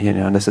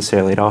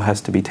necessarily. It all has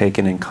to be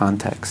taken in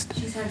context.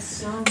 She's had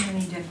so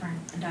many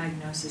different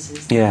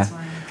diagnoses. Yeah.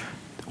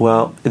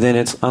 Well, then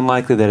it's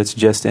unlikely that it's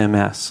just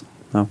MS.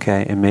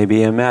 Okay, it may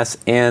be MS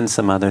and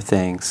some other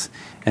things.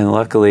 And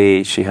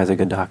luckily, she has a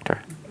good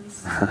doctor.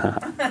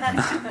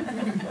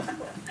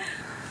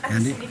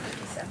 Andy?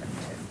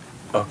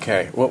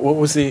 Okay. What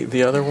was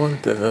the other one?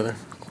 The other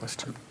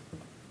question?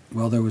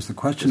 Well, there was the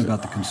question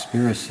about the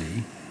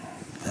conspiracy.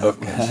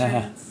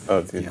 Okay.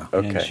 Okay.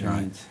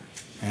 Insurance.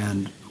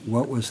 And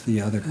what was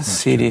the other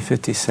question?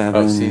 CD57.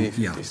 Oh, CD57.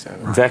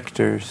 Yeah.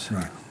 Vectors.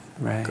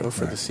 Right. Go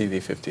for the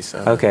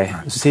CD57. Okay,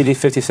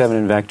 CD57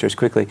 and vectors,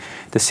 quickly.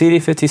 The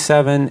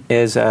CD57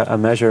 is a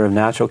measure of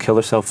natural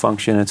killer cell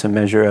function. It's a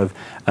measure of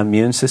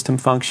immune system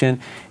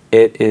function.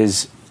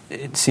 It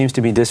seems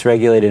to be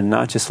dysregulated in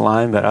not just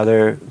Lyme, but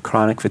other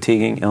chronic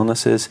fatiguing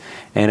illnesses,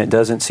 and it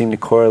doesn't seem to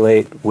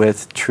correlate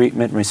with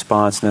treatment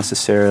response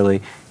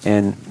necessarily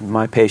in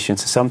my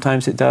patients.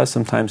 Sometimes it does,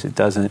 sometimes it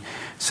doesn't.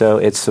 So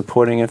it's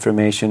supporting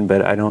information,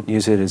 but I don't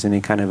use it as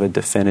any kind of a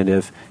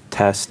definitive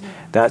test.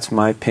 That's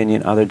my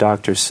opinion. Other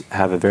doctors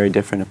have a very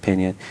different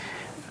opinion.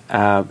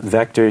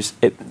 Vectors,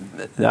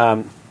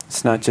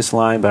 it's not just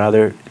Lyme, but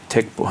other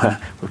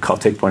we call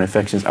tick-borne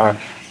infections are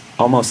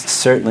almost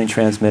certainly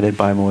transmitted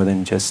by more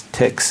than just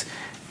ticks.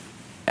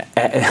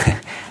 I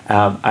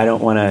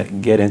don't want to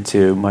get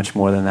into much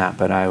more than that,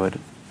 but I would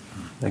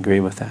agree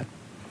with that.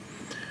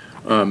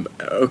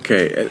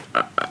 Okay.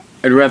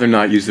 I'd rather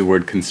not use the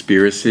word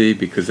conspiracy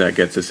because that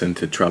gets us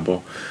into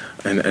trouble.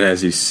 And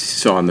as you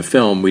saw in the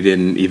film, we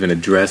didn't even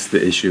address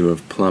the issue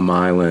of Plum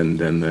Island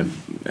and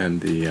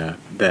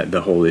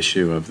the whole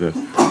issue of the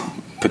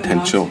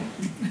potential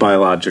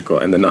biological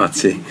and the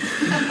Nazi.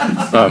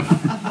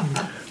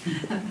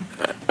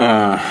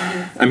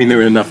 I mean, there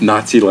were enough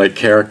Nazi-like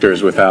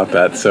characters without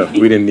that, so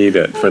we didn't need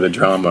it for the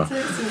drama.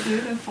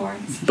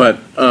 But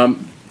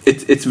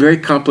it's very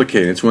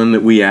complicated. It's one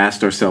that we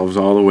asked ourselves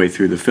all the way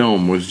through the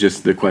film, was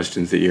just the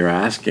questions that you're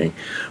asking.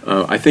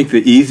 I think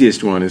the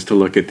easiest one is to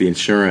look at the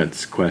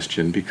insurance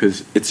question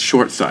because it's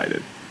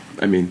short-sighted.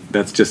 I mean,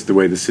 that's just the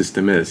way the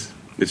system is.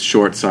 it's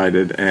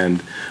short-sighted,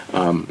 and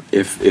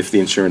if the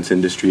insurance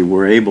industry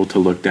were able to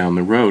look down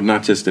the road,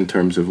 not just in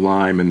terms of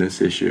Lyme and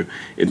this issue,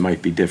 it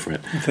might be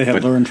different. If they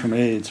had learned from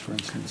AIDS, for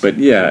instance. But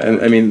yeah,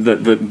 and I mean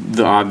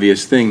the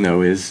obvious thing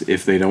though is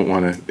if they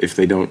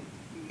don't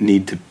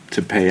need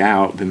to pay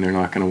out, then they're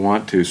not going to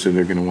want to, so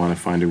they're going to want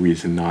to find a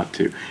reason not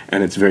to.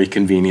 And it's very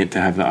convenient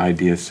to have the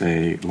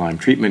IDSA Lyme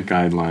treatment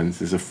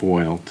guidelines as a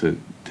foil to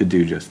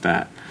do just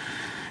that.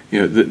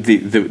 You know,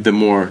 the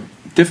more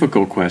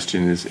difficult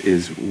question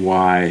is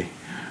why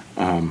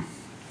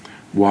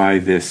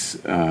this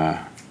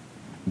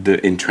the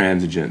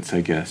intransigence,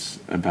 I guess,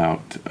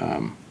 about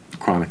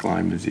chronic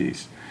Lyme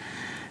disease.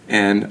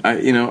 And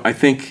I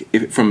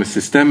think from a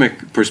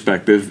systemic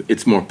perspective,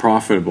 it's more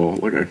profitable.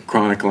 Like a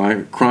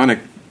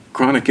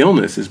chronic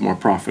illness is more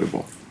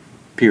profitable.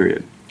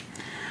 Period.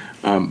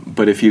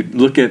 But if you're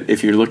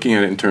looking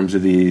at it in terms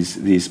of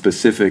these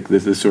specific,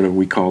 this is sort of,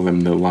 we call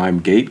them the Lyme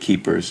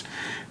gatekeepers.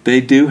 They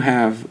do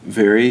have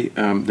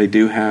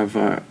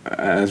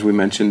as we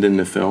mentioned in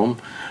the film,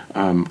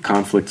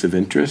 conflicts of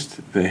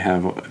interest. They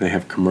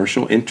have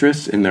commercial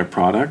interests in their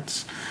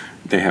products.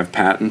 They have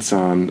patents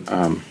on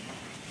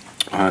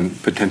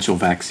potential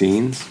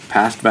vaccines,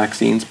 past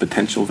vaccines,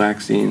 potential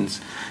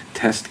vaccines,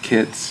 test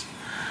kits,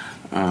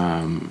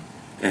 and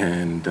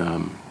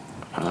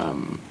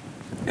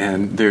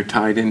they're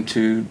tied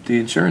into the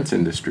insurance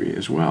industry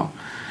as well.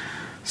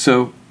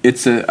 So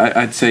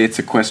I'd say it's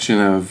a question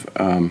of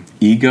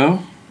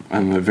ego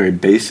on a very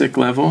basic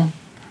level,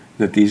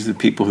 that these are the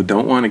people who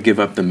don't want to give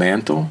up the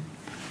mantle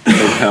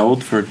they've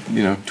held for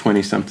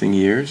 20-something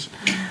years.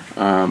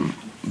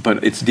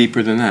 But it's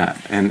deeper than that,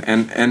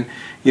 and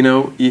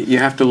you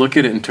have to look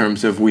at it in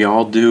terms of we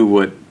all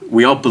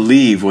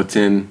believe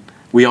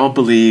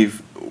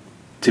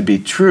to be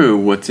true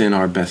what's in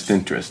our best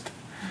interest.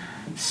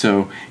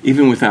 So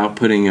even without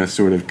putting a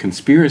sort of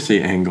conspiracy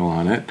angle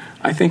on it,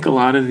 I think a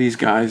lot of these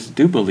guys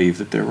do believe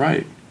that they're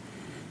right.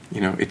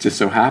 It just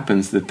so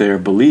happens that their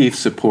belief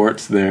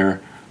supports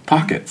their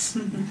pockets,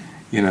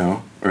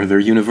 or their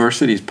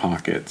university's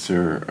pockets,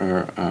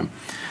 but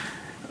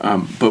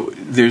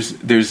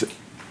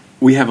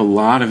we have a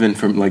lot of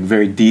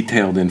very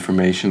detailed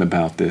information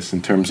about this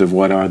in terms of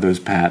what are those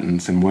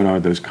patents and what are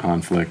those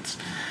conflicts.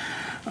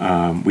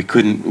 We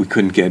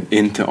couldn't get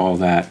into all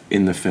that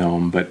in the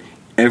film, but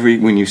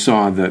when you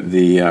saw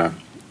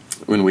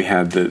when we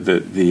had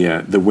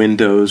the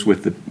windows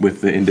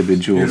with the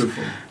individuals,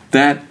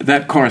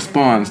 that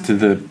corresponds to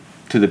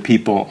the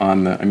people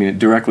on the. I mean, it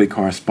directly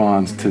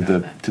corresponds to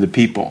the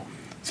people.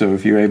 So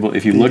if you look at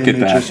that,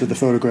 the images of the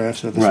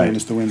photographs are the same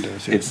as the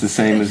windows. Yeah. It's the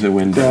same as the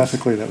windows.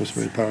 Graphically, that was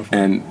very powerful.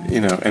 And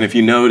and if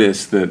you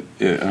notice that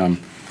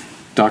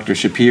Dr.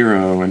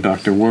 Shapiro and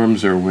Dr.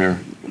 Wormser were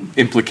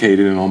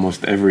implicated in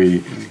almost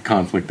every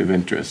conflict of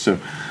interest. So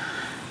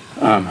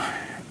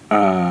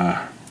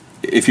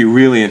if you're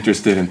really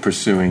interested in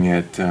pursuing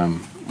it,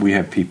 we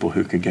have people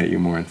who could get you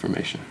more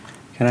information.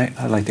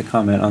 I'd like to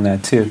comment on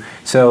that too.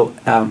 So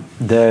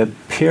the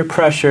peer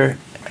pressure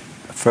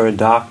for a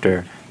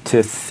doctor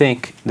to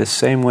think the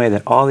same way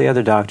that all the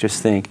other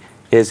doctors think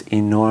is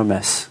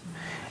enormous.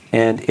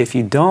 And if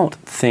you don't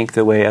think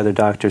the way other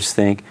doctors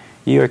think,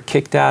 you are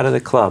kicked out of the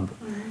club.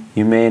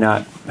 You may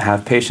not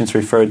have patients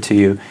referred to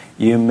you.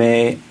 You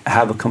may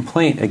have a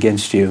complaint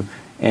against you.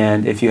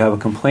 And if you have a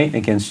complaint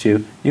against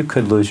you, you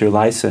could lose your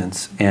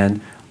license.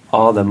 And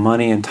all the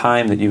money and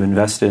time that you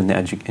invested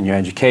in your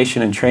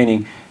education and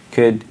training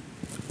could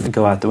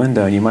go out the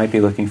window, and you might be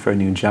looking for a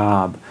new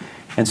job.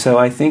 And so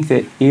I think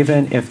that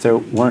even if there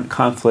weren't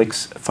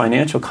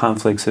financial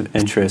conflicts of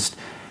interest,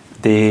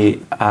 the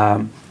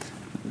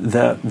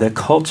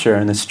culture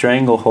and the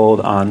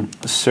stranglehold on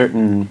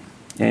certain,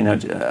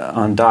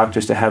 on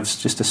doctors to have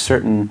just a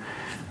certain,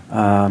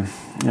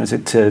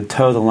 to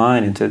toe the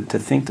line and to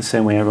think the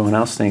same way everyone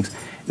else thinks,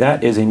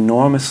 that is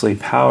enormously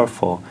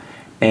powerful.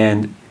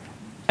 And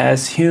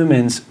as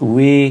humans,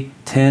 we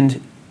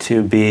tend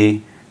to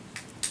be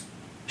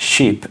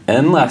sheep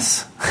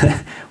unless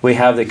we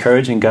have the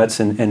courage and guts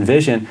and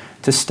vision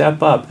to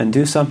step up and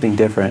do something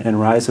different and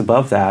rise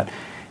above that.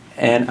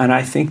 And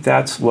I think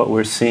that's what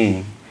we're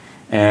seeing.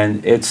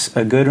 And it's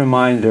a good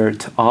reminder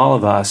to all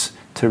of us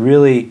to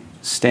really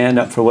stand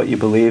up for what you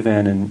believe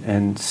in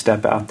and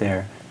step out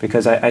there.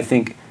 Because I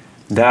think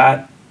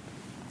that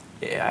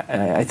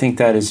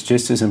is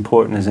just as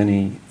important as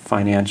any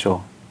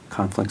financial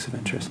conflicts of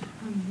interest.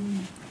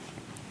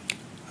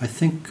 I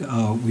think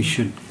we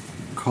should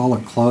call a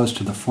close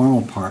to the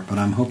formal part, but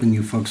I'm hoping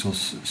you folks will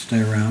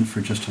stay around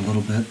for just a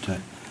little bit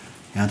to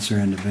answer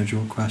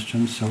individual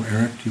questions. So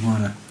Eric, do you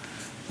want to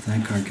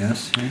thank our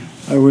guests here?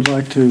 I would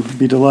like to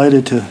be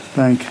delighted to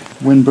thank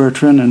Win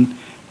Bertrand and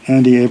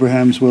Andy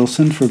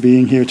Abrahams-Wilson for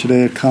being here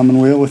today at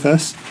Commonweal with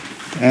us.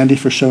 Andy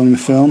for showing the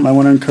film. I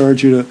want to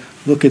encourage you to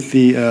look at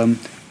the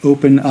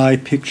Open Eye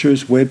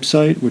Pictures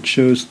website, which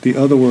shows the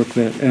other work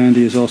that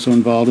Andy is also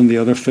involved in, the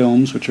other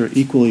films, which are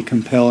equally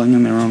compelling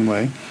in their own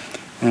way.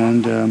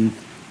 And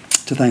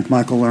to thank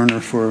Michael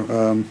Lerner for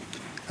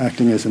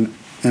acting as an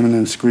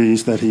eminent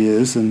screeze that he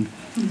is and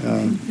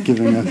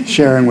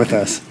sharing with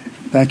us.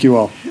 Thank you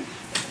all.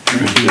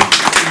 Thank you.